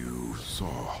 Okay. You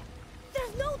saw.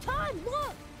 There's no time.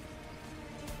 Look.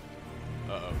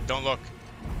 Uh-oh. Don't look.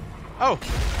 Oh.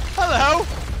 Hello.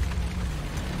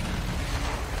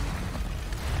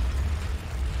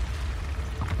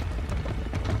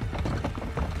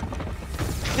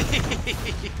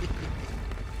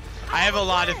 I have a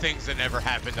lot of things that never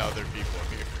happen to other people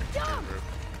here.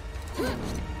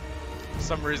 For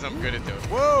some reason I'm good at doing.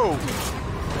 Whoa!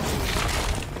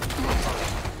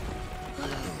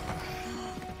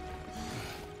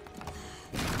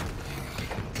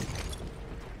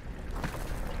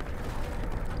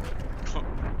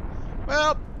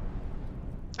 Well,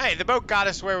 hey, the boat got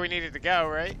us where we needed to go,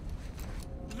 right?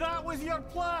 That was your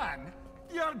plan?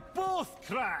 You're both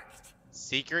cracked!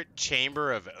 Secret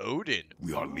Chamber of Odin.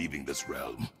 We are leaving this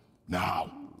realm. Now.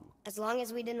 As long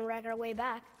as we didn't wreck our way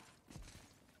back.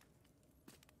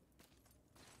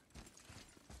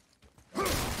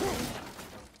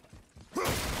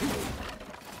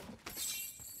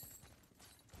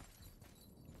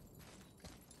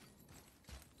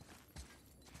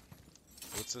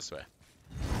 What's this way?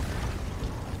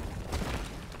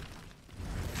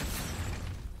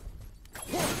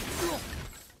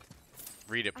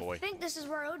 Read it, boy. I think this is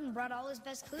where Odin brought all his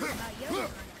best clues about Jotunheim.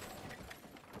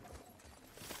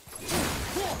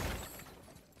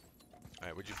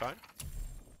 Alright, what'd you find?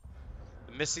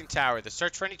 The missing tower. The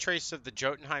search for any trace of the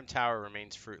Jotunheim Tower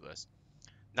remains fruitless.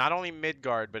 Not only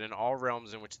Midgard, but in all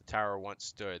realms in which the tower once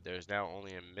stood, there is now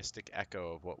only a mystic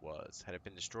echo of what was. Had it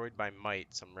been destroyed by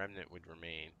might, some remnant would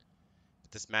remain.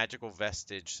 But this magical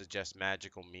vestige suggests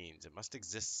magical means. It must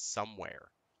exist somewhere.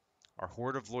 Our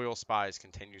horde of loyal spies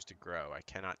continues to grow. I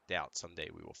cannot doubt someday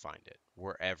we will find it,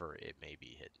 wherever it may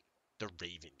be hidden. The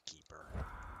Raven Keeper.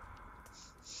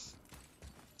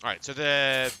 Alright, so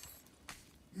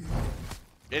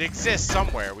it exists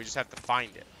somewhere, we just have to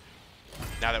find it.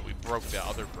 Now that we broke the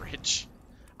other bridge.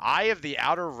 Eye of the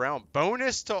Outer Realm.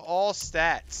 Bonus to all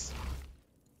stats.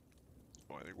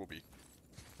 Well, I think we'll be...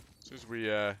 As soon as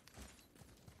we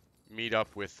meet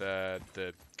up with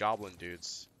the goblin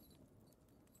dudes.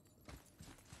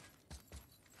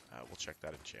 We'll check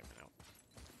that enchantment out.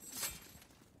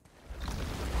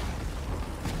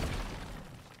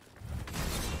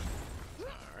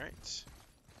 Alright.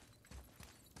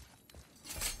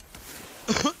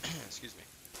 Excuse me.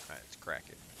 Alright, let's crack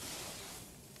it.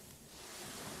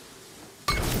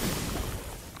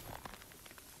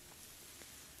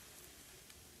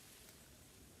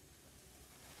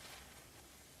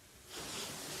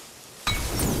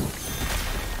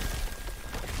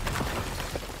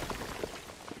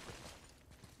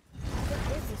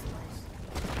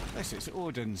 This is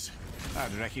Odin's.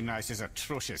 I'd recognize his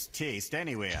atrocious taste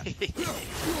anywhere.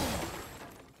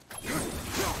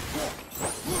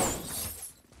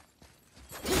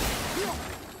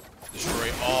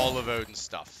 Destroy all of Odin's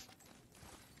stuff.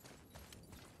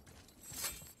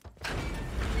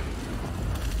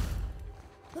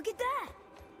 Look at that!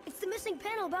 It's the missing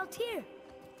panel about Tyr.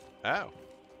 Oh.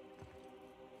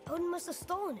 Odin must have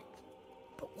stolen it.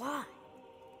 But why?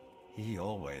 He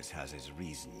always has his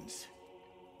reasons.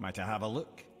 Might I have a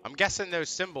look? I'm guessing those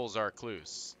symbols are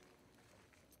clues.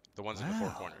 The ones in the four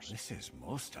Well, corners. this is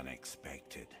most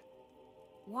unexpected.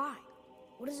 Why?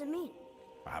 What does it mean?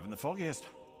 I haven't the foggiest.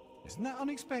 Isn't that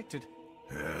unexpected?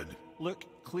 Head. Look,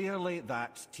 clearly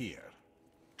that's Tyr.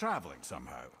 Traveling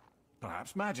somehow.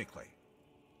 Perhaps magically.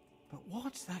 But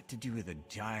what's that to do with the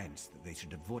giants that they should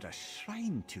devote a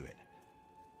shrine to it?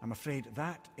 I'm afraid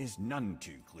that is none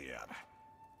too clear.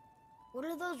 What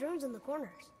are those runes in the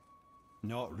corners?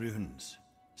 Not runes.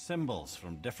 Symbols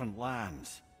from different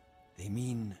lands. They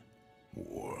mean...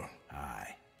 War.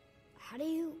 Aye. How do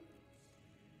you...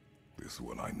 This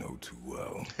one I know too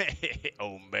well.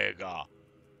 Omega.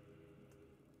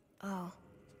 Oh.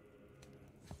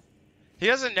 He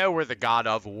doesn't know we're the god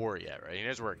of war yet, right? He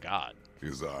knows we're a god.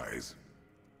 His eyes.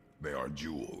 They are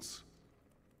jewels.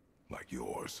 Like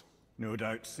yours. No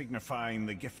doubt signifying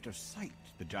the gift of sight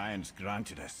the giants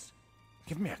granted us.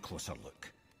 Give me a closer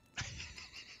look.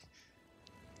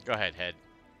 Go ahead, head.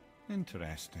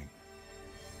 Interesting.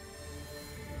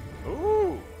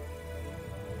 Ooh.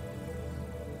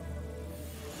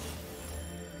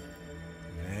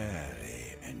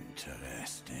 Very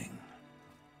interesting.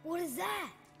 What is that?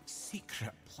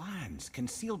 Secret plans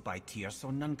concealed by Tyr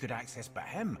so none could access but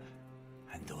him,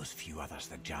 and those few others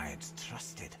the giants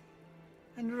trusted.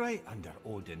 And right under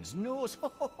Odin's nose.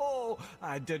 Ho ho ho!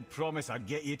 I did promise I'd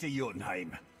get you to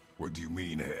Jotunheim. What do you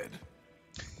mean, Head?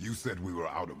 You said we were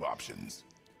out of options.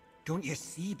 Don't you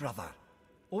see, brother?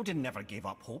 Odin never gave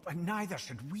up hope, and neither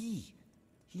should we.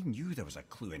 He knew there was a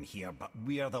clue in here, but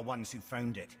we're the ones who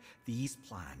found it. These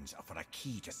plans are for a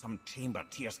key to some chamber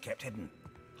Tyr's kept hidden.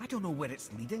 I don't know where it's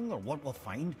leading or what we'll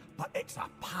find, but it's a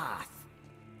path.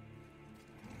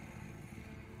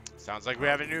 Sounds like we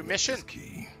have a new mission.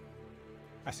 Key.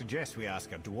 I suggest we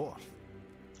ask a dwarf.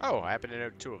 Oh, I happen to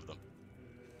know 2 of them.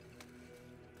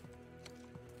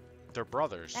 They're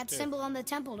brothers. That too. symbol on the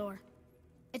temple door.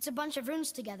 It's a bunch of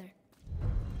runes together.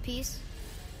 Peace,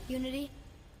 unity,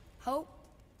 hope,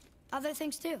 other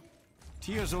things too.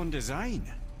 Tyr's own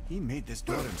design. He made this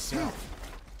door himself.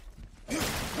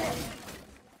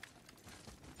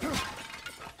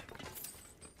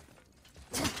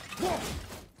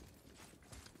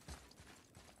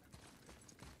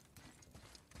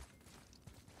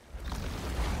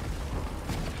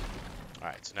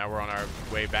 Alright, so now we're on our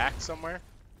way back somewhere.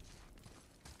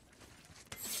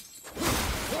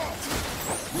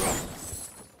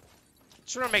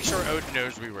 Just want to make sure Odin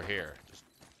knows we were here. Just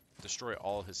destroy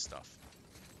all his stuff.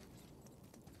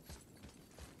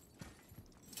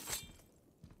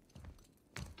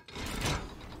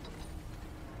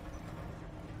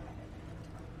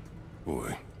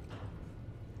 Boy.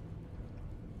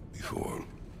 Before,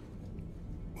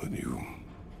 when you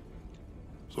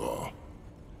saw,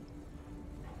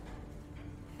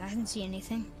 I didn't see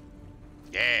anything.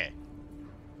 Yeah.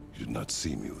 you did not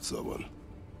see me with someone.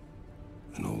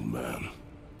 An old man.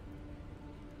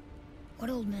 What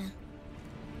old man?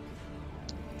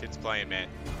 Kid's playing, man.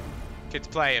 Kid's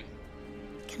playing.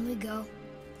 Can we go?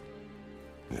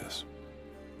 Yes.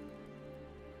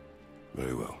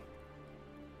 Very well.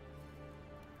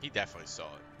 He definitely saw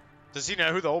it. Does he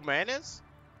know who the old man is?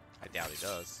 I doubt he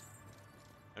does.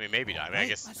 I mean, maybe not. I mean, I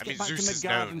guess. Let's I mean, get back Zeus to is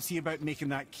Midgard known. and see about making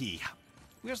that key.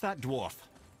 Where's that dwarf?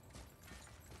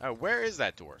 Oh, where is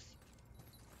that dwarf?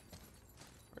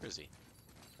 Where is he?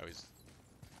 Oh, he's.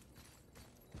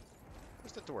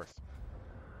 Where's the dwarf?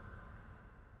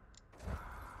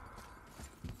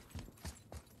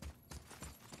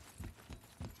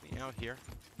 Is he out here?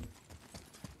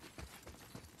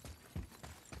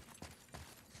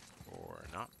 Or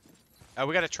not? Oh,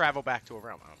 we gotta travel back to a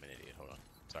realm. Oh, I'm an idiot. Hold on.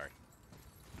 Sorry.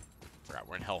 Forgot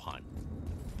we're in Helheim.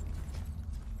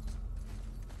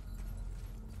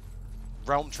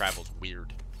 Realm travel's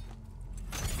weird.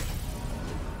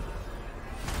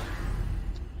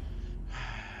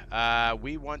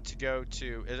 We want to go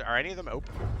to... Are any of them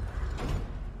open?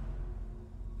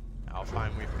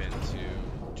 Alfheim we've been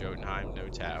to. Jotunheim, no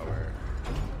tower.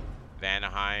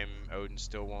 Vanaheim, Odin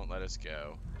still won't let us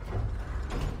go.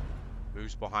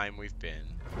 Muspelheim we've been.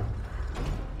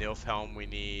 Nilfhelm we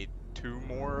need 2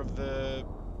 more of the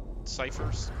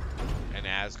ciphers. And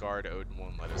Asgard, Odin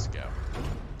won't let us go.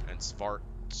 And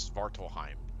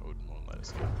Svartalheim, Odin won't let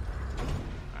us go.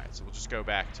 Alright, so we'll just go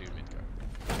back to Midgard.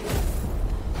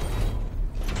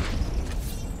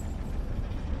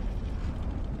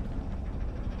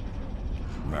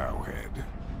 Now, Head,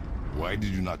 why did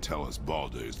you not tell us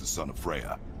Baldur is the son of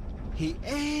Freya? He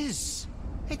is!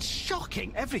 It's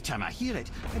shocking every time I hear it,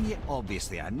 and yet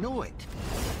obviously I know it.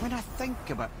 When I think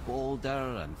about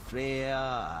Baldur and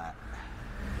Freya...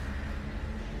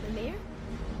 Mimir?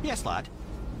 Yes, lad.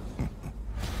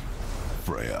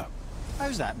 Freya.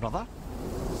 How's that, brother?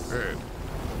 Then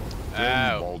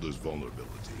Baldur's vulnerability.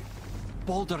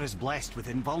 Baldur is blessed with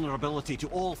invulnerability to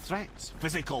all threats,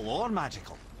 physical or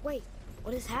magical. Wait,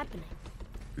 what is happening?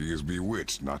 He is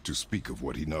bewitched not to speak of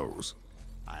what he knows.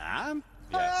 I am?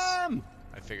 Yes. I am!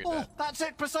 I figured Oh, that. that's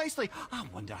it precisely. I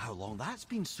wonder how long that's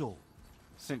been so.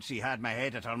 Since she had my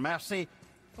head at her mercy,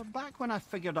 or back when I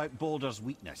figured out Baldur's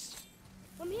weakness.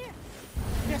 Mimir,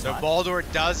 Yes, So lad. Baldur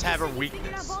does have a you figured out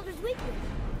weakness. Baldur's weakness.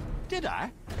 Did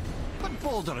I? But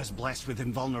Baldur is blessed with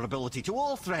invulnerability to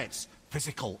all threats,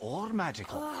 physical or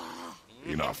magical.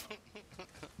 Enough.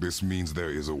 This means there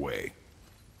is a way.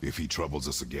 If he troubles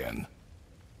us again,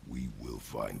 we will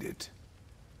find it.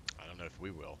 I don't know if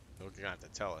we will. They're gonna have to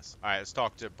tell us. Alright, let's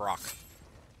talk to Brock.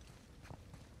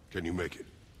 Can you make it?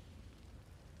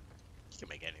 He can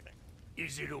make anything.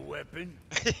 Is it a weapon?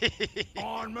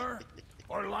 Armor?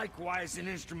 Or likewise an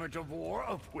instrument of war,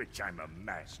 of which I'm a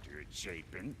master at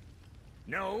shaping?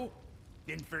 No?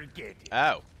 Then forget it.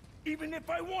 Oh. Even if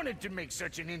I wanted to make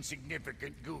such an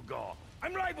insignificant gewgaw,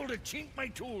 I'm liable to chink my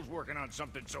tools working on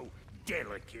something so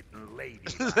delicate and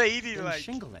ladylike. Then Ladylike.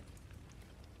 shingle it.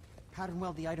 Pattern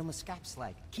weld the item with scap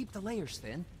slag. Keep the layers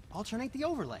thin. Alternate the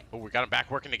overlay. Oh, we got them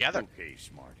back working together. Okay,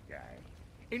 smart guy.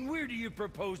 And where do you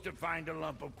propose to find a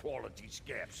lump of quality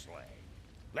scap slag?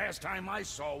 Last time I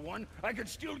saw one, I could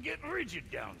still get rigid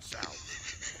down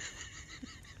south.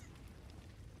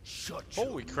 Shut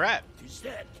Holy your crap. mouth. Is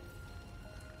that?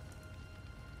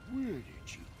 Where did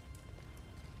you?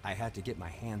 I had to get my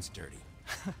hands dirty.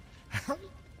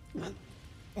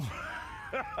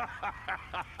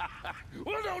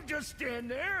 Well, don't just stand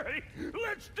there.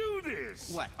 Let's do this.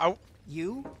 What? Oh,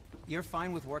 You're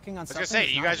fine with working on I was something? gonna say,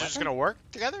 that's you not a guys are just weapon? gonna work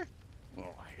together?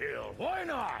 Oh, hell, why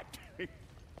not?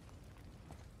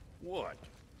 What?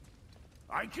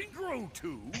 I can grow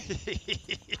too.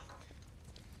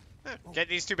 Getting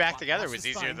these two back together Watch was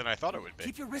this easier fine. than I thought it would be.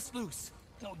 Keep your wrist loose.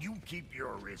 No, you keep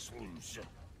your wrist loose.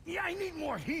 Yeah, I need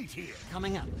more heat here.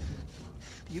 Coming up.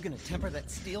 You gonna temper that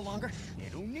steel longer? You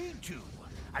don't need to.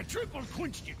 I triple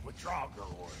quenched it with Draugr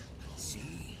oil.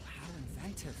 See? How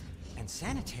inventive. And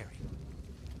sanitary.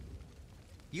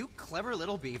 You clever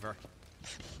little beaver.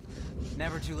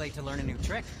 Never too late to learn a new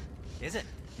trick, is it?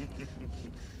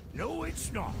 No,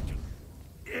 it's not.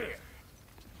 Yeah.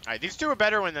 Alright, these two are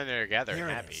better when they're together Here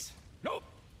and it happy. is. Nope.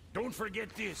 Don't forget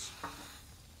this.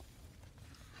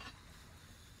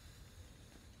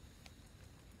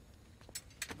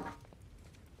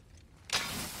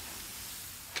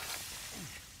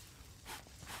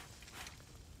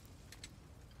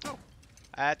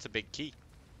 That's a big key.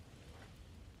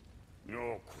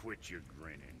 Oh, quit your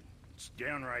grinning. It's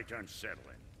downright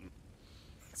unsettling.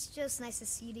 It's just nice to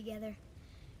see you together.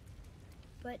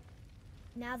 But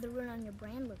now the rune on your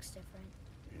brand looks different.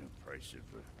 Yeah, price of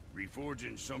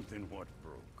reforging something what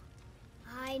broke.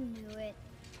 I knew it.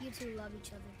 You two love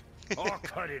each other. Oh,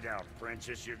 cut it out,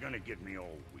 Princess. You're gonna get me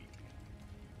all weepy.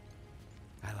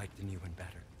 I like the new one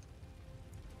better.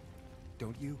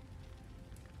 Don't you?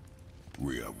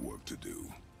 We have work to do.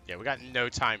 Yeah, we got no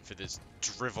time for this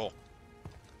drivel.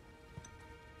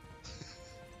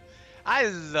 I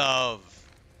love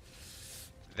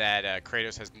that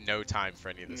Kratos has no time for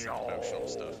any of this emotional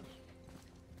stuff.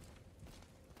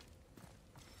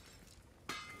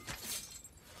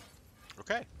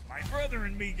 Okay. My brother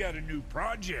and me got a new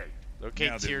project. Locate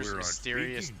Now that Tyr's we're on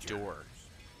mysterious speaking door. terms.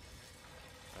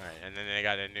 Alright, and then they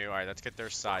got a new... Alright, let's get their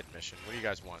side mission. What do you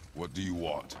guys want? What do you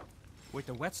want? With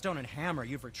the whetstone and hammer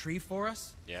you've retrieved for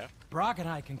us, Yeah? Brog and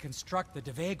I can construct the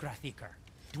Dvegrathikar,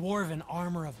 dwarven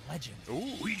armor of legend.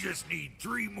 We just need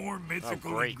 3 more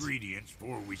mythical great. ingredients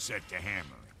before we set to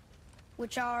hammering.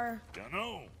 Which are...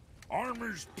 Dunno.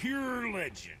 Armor's pure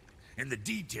legend. And the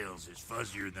details is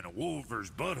fuzzier than a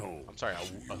wolver's butthole. I'm sorry,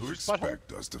 You a who's butthole?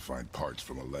 expect us to find parts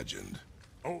from a legend.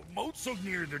 Oh,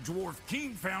 Motsognir the Dwarf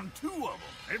King found 2 of them.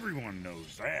 Everyone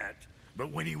knows that.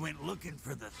 But when he went looking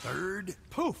for the 3rd...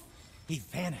 Poof! He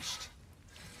vanished.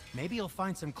 Maybe he'll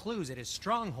find some clues at his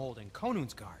stronghold in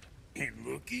Konunsgard. And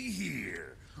looky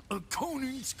here. A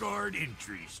Koningsgard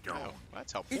entry stone. Oh,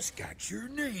 that's helpful. It's got your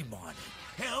name on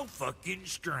it. How fucking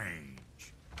strange.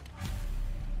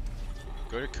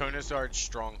 Go to Konazard's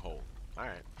stronghold.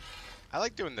 Alright. I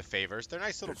like doing the favors. They're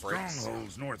nice little The breaks.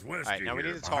 stronghold's northwest Alright, of now we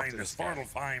here, need to talk behind to the this guy.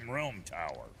 Svartalfheim Realm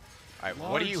Tower. Alright, what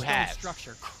do Large you stone have?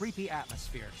 structure, creepy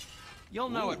atmosphere. You'll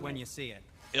know it when you see it.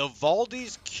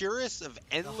 Ilvaldi's Curus of The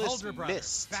Endless Huldra brothers,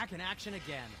 Mist. back in action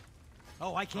again.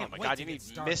 Oh, I Oh can't my wait god, to you get need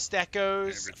started. Mist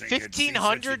Echoes? Never think I'd see such a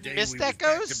 1,500 day Mist we was back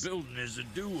Echoes? to building as a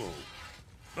duo.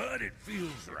 But it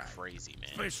feels right. Crazy, man.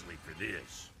 Especially for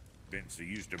this. Been so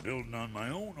used to building on my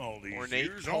own all these Ornate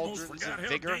years, almost cauldrons forgot of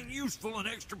how vigor. dang useful an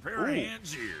extra pair of Ooh.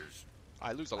 hands is.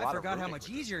 I lose a lot I of forgot how runic much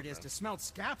with this easier it one, is though. to smelt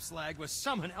scap slag with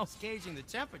someone else gauging the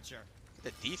temperature.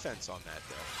 The defense on that,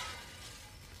 though.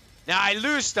 Now, I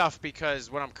lose stuff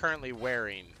because what I'm currently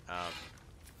wearing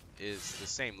is the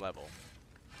same level.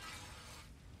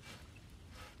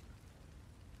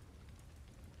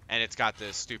 And it's got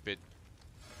the stupid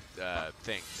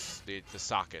things, the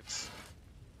sockets.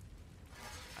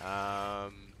 I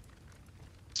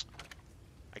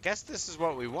guess this is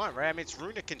what we want, right? I mean, it's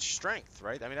runic and strength,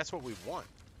 right? I mean, that's what we want.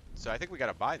 So I think we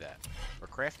gotta buy that, or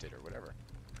craft it, or whatever.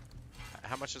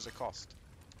 How much does it cost?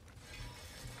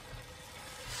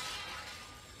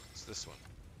 It's this one.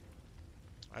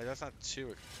 Alright, that's not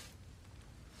too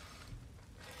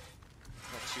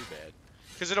bad.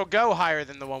 Because it'll go higher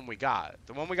than the one we got.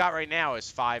 The one we got right now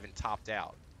is 5 and topped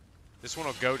out. This one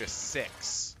will go to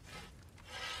 6.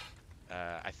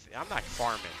 I'm not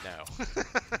farming, no.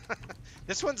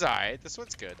 This one's alright. This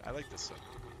one's good. I like this one.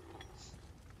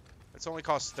 It's only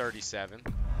costs 37.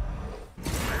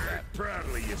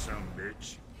 Proudly, you son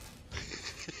bitch.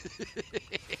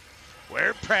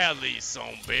 Wear proudly,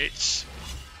 son bitch.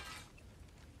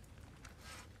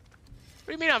 What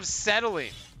do you mean I'm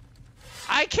settling?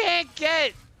 I can't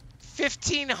get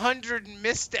 1,500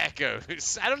 mist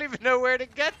echoes. I don't even know where to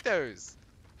get those.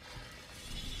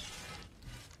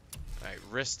 Alright,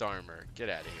 wrist armor. Get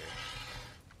out of here.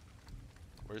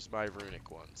 Where's my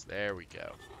runic ones? There we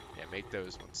go. Yeah, make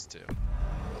those ones too.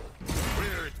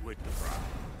 Clear it with the fry.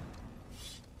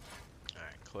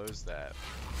 Alright, close that.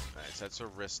 Alright, so that's a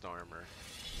wrist armor.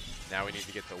 Now we need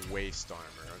to get the waist armor.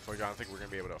 Unfortunately, I don't think we're going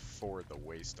to be able to afford the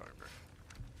waist armor.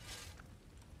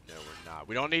 No, we're not.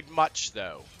 We don't need much,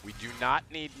 though. We do not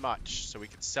need much, so we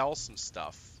can sell some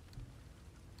stuff.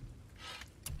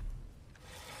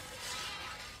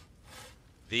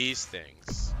 These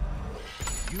things.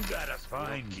 You got a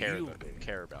fine We don't deal care, there.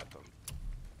 care about them.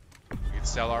 We can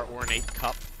sell our ornate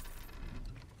cup.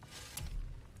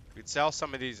 We could sell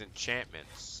some of these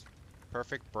enchantments.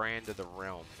 Perfect brand of the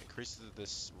realm. Increases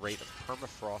this rate of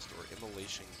permafrost or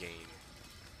immolation gain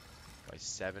by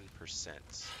 7%.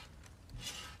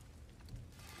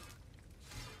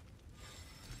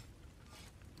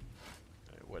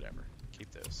 Whatever.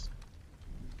 Keep those.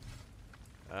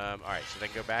 Alright, so then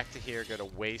go back to here, go to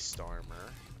waist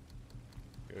armor.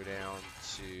 Go down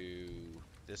to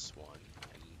this one,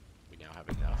 and we now have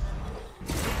enough.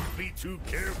 Don't be too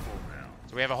careful now.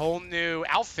 So we have a whole new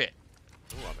outfit.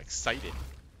 Ooh, I'm excited.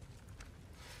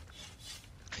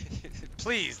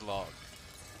 Please, log.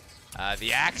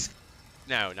 The axe.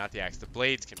 No, not the axe. The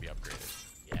blades can be upgraded.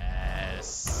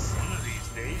 Yes. One of these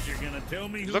days you're gonna tell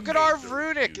me who Look at made our those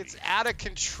runic. beauties. It's out of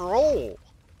control.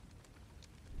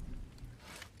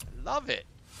 I love it.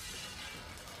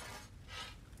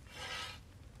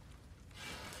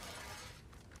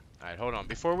 Alright, hold on.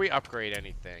 Before we upgrade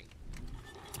anything,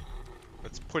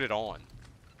 let's put it on.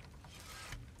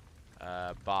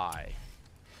 Buy.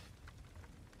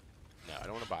 No, I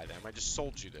don't want to buy them. I just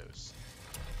sold you those.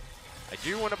 I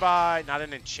do want to buy, not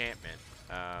an enchantment.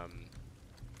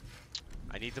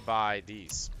 I need to buy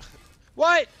these.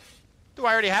 What? Do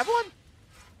I already have one?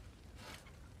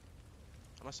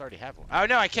 I must already have one. Oh,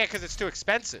 no, I can't because it's too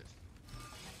expensive.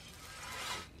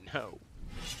 No.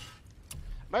 I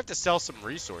might have to sell some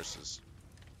resources.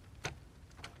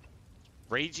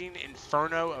 Raging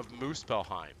Inferno of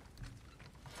Muspelheim.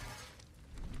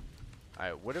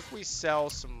 Alright, what if we sell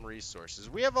some resources?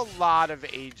 We have a lot of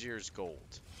Aegir's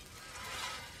gold.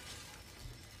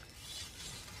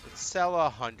 Let's sell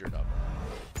 100 of them.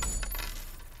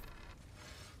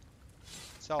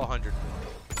 Sell 100 more.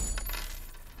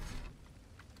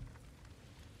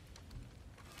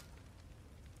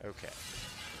 Okay.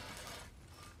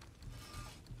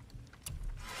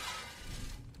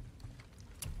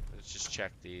 Let's just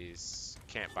check these.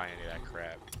 Can't buy any of that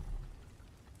crap.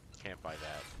 Can't buy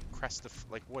that. Crest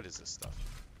of... Like, what is this stuff?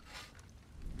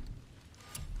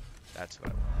 That's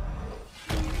what I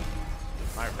want.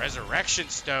 My resurrection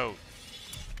stone!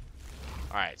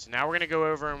 Alright, so now we're going to go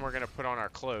over and we're going to put on our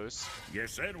clothes.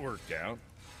 Guess that worked out.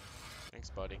 Thanks,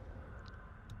 buddy.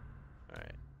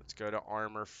 Alright, let's go to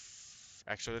armor.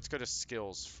 Actually, let's go to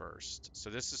skills first. So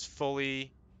this is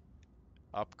fully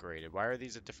upgraded. Why are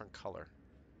these a different color?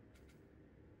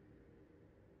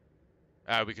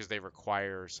 Oh, because they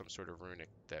require some sort of runic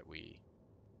that we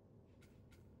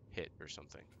hit or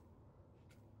something.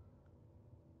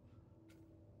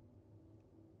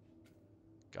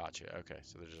 Gotcha. Okay,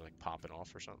 so they're just like popping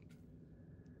off or something.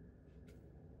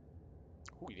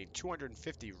 Ooh, you need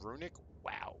 250 runic?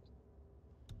 Wow.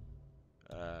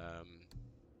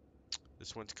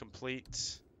 This one's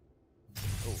complete.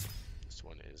 Oh, this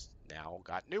one is now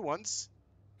got new ones.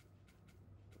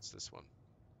 What's this one?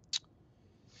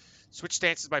 Switch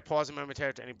stances by pausing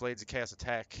momentarily to any blades of chaos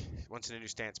attack. Once in a new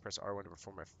stance, press R1 to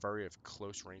perform a flurry of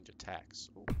close range attacks.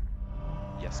 Ooh.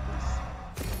 Yes,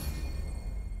 please.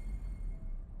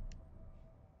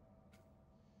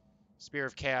 Spear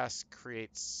of Chaos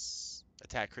creates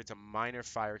a minor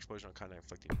fire explosion on contact,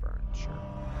 inflicting burn. Sure.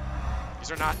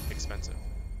 These are not expensive.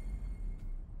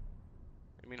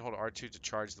 I mean, hold R2 to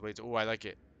charge the blades. Oh, I like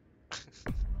it.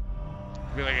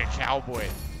 Be like a cowboy.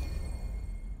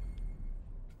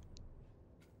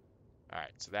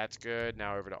 Alright, so that's good.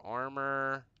 Now over to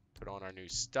armor. Put on our new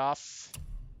stuff.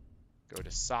 Go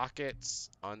to sockets.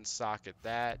 Unsocket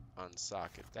that.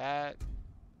 Unsocket that.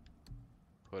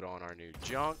 Put on our new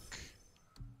junk.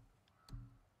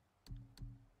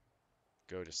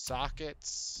 Go to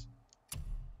sockets.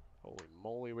 Holy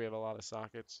moly, we have a lot of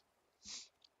sockets.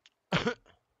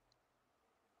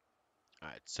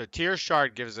 Alright, so Tier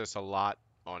Shard gives us a lot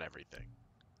on everything.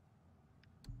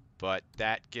 But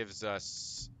that gives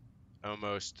us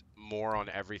almost more on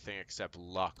everything except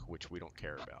luck, which we don't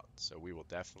care about. So we will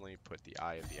definitely put the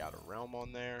Eye of the Outer Realm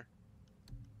on there.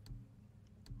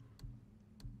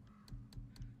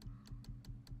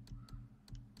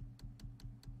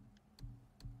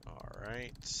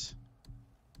 Alright.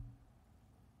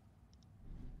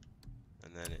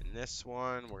 And then in this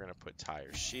one, we're going to put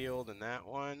tire shield in that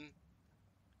one.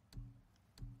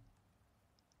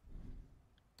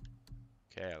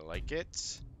 Okay, I like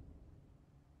it.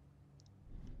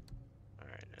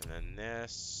 Alright, and then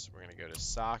this, we're going to go to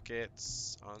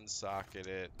sockets, unsocket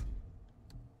it.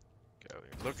 Go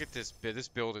here. Look at this. This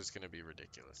build is going to be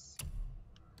ridiculous.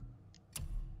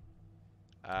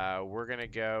 We're going to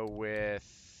go with,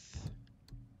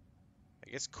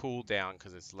 I guess, cooldown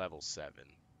because it's level 7.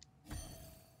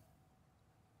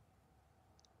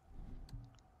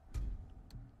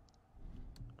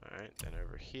 Alright, then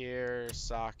over here,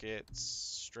 sockets,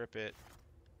 strip it.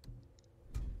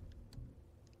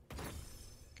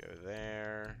 Go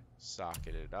there,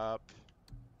 socket it up.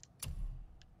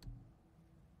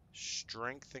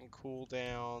 Strength and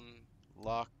cooldown,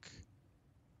 luck.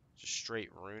 Just straight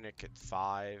runic at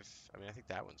 5. I mean, I think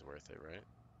that one's worth it, right?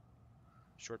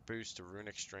 Short boost to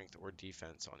runic strength or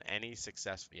defense on any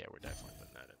successful. Yeah, we're definitely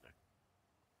putting that in there.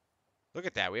 Look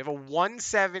at that. We have a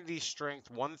 170 strength,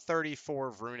 134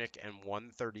 runic, and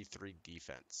 133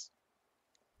 defense.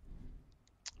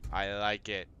 I like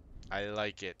it. I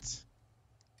like it.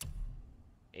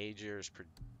 Aegir's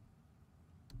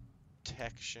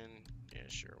protection. Yeah,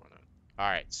 sure, why not?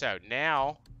 Alright, so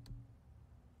now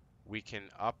we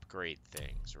can upgrade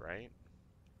things, right?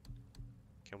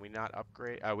 Can we not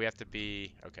upgrade? Oh, we have to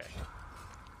be... Okay.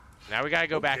 Now we gotta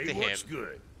go back to him.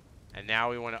 Good. And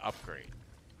now we want to upgrade.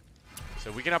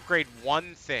 So we can upgrade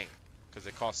one thing, because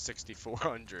it costs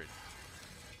 6,400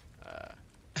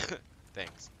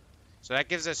 things. So that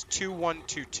gives us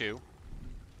 2,122.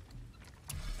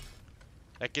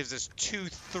 That gives us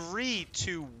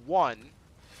 2,321,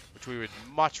 which we would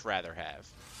much rather have.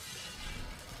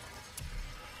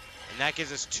 And that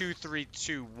gives us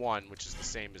 2,321, which is the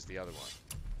same as the other one.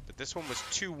 But this one was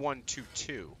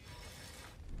 2,122.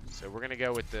 So we're gonna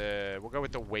go with the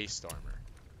waist armor.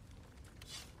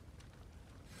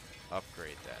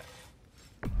 Upgrade that.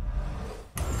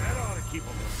 That ought to keep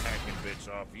them attacking bits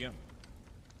off you.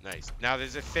 Nice. Now,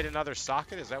 does it fit another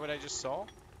socket? Is that what I just saw?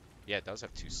 Yeah, it does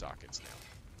have 2 sockets now.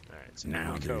 Alright, so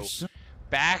now we go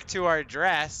back to our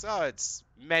dress. Oh, it's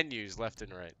menus left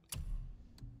and right.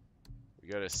 We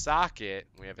go to socket.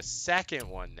 We have a second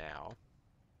one now.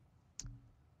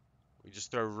 We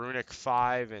just throw runic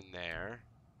 5 in there.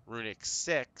 Runic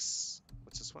 6.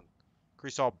 What's this one?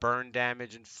 Increase all burn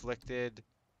damage inflicted.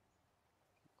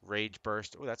 Rage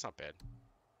burst. Oh, that's not bad.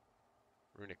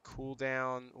 Runic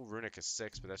cooldown. Oh, runic is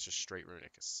 6, but that's just straight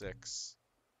runic is 6.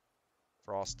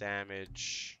 Frost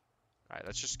damage. All right,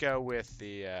 let's just go with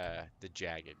the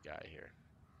jagged guy here.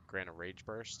 Grant a rage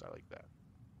burst. I like that.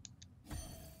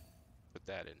 Put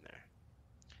that in there.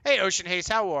 Hey, Ocean Haze,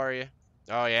 how are you?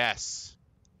 Oh yes.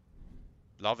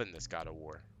 Loving this God of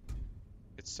War.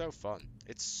 It's so fun.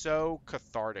 It's so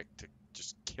cathartic to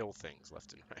just kill things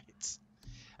left and right.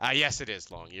 Yes, it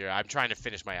is long. Yeah, I'm trying to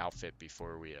finish my outfit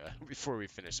before we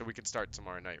finish, so we can start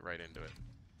tomorrow night right into it.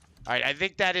 All right, I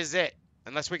think that is it.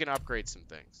 Unless we can upgrade some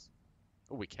things.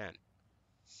 Oh, we can.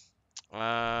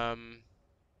 All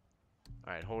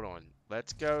right, hold on.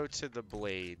 Let's go to the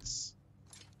blades.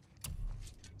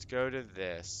 Let's go to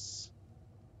this.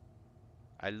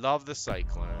 I love the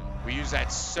Cyclone. We use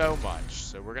that so much,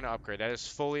 so we're gonna upgrade. That is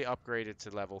fully upgraded to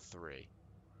level 3.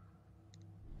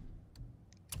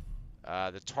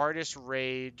 The TARDIS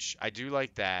Rage, I do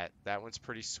like that. That one's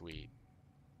pretty sweet.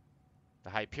 The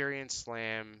Hyperion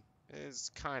Slam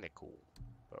is kind of cool.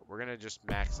 But we're going to just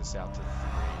max this out to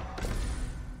 3.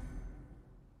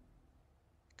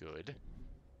 Good.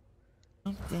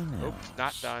 Nope,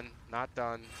 not done. Not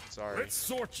done. Sorry. Let's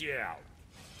sort you out.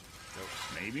 Nope.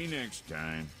 Maybe next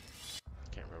time.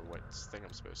 Can't remember what thing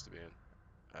I'm supposed to be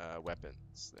in.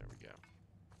 Weapons. There we go.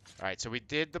 Alright, so we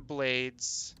did the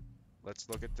blades. Let's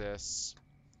look at this.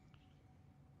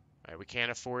 Alright, we can't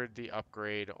afford the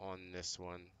upgrade on this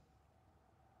one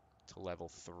to level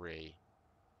 3.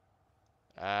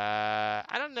 I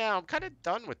don't know. I'm kind of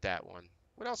done with that one.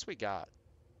 What else we got?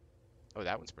 Oh,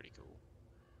 that one's pretty cool.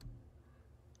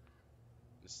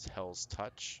 This is Hell's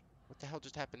Touch. What the hell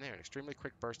just happened there? An extremely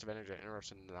quick burst of energy that interrupts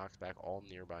and knocks back all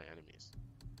nearby enemies.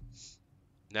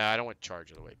 No, I don't want Charge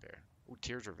of the White Bear. Ooh,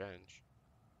 Tyr's Revenge.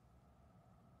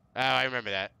 Oh, I remember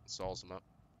that. Solves them up.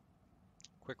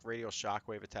 Quick radial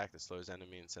shockwave attack that slows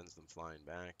enemy and sends them flying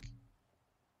back.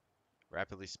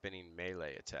 Rapidly spinning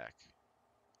melee attack.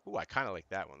 Ooh, I kind of like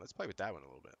that one. Let's play with that one a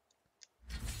little bit.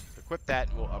 Equip that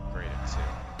and we'll upgrade it too.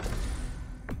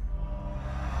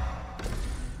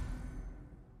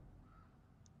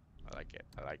 I like it.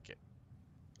 I like it.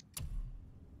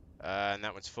 And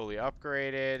that one's fully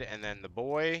upgraded. And then the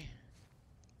boy.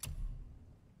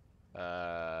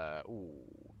 Ooh,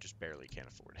 just barely can't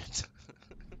afford it.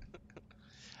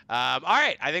 All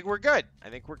right, I think we're good. I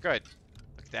think we're good.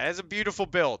 Look, that is a beautiful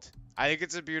build. I think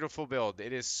it's a beautiful build.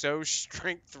 It is so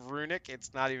strength runic.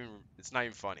 It's not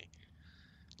even funny.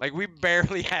 Like we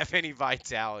barely have any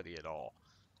vitality at all,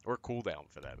 or cooldown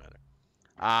for that matter.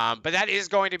 But that is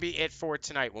going to be it for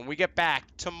tonight. When we get back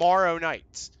tomorrow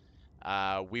night,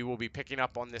 we will be picking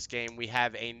up on this game. We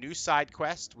have a new side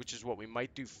quest, which is what we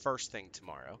might do first thing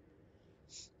tomorrow,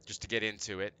 just to get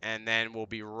into it. And then we'll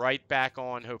be right back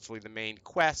on, hopefully, the main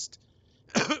quest,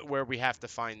 where we have to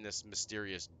find this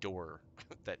mysterious door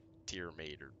that Tyr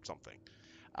made or something.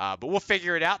 But we'll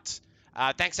figure it out.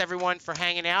 Thanks, everyone, for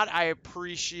hanging out. I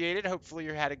appreciate it. Hopefully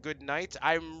you had a good night.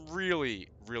 I'm really,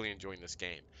 really enjoying this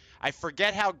game. I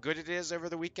forget how good it is over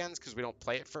the weekends because we don't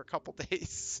play it for a couple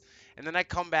days. And then I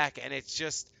come back, and it's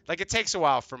just, like, it takes a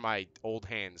while for my old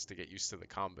hands to get used to the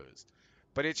combos.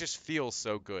 But it just feels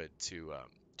so good to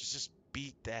just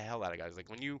beat the hell out of guys. Like,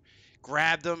 when you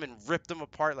grab them and rip them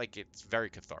apart, like, it's very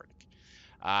cathartic.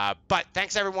 But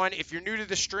thanks, everyone. If you're new to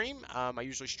the stream, I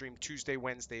usually stream Tuesday,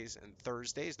 Wednesdays, and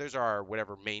Thursdays. Those are our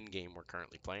whatever main game we're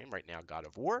currently playing. Right now, God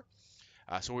of War.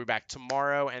 So we'll be back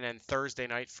tomorrow and then Thursday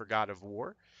night for God of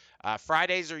War.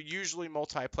 Fridays are usually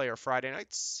multiplayer Friday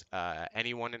nights.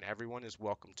 Anyone and everyone is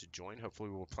welcome to join. Hopefully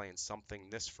we'll be playing something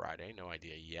this Friday. No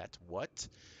idea yet what.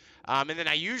 And then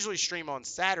I usually stream on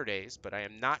Saturdays, but I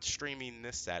am not streaming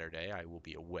this Saturday. I will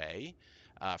be away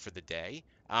for the day.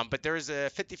 But there is a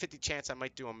 50-50 chance I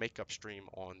might do a makeup stream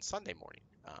on Sunday morning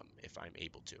if I'm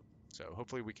able to. So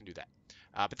hopefully we can do that.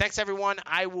 But thanks, everyone.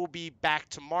 I will be back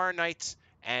tomorrow night,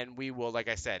 and we will, like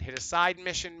I said, hit a side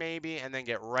mission maybe, and then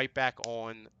get right back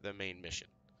on the main mission,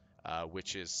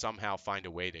 which is somehow find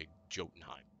a way to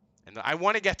Jotunheim. And I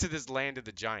want to get to this land of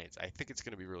the giants. I think it's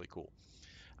going to be really cool.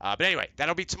 But anyway,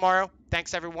 that'll be tomorrow.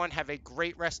 Thanks, everyone. Have a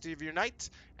great rest of your night,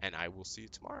 and I will see you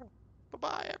tomorrow.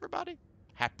 Bye-bye, everybody.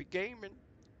 Happy gaming.